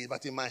couldn't say it,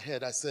 but in my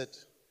head I said,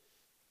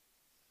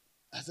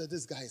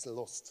 this guy is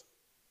lost.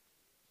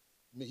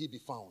 May he be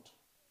found.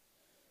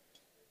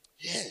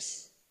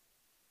 Yes.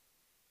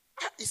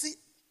 You see,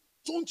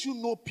 don't you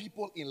know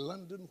people in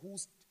London who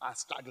are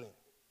struggling?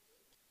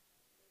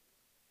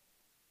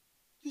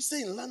 You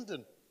say in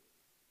London,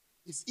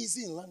 it's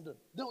easy in London.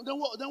 Then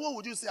what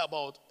would you say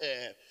about,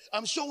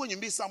 I'm sure when you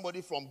meet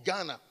somebody from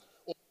Ghana,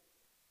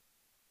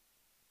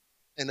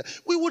 and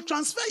we will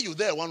transfer you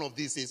there one of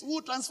these days. We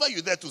will transfer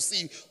you there to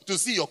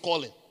see your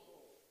calling.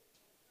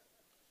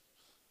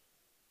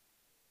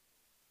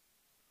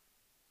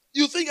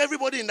 You think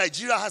everybody in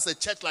Nigeria has a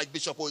church like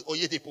Bishop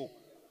Oyedepo?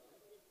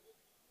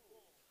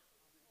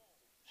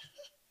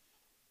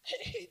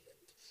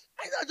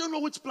 I don't know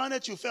which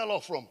planet you fell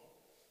off from.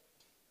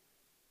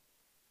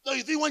 So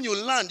you think when you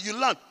land,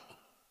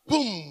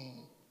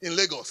 boom, in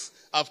Lagos.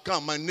 I've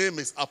come. My name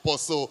is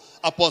Apostle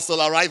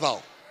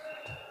Arrival.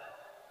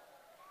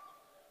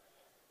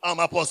 I'm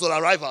Apostle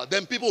Arrival.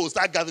 Then people will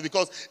start gathering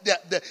because there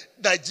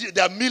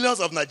are millions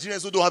of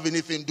Nigerians who don't have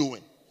anything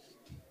doing.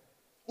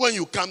 When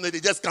you come, they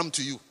just come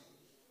to you.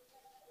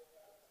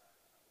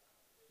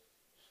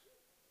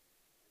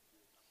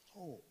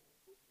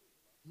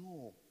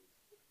 No.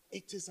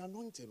 It is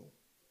anointing.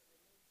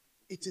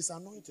 It is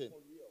anointing.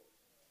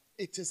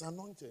 It is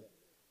anointing.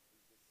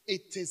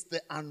 It is the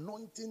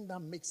anointing that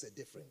makes a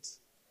difference.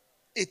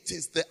 It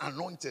is the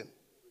anointing.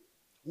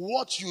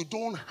 What you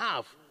don't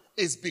have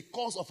is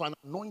because of an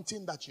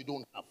anointing that you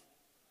don't have.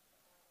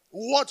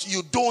 What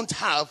you don't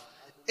have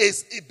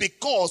is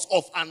because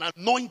of an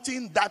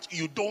anointing that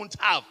you don't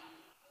have.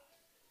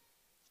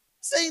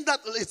 Saying that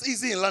it's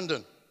easy in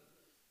London.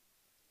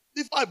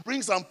 If I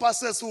bring some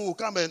pastors who will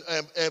come and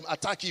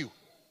attack you,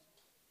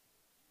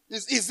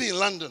 it's easy in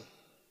London.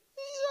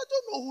 I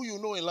don't know who you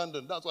know in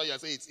London. That's why I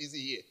say it's easy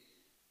here.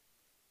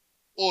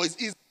 Or it's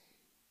easy.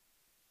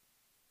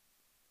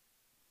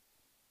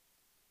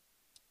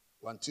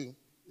 1, 2,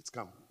 it's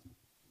come.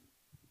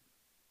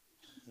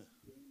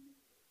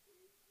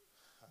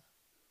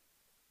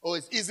 Oh,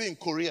 it's easy in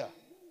Korea.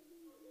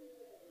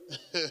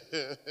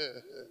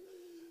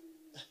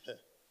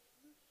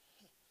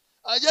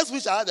 I just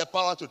wish I had the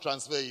power to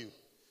transfer you.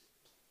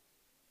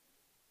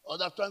 Or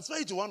I've transferred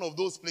you to one of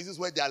those places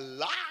where there are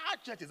large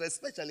churches,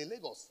 especially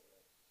Lagos.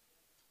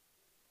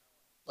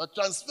 I'll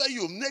transfer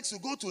you. Next, you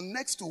go to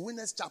next to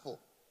Winners Chapel.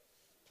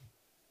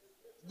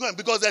 Go on,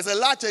 because there's a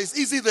ladder, it's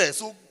easy there.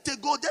 So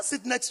go, just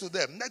sit next to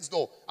them, next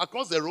door,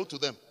 across the road to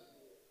them.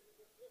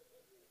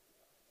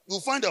 We'll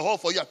find a hall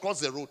for you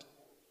across the road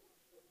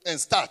and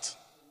start.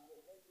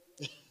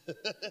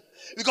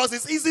 Because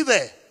it's easy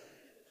there.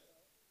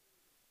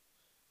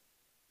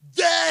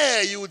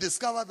 There you will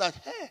discover that,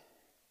 hey,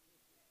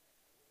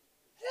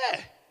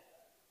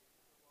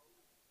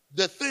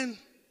 there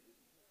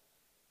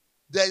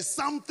is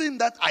something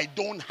that I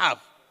don't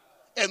have.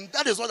 And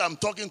that is what I'm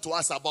talking to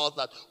us about,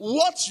 that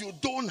what you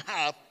don't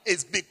have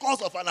is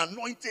because of an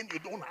anointing you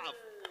don't have.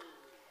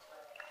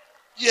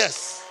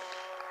 Yes.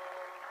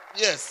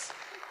 Yes.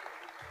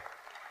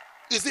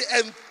 You see,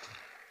 and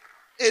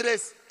it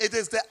is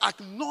the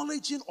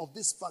acknowledging of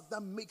this fact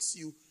that makes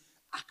you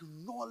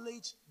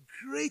acknowledge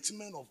great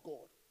men of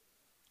God.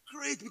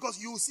 Great, because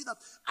you will see that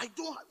I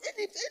don't have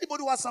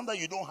anybody who has something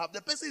you don't have.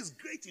 The person is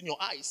great in your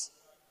eyes.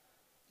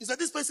 He said,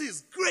 this person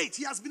is great.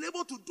 He has been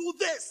able to do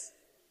this.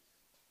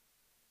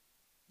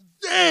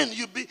 Then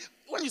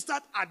when you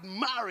start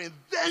admiring,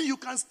 then you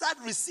can start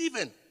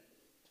receiving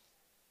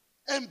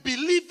and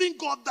believing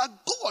God, that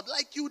God,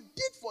 like you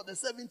did for the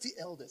 70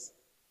 elders,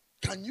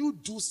 can you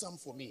do some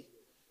for me?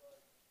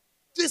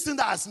 This thing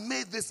that has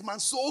made this man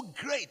so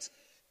great,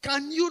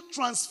 can you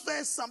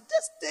transfer some?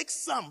 Just take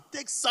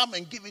some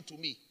and give it to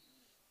me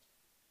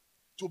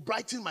to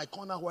brighten my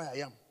corner where I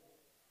am.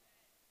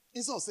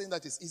 Instead of saying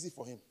that it's easy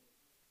for him,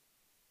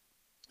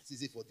 it's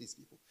easy for these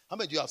people. How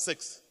many do you have?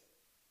 6.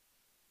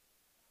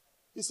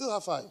 You still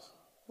have 5.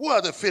 Who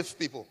are the 5th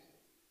people?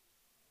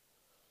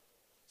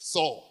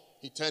 Saul.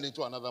 He turned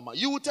into another man.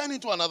 You will turn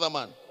into another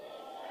man.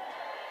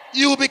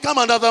 You will become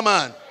another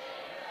man.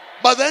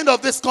 By the end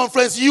of this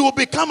conference, you will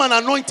become an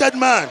anointed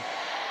man.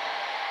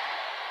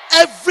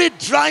 Every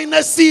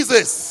dryness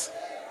ceases.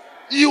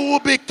 You will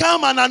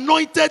become an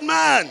anointed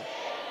man.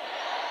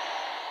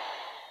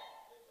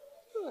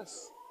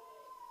 Yes.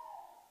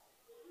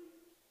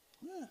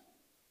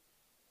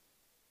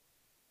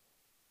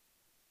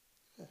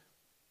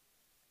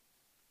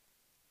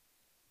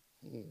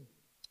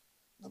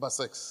 Number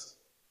 6.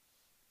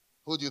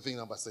 Who do you think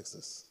number 6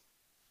 is?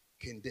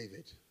 King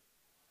David.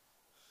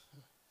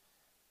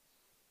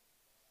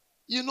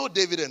 You know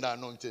David and the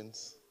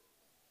anointings.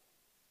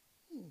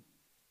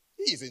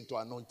 He is into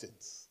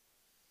anointings.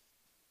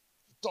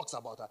 He talks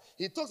about that.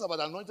 He talks about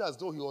anointing as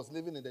though he was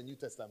living in the New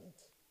Testament.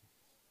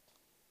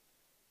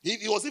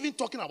 He was even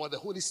talking about the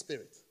Holy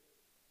Spirit.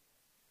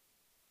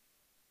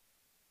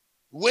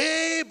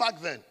 Way back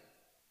then,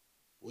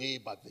 he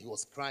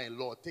was crying,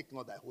 Lord, take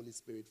not thy Holy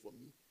Spirit from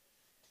me.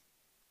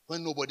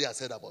 When nobody has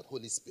heard about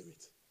Holy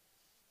Spirit.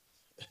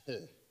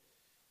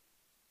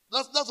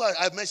 That's why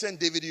I mentioned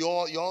David.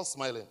 You're all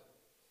smiling.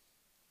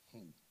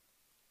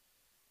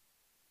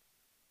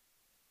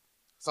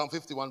 Psalm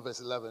 51 verse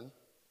 11.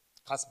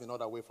 Cast me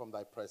not away from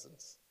thy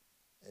presence,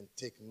 and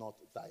take not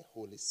thy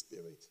Holy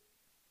Spirit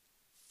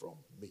from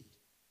me.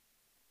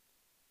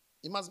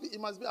 It must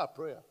be our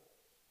prayer.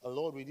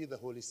 Lord, we need the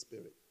Holy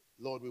Spirit.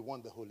 Lord, we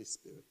want the Holy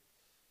Spirit.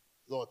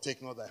 Lord,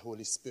 take not thy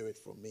Holy Spirit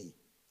from me.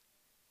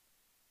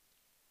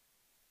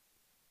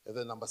 And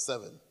then number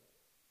 7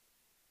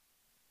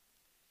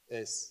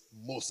 is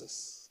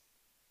Moses.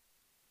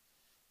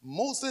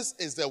 Moses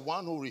is the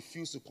one who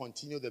refused to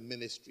continue the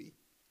ministry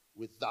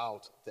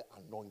without the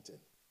anointing.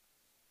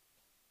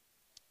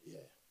 Yeah.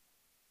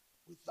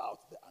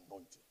 Without the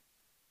anointing.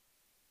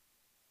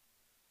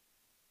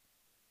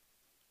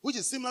 Which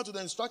is similar to the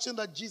instruction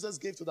that Jesus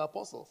gave to the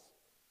apostles.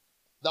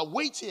 That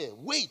wait here,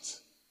 wait.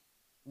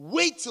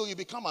 Wait till you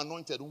become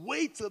anointed.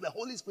 Wait till the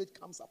Holy Spirit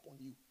comes upon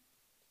you.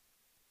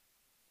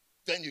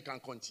 Then you can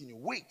continue.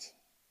 Wait.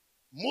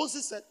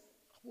 Moses said,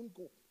 I won't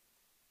go.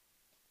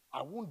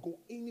 I won't go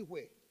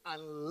anywhere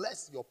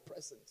unless your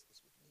presence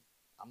is with me.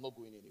 I'm not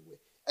going anywhere.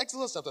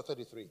 Exodus chapter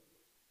 33,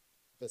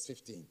 verse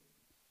 15.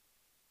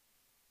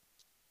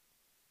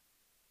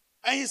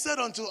 And he said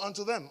unto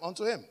him,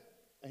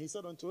 and he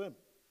said unto him,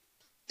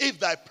 if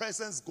thy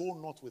presence go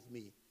not with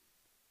me,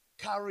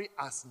 carry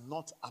us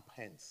not up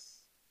hence.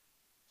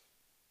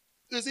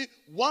 You see,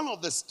 one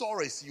of the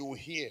stories you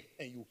hear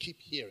and you keep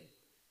hearing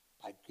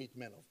by great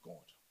men of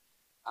God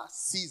are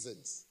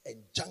seasons and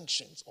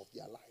junctions of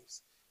their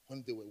lives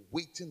when they were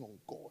waiting on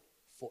God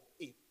for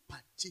a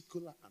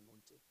particular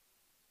anointing.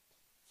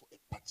 For a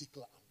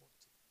particular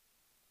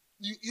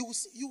anointing. You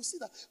will see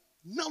that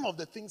none of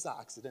the things are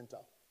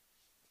accidental.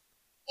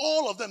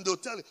 All of them, they'll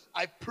tell you,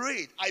 I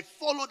prayed, I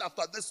followed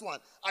after this one,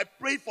 I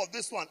prayed for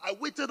this one, I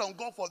waited on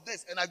God for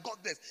this and I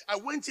got this. I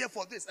went here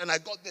for this and I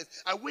got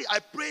this. I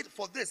prayed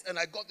for this and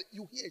I got this.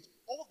 You hear it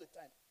all the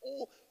time.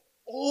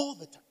 All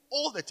the time.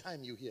 All the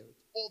time you hear it.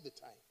 All the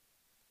time.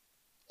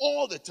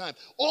 All the time.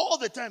 All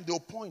the time they'll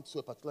point to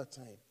a particular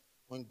time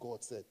when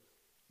God said,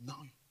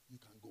 now you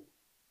can go.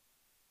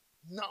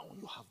 Now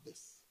you have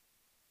this.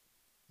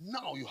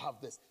 Now you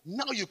have this.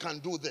 Now you can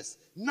do this.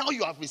 Now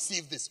you have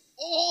received this.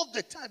 All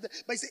the time.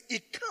 But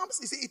it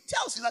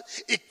tells you that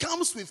it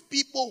comes with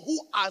people who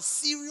are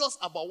serious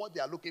about what they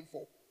are looking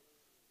for.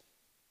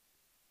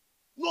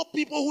 Not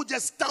people who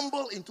just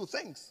stumble into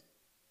things.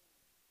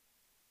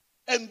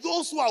 And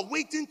those who are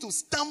waiting to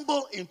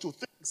stumble into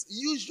things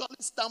usually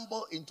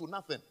stumble into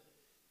nothing.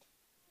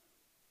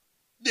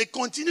 They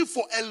continue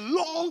for a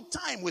long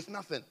time with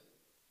nothing.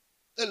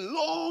 A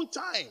long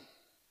time.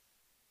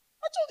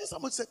 I told you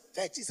someone said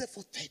 30. He said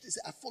for 30. He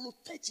said I followed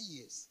 30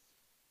 years.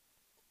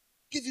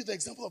 Give you the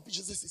example of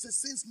Jesus. He said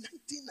since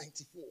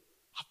 1994,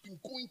 I've been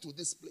going to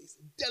this place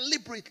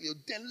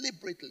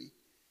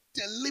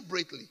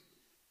deliberately.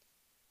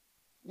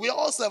 We are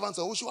all servants,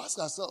 so we should ask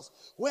ourselves,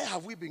 where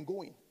have we been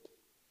going?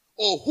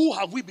 Or who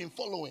have we been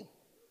following?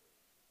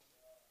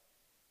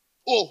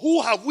 Or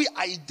who have we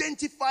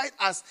identified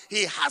as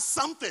he has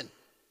something?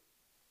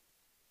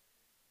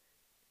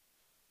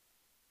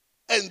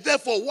 And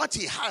therefore, what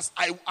he has,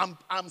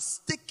 I'm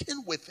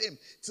sticking with him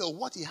till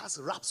what he has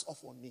wraps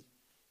off on me.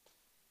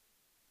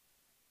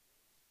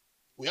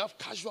 We have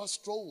casual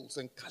strolls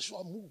and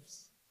casual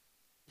moves.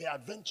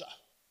 Peradventure.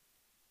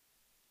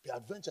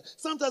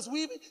 Sometimes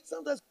we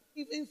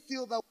even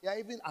feel that we are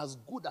even as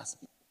good as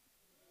people.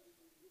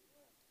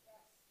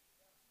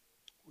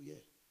 Oh, yeah.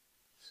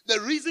 The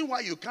reason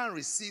why you can't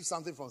receive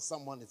something from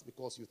someone is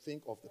because you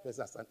think of the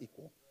person as an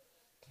equal.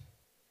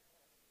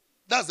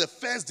 That's the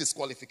first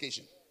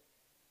disqualification.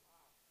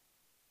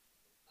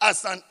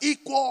 As an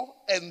equal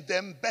and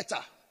then better.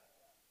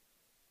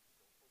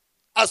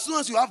 As soon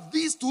as you have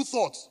these two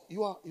thoughts,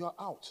 you are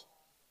out.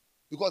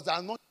 Because the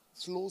anointing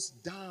flows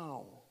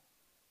down.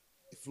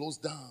 It flows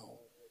down.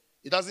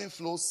 It doesn't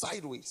flow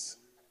sideways.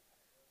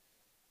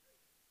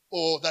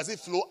 Or does it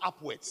flow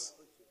upwards?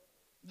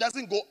 It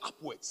doesn't go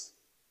upwards.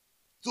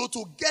 So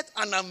to get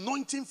an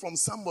anointing from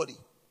somebody,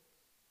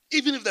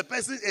 even if the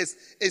person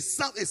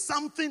is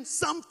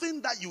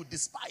something that you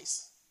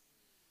despise,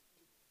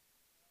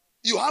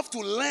 you have to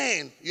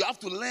learn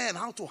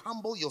how to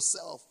humble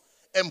yourself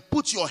and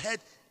put your head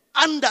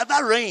under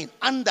that rain,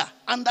 under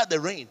the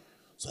rain,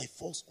 so it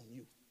falls on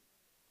you.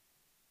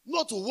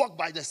 Not to walk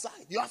by the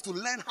side. You have to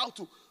learn how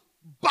to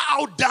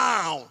bow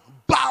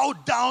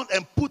down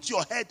and put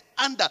your head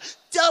under.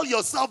 Tell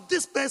yourself,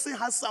 this person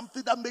has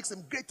something that makes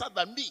him greater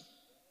than me.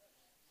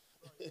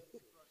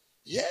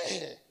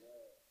 Yeah.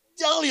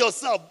 Tell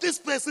yourself, this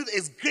person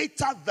is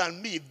greater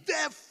than me.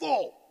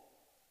 Therefore,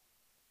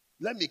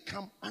 let me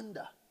come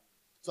under.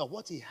 So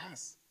what he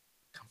has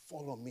can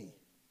fall on me,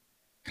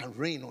 can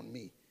rain on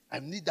me. I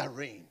need that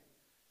rain.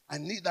 I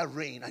need that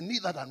rain. I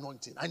need that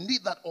anointing. I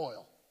need that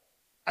oil.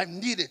 I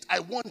need it. I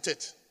want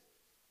it.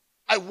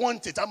 I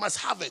want it. I must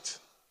have it.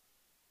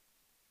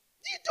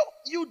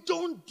 You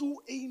don't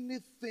do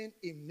anything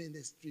in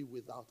ministry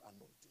without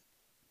anointing.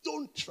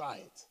 Don't try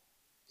it.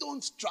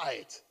 Don't try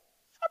it.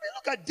 I mean,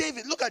 look at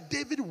David. Look at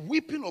David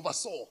weeping over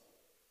Saul.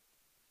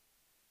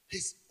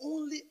 His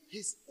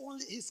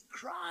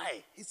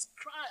cry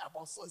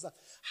about Saul is that,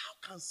 how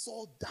can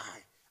Saul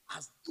die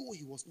as though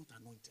he was not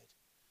anointed?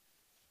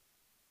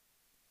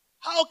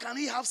 How can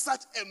he have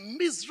such a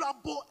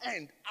miserable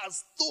end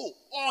as though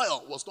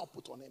oil was not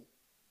put on him?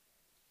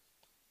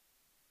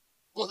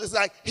 Because it's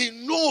like he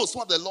knows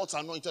what the Lord's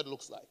anointed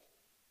looks like.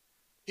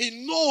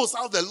 He knows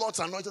how the Lord's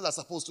anointed are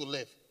supposed to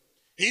live.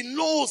 He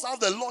knows how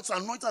the Lord's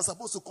anointed are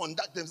supposed to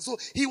conduct them. So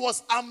he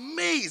was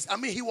amazed.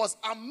 He was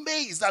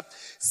amazed that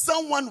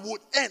someone would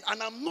end,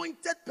 an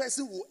anointed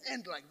person would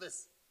end like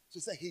this. So he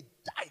said he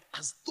died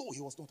as though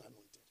he was not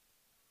anointed.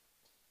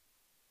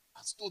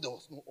 As though there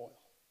was no oil.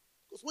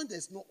 Because when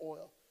there's no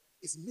oil,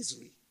 it's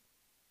misery.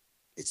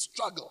 It's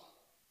struggle.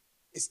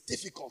 It's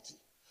difficulty.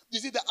 You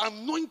see, the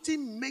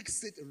anointing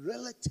makes it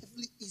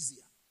relatively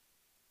easier.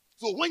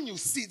 So when you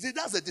see it,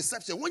 that's a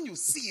deception. When you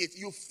see it,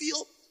 you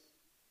feel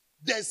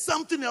there's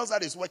something else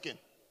that is working.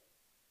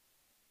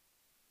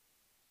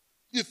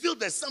 You feel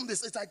there's something,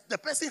 it's like the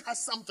person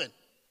has something.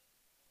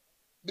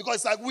 Because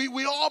it's like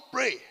we all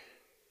pray.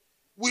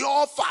 We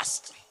all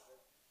fast.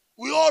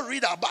 We all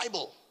read our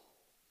Bible.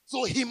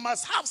 So he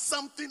must have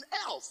something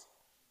else.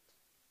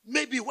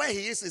 Maybe where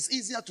he is, it's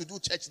easier to do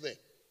church there.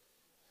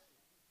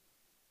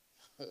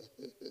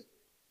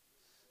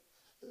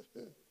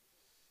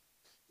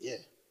 Yeah.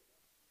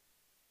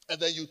 And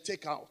then you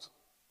take out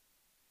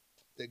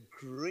the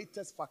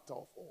greatest factor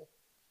of all,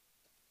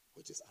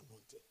 which is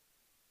anointing.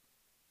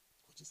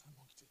 Which is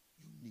anointing.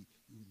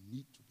 You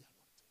need to be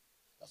anointed.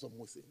 That's what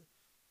Moses said.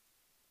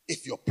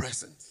 If your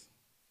presence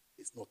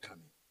is not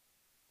coming,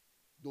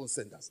 don't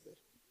send us there.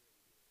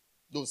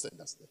 Don't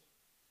send us there.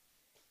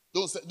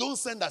 Don't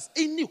send us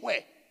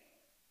anywhere.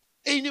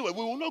 Anywhere.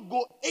 We will not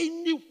go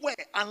anywhere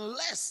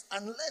unless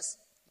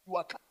you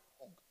are coming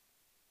along.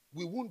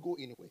 We won't go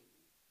anywhere.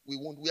 We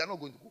are not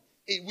going to go.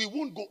 We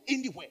won't go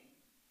anywhere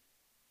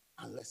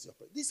unless you're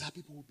present. These are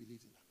people who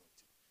believe in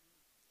anointing.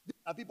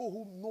 These are people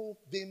who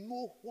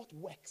know what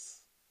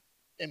works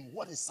and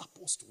what is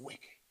supposed to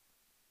work.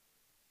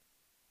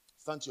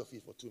 Stand to your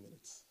feet for 2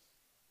 minutes.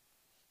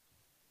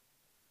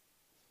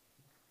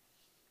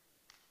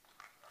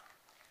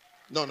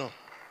 No.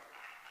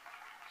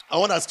 I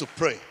want us to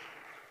pray.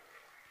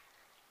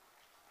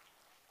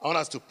 I want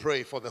us to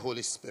pray for the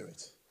Holy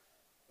Spirit.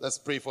 Let's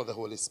pray for the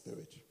Holy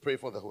Spirit. Pray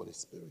for the Holy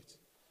Spirit.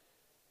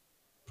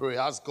 Pray.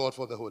 Ask God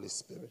for the Holy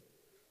Spirit.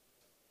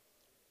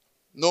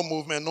 No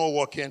movement, no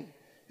walking.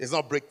 It's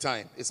not break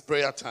time. It's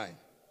prayer time.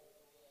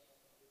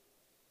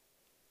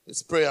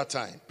 It's prayer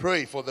time.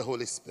 Pray for the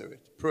Holy Spirit.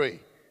 Pray.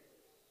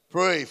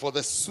 Pray for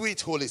the sweet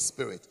Holy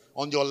Spirit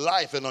on your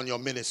life and on your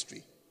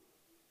ministry.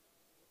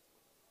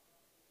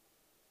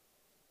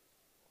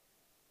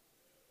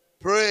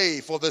 Pray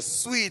for the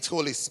sweet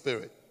Holy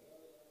Spirit.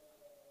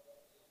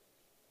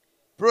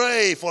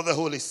 Pray for the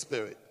Holy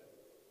Spirit.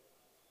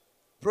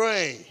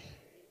 Pray.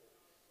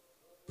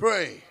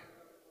 Pray.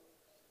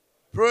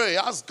 Pray.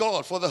 Ask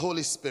God for the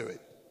Holy Spirit.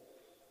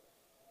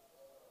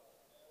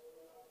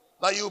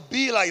 That you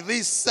be like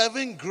these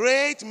 7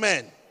 great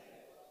men.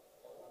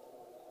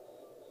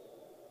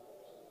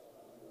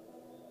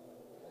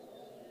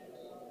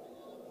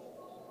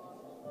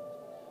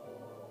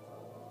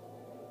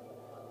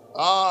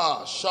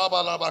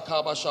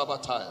 Shabalabakaba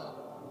Shabataya.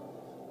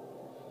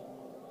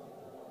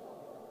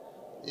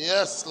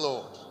 Yes,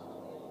 Lord.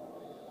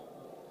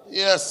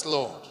 Yes,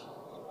 Lord.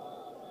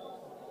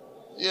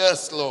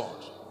 Yes,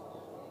 Lord.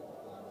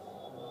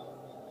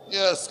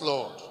 Yes,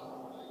 Lord.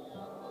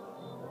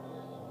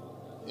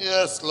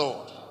 Yes,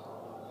 Lord.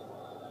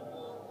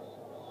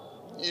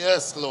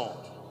 Yes,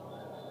 Lord.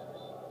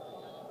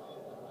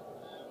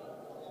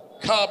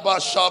 Kaba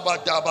Shaba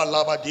Daba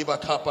Laba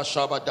Diba Kapa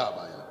Shaba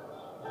Daba.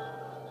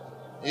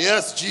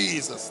 Yes,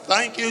 Jesus.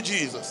 Thank you,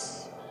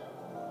 Jesus.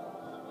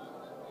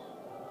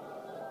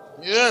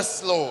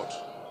 Yes, Lord.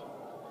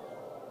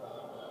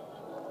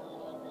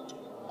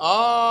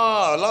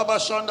 Laba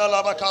Shanda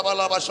Laba Kaba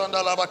Laba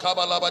Shanda Laba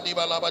Kaba Laba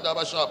Diba Laba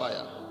Daba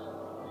Shabaya.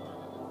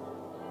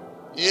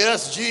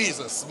 Yes,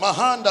 Jesus.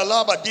 Mahanda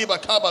Laba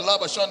Diba Kaba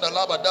Laba Shanda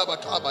Laba Daba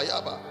Kaba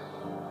Yaba.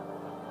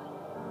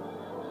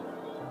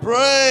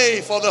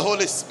 Pray for the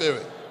Holy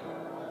Spirit.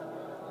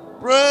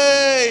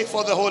 Pray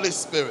for the Holy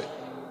Spirit.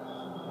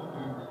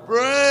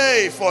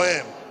 Pray for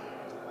Him.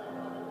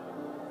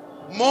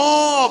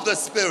 More of the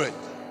Spirit.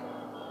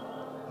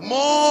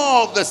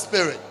 More of the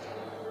Spirit.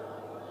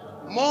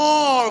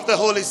 More of the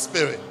Holy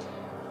Spirit.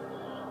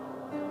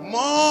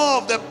 More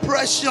of the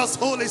precious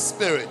Holy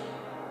Spirit.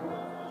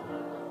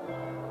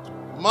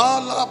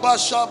 Malaba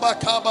shaba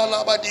kaba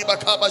laba diba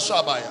kaba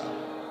shabaya.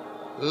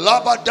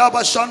 Laba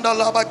daba shanda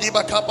laba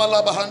diba kaba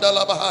laba handa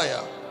laba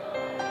haya.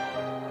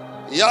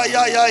 Ya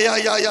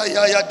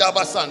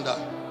daba sanda.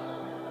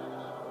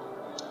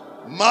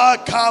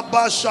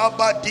 Makaba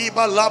shaba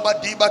diba laba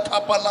diba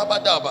kapa laba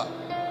daba.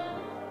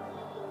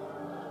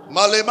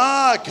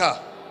 Malemaka.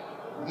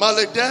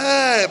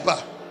 Maledeba.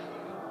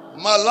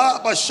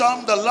 Malaba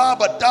shamda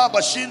laba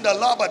daba shinda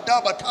laba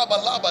daba kaba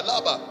laba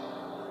laba.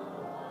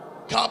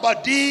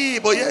 Kabadi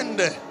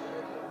boyende.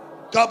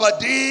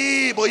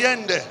 Kabadi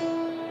boyende.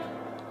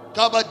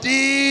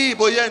 Kabadi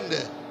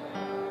boyende.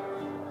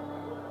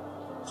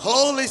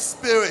 Holy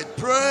Spirit,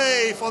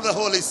 pray for the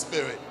Holy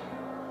Spirit.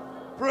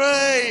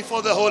 Pray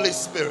for the Holy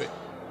Spirit.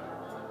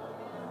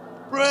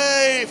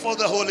 Pray for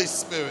the Holy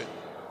Spirit.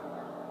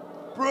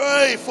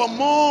 Pray for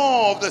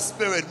more of the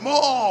Spirit.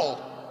 More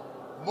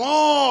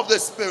of the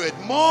Spirit.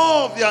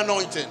 More of the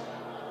anointing.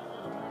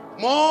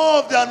 More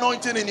of the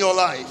anointing in your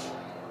life.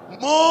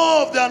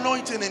 More of the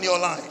anointing in your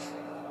life.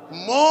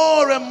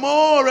 More and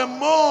more and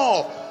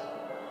more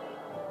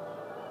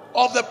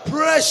of the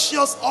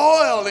precious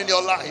oil in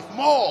your life.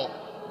 More.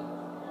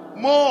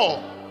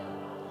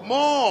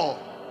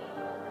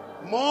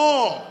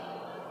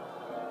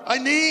 I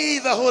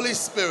need the Holy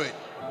Spirit.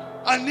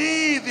 I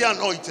need the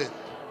anointing.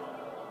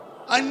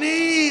 I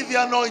need the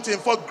anointing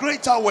for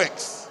greater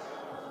works.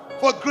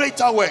 For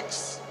greater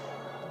works.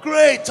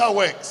 Greater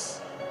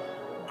works.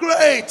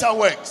 Greater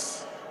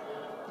works.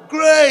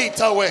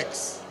 Greater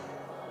works.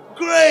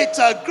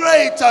 Greater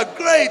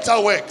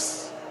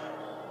works.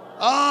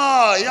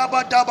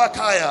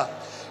 Yabadabakaya.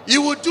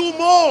 You will do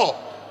more.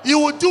 You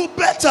will do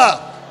better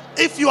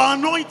if you are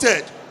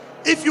anointed.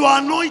 If you are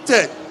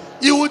anointed,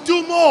 you will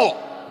do more.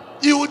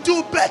 You will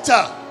do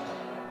better.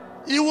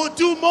 You will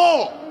do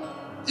more.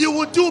 You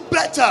will do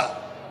better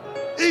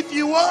if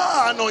you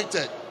are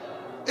anointed.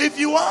 If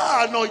you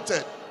are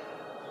anointed.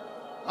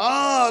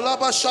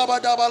 Laba shaba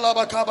daba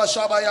laba kaba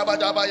shaba yaba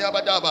daba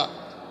yaba daba.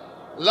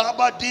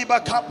 Laba diba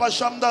kapa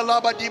shamda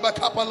laba diba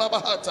kapa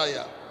laba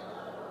hataya.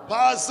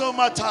 Pazo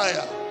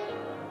mataya.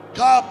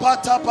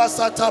 Kapata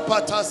pasata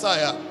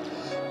patasaya.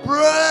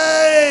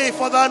 Pray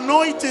for the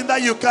anointing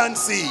that you can't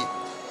see.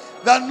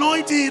 The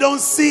anointing you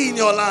don't see in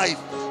your life.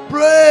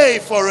 Pray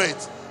for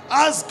it.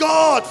 Ask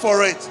God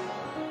for it.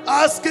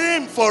 Ask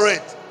Him for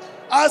it.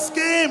 Ask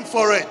Him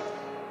for it.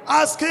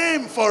 Ask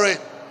Him for it.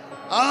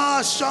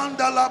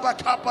 Shanda laba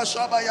kapa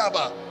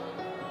shabayaba.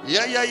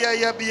 Ya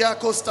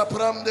biakosta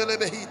pram de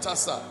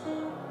lebehitasa.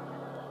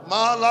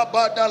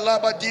 Malabada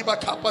laba diba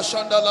kapa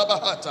shanda laba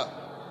hata.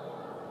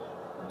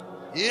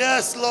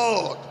 Yes,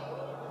 Lord.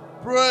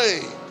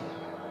 Pray.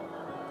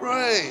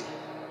 Pray.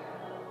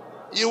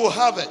 You will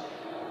have it.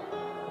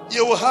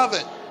 You will have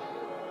it.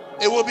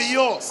 It will be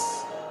yours.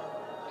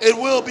 It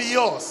will be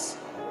yours.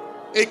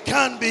 It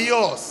can be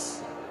yours.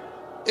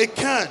 It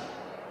can.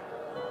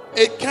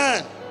 It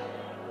can.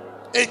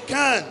 It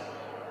can.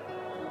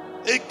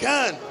 It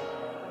can.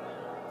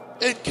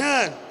 It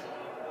can.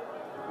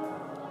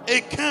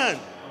 It can.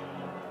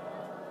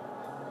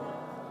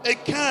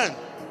 It can.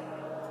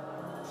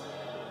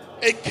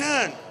 It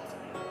can.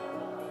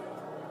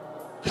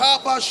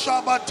 Kaba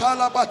shaba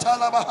tala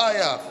batala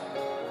bahaya.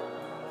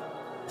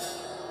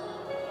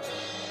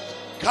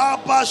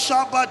 Kaba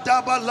shaba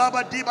daba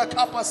laba diba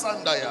kapa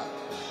sandaya.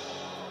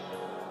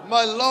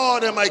 My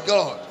Lord and my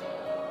God.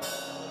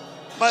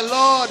 My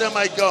Lord and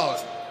my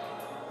God.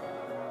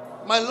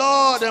 My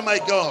Lord and my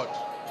God.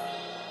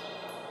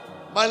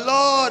 My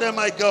Lord and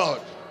my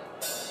God.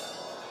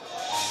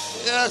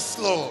 Yes,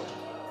 Lord.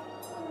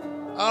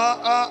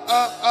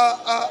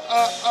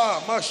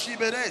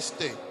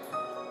 Mashibereste.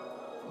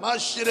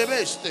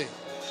 Mashirebeste.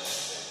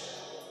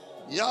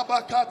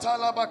 Yabakata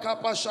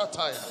labakapa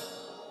shataya.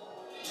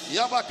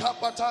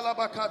 Yabakapa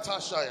talabakata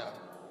shaya.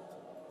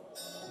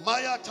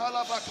 Maya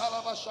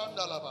talabakalaba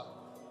shandalaba.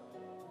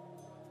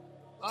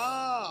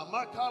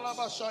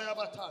 Makalaba shaya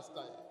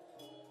batastaya.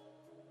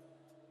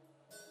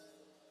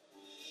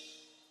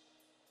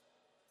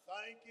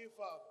 Thank you,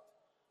 Father.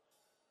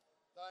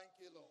 Thank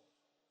you, Lord.